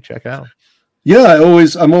let me check out. Yeah,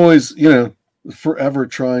 I'm always forever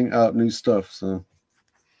trying out new stuff. So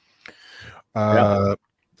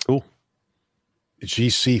Cool.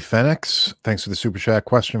 GC Phoenix, thanks for the super chat.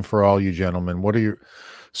 Question for all you gentlemen: what are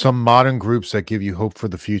some modern groups that give you hope for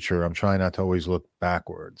the future? I'm trying not to always look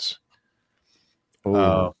backwards.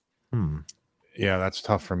 Oh, yeah, that's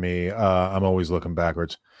tough for me. I'm always looking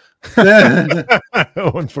backwards. But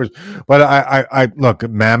I look,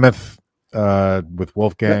 Mammoth with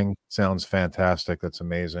Wolfgang sounds fantastic. That's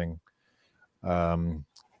amazing. You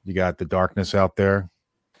got the Darkness out there.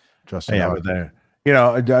 Justin, but there,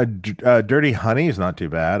 Dirty Honey is not too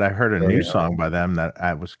bad. I heard a new song by them that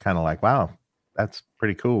I was kind of like, wow, that's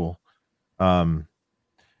pretty cool. I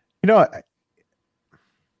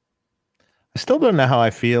still don't know how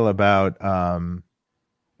I feel about. I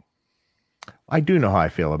do know how I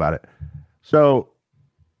feel about it. So,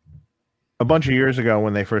 a bunch of years ago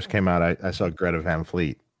when they first came out, I saw Greta Van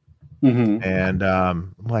Fleet, and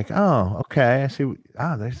I'm like, oh, okay, I see.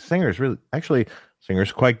 The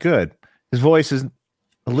singer's quite good. His voice is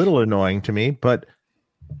a little annoying to me, but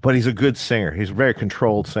he's a good singer. He's a very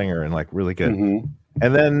controlled singer and like really good.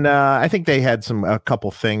 And then I think they had a couple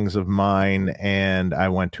things of mine, and I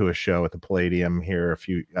went to a show at the Palladium here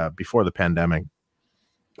before the pandemic,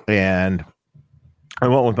 and I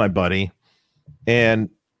went with my buddy, and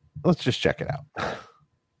let's just check it out.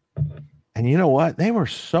 And you know what? They were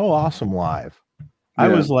so awesome live. Yeah, I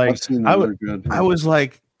was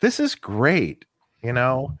like, this is great.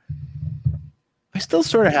 I still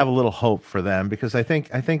sort of have a little hope for them because I think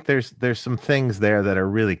there's some things there that are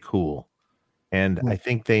really cool. And I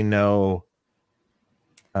think they know,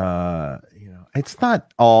 it's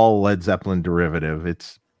not all Led Zeppelin derivative.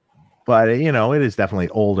 But it is definitely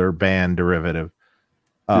older band derivative.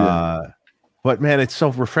 But man, it's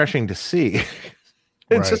so refreshing to see.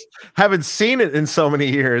 It's just haven't seen it in so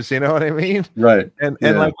many years. You know what I mean? Right. And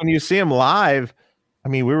like when you see them live, I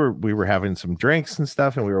mean, we were having some drinks and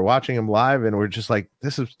stuff, and we were watching them live, and we're just like,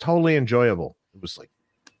 this is totally enjoyable. It was like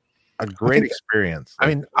a great experience. I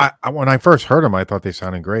mean, I when I first heard them, I thought they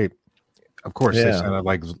sounded great. Of course, they sounded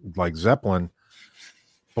like Zeppelin.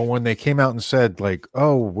 But when they came out and said, like,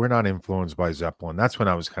 "Oh, we're not influenced by Zeppelin," that's when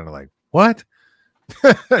I was kind of like, "What?"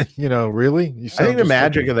 Really? I think the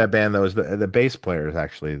magic of that band, though, is the bass player is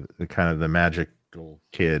actually the kind of the magical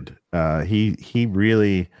kid.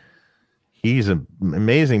 He's an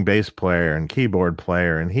amazing bass player and keyboard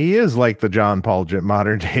player, and he is like the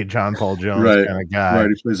modern day John Paul Jones kind of guy. Right,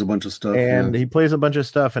 he plays a bunch of stuff, he plays a bunch of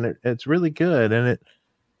stuff, and it's really good. And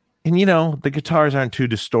the guitars aren't too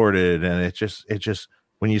distorted, and it just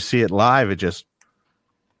when you see it live, it just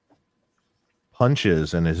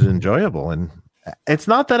punches and is enjoyable. And it's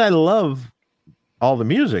not that I love all the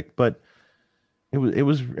music, but it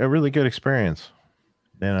was a really good experience.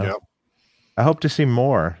 I hope to see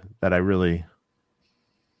more that I really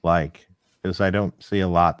like, because I don't see a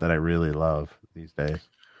lot that I really love these days.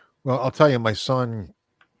 Well, I'll tell you, my son,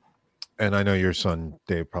 and I know your son,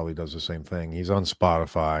 Dave, probably does the same thing. He's on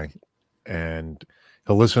Spotify, and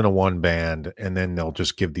he'll listen to one band, and then they'll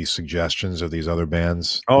just give these suggestions of these other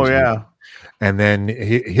bands. Oh, yeah. And then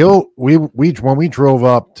when we drove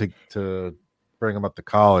up to bring him up to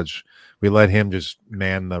college, we let him just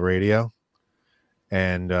man the radio.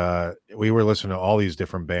 And we were listening to all these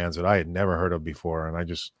different bands that I had never heard of before. And I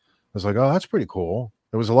was like, oh, that's pretty cool.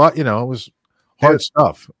 It was a lot, it was hard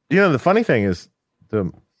stuff. The funny thing is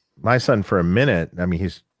my son for a minute, I mean,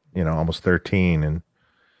 he's, almost 13. And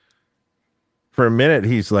for a minute,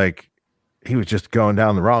 he's like, he was just going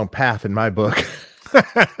down the wrong path in my book.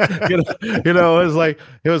 It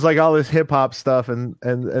was like all this hip hop stuff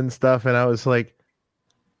and stuff. And I was like,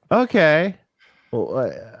 okay, well,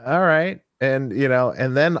 all right. And,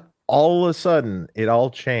 and then all of a sudden it all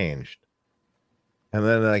changed. And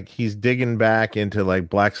then like, he's digging back into like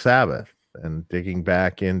Black Sabbath and digging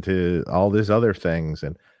back into all these other things.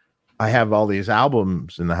 And I have all these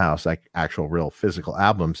albums in the house, like actual real physical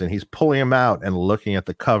albums. And he's pulling them out and looking at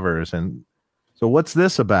the covers. And so what's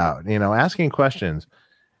this about? Asking questions.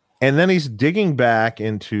 And then he's digging back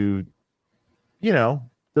into,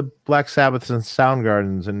 the Black Sabbaths and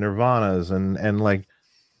Soundgardens and Nirvanas and like,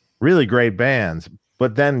 really great bands,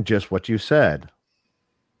 but then just what you said,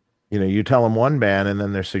 you tell them one band and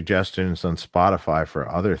then there's suggestions on Spotify for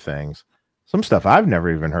other things. Some stuff I've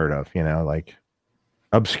never even heard of, like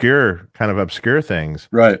kind of obscure things.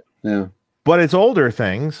 Right. Yeah. But it's older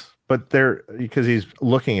things, but they're because he's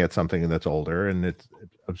looking at something that's older and it's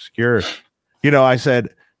obscure. I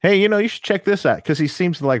said, hey, you should check this out because he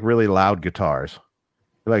seems to like really loud guitars.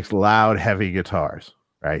 He likes loud, heavy guitars,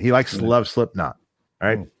 right? He loves Slipknot,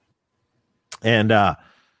 right? Mm.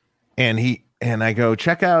 And I go,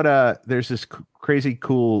 check out there's this crazy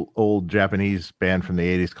cool old Japanese band from the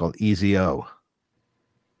 80s called EZO.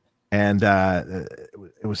 And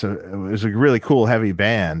it was a really cool heavy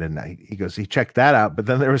band, and he goes, he checked that out, but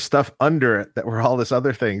then there was stuff under it that were all this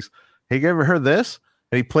other things. Hey, you ever heard this?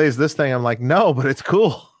 And he plays this thing. I'm like, no, but it's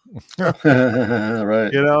cool.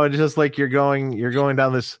 Right. It's just like you're going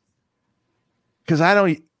down this because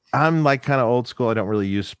I'm like kind of old school. I don't really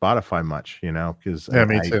use Spotify much, because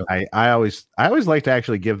me too. I always like to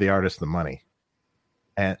actually give the artist the money,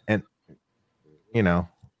 and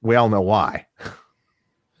we all know why.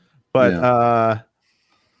 But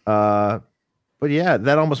but yeah,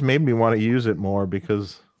 that almost made me want to use it more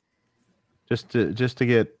because just to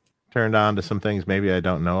get turned on to some things maybe I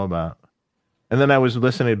don't know about. And then I was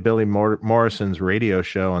listening to Billy Morrison's radio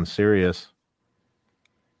show on Sirius,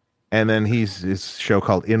 and then his show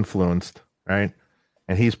called Influenced, right?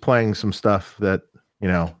 And he's playing some stuff that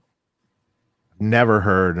never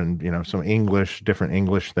heard, and some different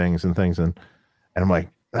English things, and I'm like,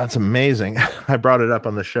 that's amazing. I brought it up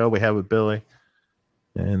on the show we had with Billy,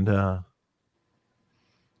 and yeah,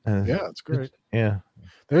 it's great.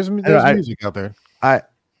 There's music out there.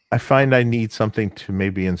 I find I need something to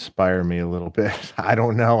maybe inspire me a little bit. I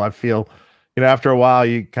don't know. I feel, after a while,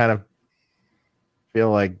 you kind of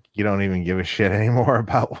feel like you don't even give a shit anymore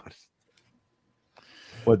about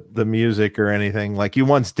what the music or anything like you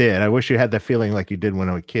once did. I wish you had that feeling like you did when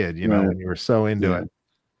I was a kid, right. when you were so into it.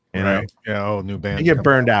 Right. Yeah. New band. You get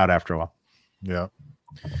burned out after a while. Yeah.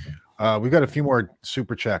 We've got a few more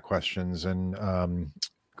super chat questions, and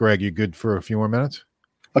Greg, you good for a few more minutes?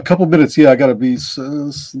 A couple minutes. Yeah, I got to be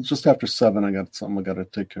just after 7. I got something I got to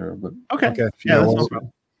take care of. But okay. Yeah,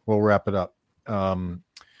 we'll wrap it up.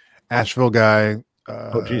 Asheville guy.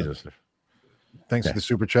 Oh Jesus! Thanks for the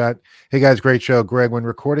super chat. Hey guys, great show. Greg, when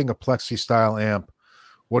recording a Plexi style amp,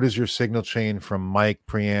 what is your signal chain from mic,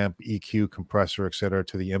 preamp, EQ, compressor, etc.,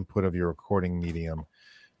 to the input of your recording medium?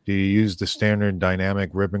 Do you use the standard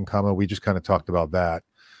dynamic ribbon combo? We just kind of talked about that,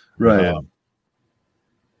 right?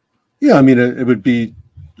 Yeah, I mean, it would be.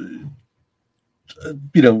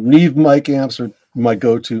 Neve mic amps are my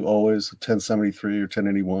go-to always, 1073 or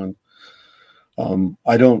 1081.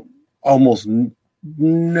 I don't almost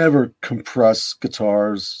never compress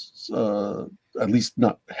guitars, at least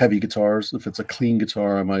not heavy guitars. If it's a clean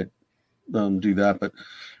guitar, I might do that, but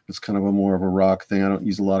it's kind of more of a rock thing. I don't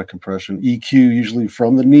use a lot of compression. EQ usually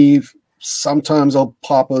from the Neve. Sometimes I'll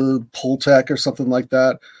pop a Pultec or something like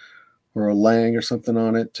that, or a Lang or something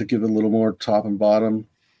on it to give it a little more top and bottom.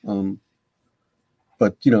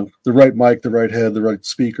 But the right mic, the right head, the right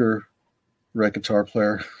speaker, right guitar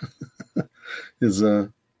player is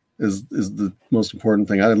the most important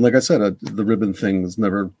thing. Like I said, the ribbon thing has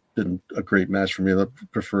never been a great match for me. I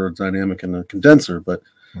prefer a dynamic and a condenser, but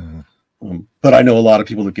but I know a lot of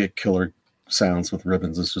people that get killer sounds with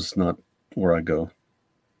ribbons. It's just not where I go.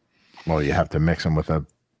 Well, you have to mix them with a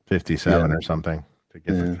 57 or something to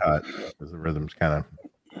get the cut, because the rhythm's kind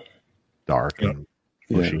of dark and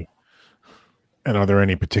bushy. Yeah. And are there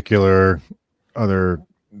any particular other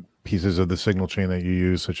pieces of the signal chain that you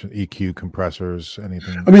use, such as EQ, compressors,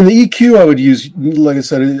 anything? I mean, the EQ I would use, like I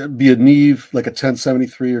said, it'd be a Neve, like a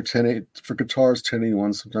 1073 or 108 for guitars.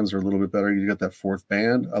 1081 sometimes are a little bit better. You got that fourth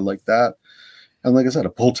band. I like that. And like I said, a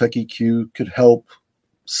Pultec EQ could help.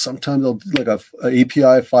 Sometimes I'll do like a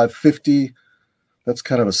API 550. That's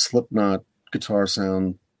kind of a Slipknot guitar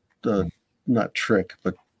sound, not trick,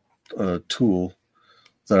 but tool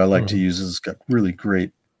that I like to use. It's got really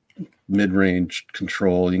great mid-range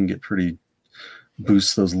control. You can get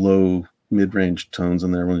boost those low mid-range tones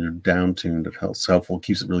in there when you're down tuned. It helps helpful,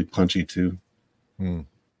 keeps it really punchy too.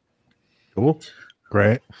 Cool.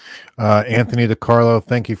 Great. Anthony DiCarlo,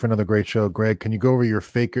 thank you for another great show. Greg, can you go over your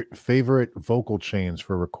favorite vocal chains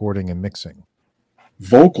for recording and mixing?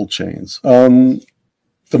 Vocal chains.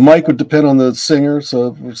 The mic would depend on the singer.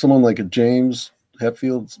 So for someone like a James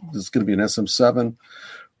Hetfield, it's going to be an SM7.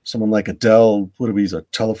 Someone like Adele, what do we use? A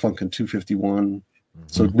Telefunken 251.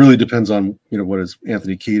 So it really depends on, what is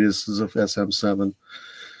Anthony Kiedis is a SM7.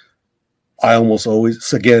 I almost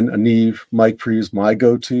always, again, a Neve mic pre is my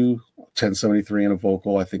go-to. 1073 and a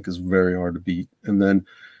vocal, I think, is very hard to beat. And then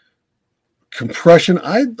compression,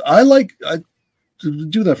 I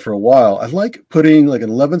do that for a while. I like putting like an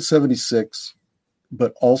 1176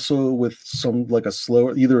 but also with some like a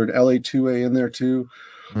slower, either an LA2A in there too,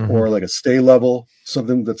 or like a stay level,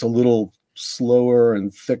 something that's a little slower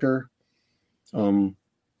and thicker. And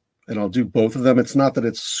I'll do both of them. It's not that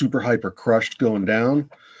it's super hyper crushed going down,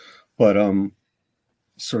 but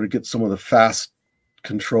sort of get some of the fast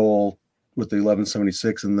control with the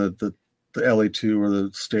 1176, and the LA2 or the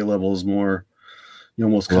stay level is more, you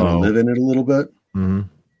almost kind of live in it a little bit.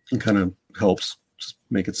 It kind of helps just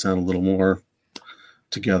make it sound a little more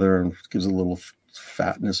together and gives a little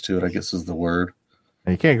fatness to it, I guess is the word.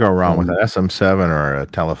 And you can't go wrong with an SM7 or a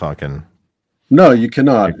Telefunken. No, you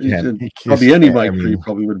cannot. Probably any mic pre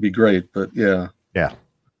probably would be great, but yeah. Yeah.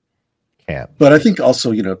 Can't. But I think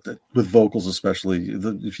also, you know, with vocals especially,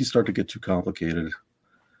 if you start to get too complicated,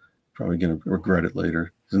 probably going to regret it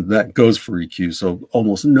later. And that goes for EQ, so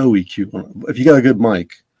almost no EQ. If you got a good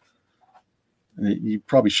mic, you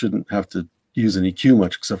probably shouldn't have to use an EQ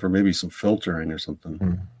much, except for maybe some filtering or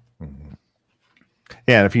something.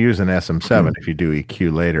 Yeah, and if you use an SM7, if you do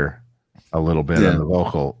EQ later a little bit on the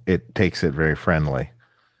vocal, it takes it very friendly.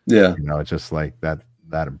 Yeah. You know, it's just like that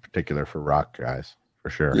in particular for rock guys, for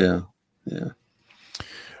sure. Yeah.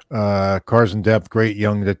 Cars in Depth, great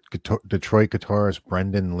young Detroit guitarist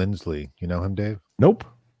Brendan Lindsley. You know him, Dave? Nope,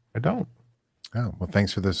 I don't. Oh, well,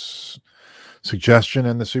 thanks for this suggestion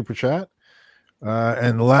and the super chat.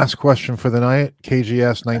 And the last question for the night,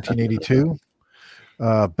 KGS 1982.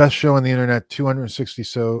 Best show on the internet,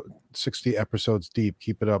 260 episodes deep.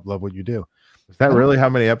 Keep it up. Love what you do. Is that really how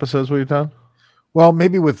many episodes we've done? Well,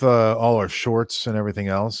 maybe with all our shorts and everything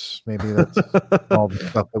else. Maybe that's all the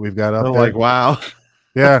stuff that we've got up there. Like, wow.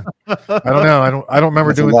 Yeah. I don't know. I don't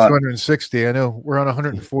remember doing 260. I know we're on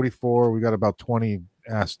 144. We got about 20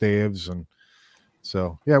 Ask Daves, and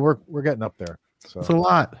so yeah, we're getting up there. So it's a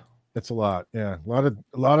lot. It's a lot. Yeah. A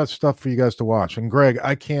lot of stuff for you guys to watch. And Greg,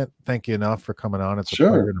 I can't thank you enough for coming on. It's a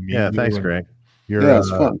pleasure to meet you. Yeah, thanks, Greg. It's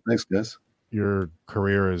fun. Thanks, guys. Your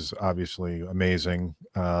career is obviously amazing.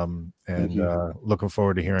 And looking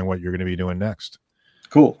forward to hearing what you're going to be doing next.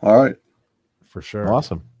 Cool. All right. For sure.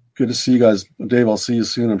 Awesome. Good to see you guys. Dave, I'll see you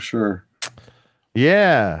soon, I'm sure.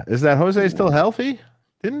 Yeah. Is that Jose still healthy?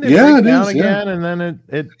 Didn't it break down again? And then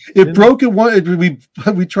it broke at one.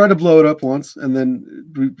 We tried to blow it up once, and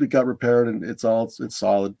then it got repaired, and it's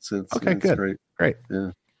solid since. Okay, good. Great.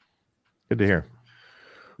 Yeah. Good to hear.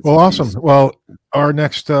 Well, awesome. Well, our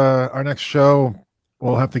next show,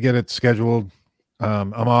 we'll have to get it scheduled.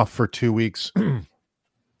 I'm off for 2 weeks.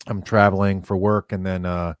 I'm traveling for work, and then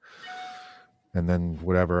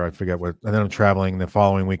whatever, I forget what, and then I'm traveling the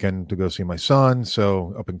following weekend to go see my son,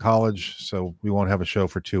 so up in college. So we won't have a show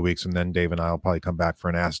for 2 weeks, and then Dave and I will probably come back for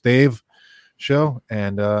an Ask Dave show,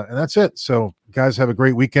 and that's it. So guys, have a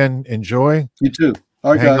great weekend. Enjoy. You too.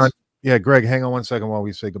 All right, guys. Yeah, Greg, hang on 1 second while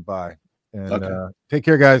we say goodbye. And take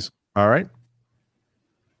care, guys. All right.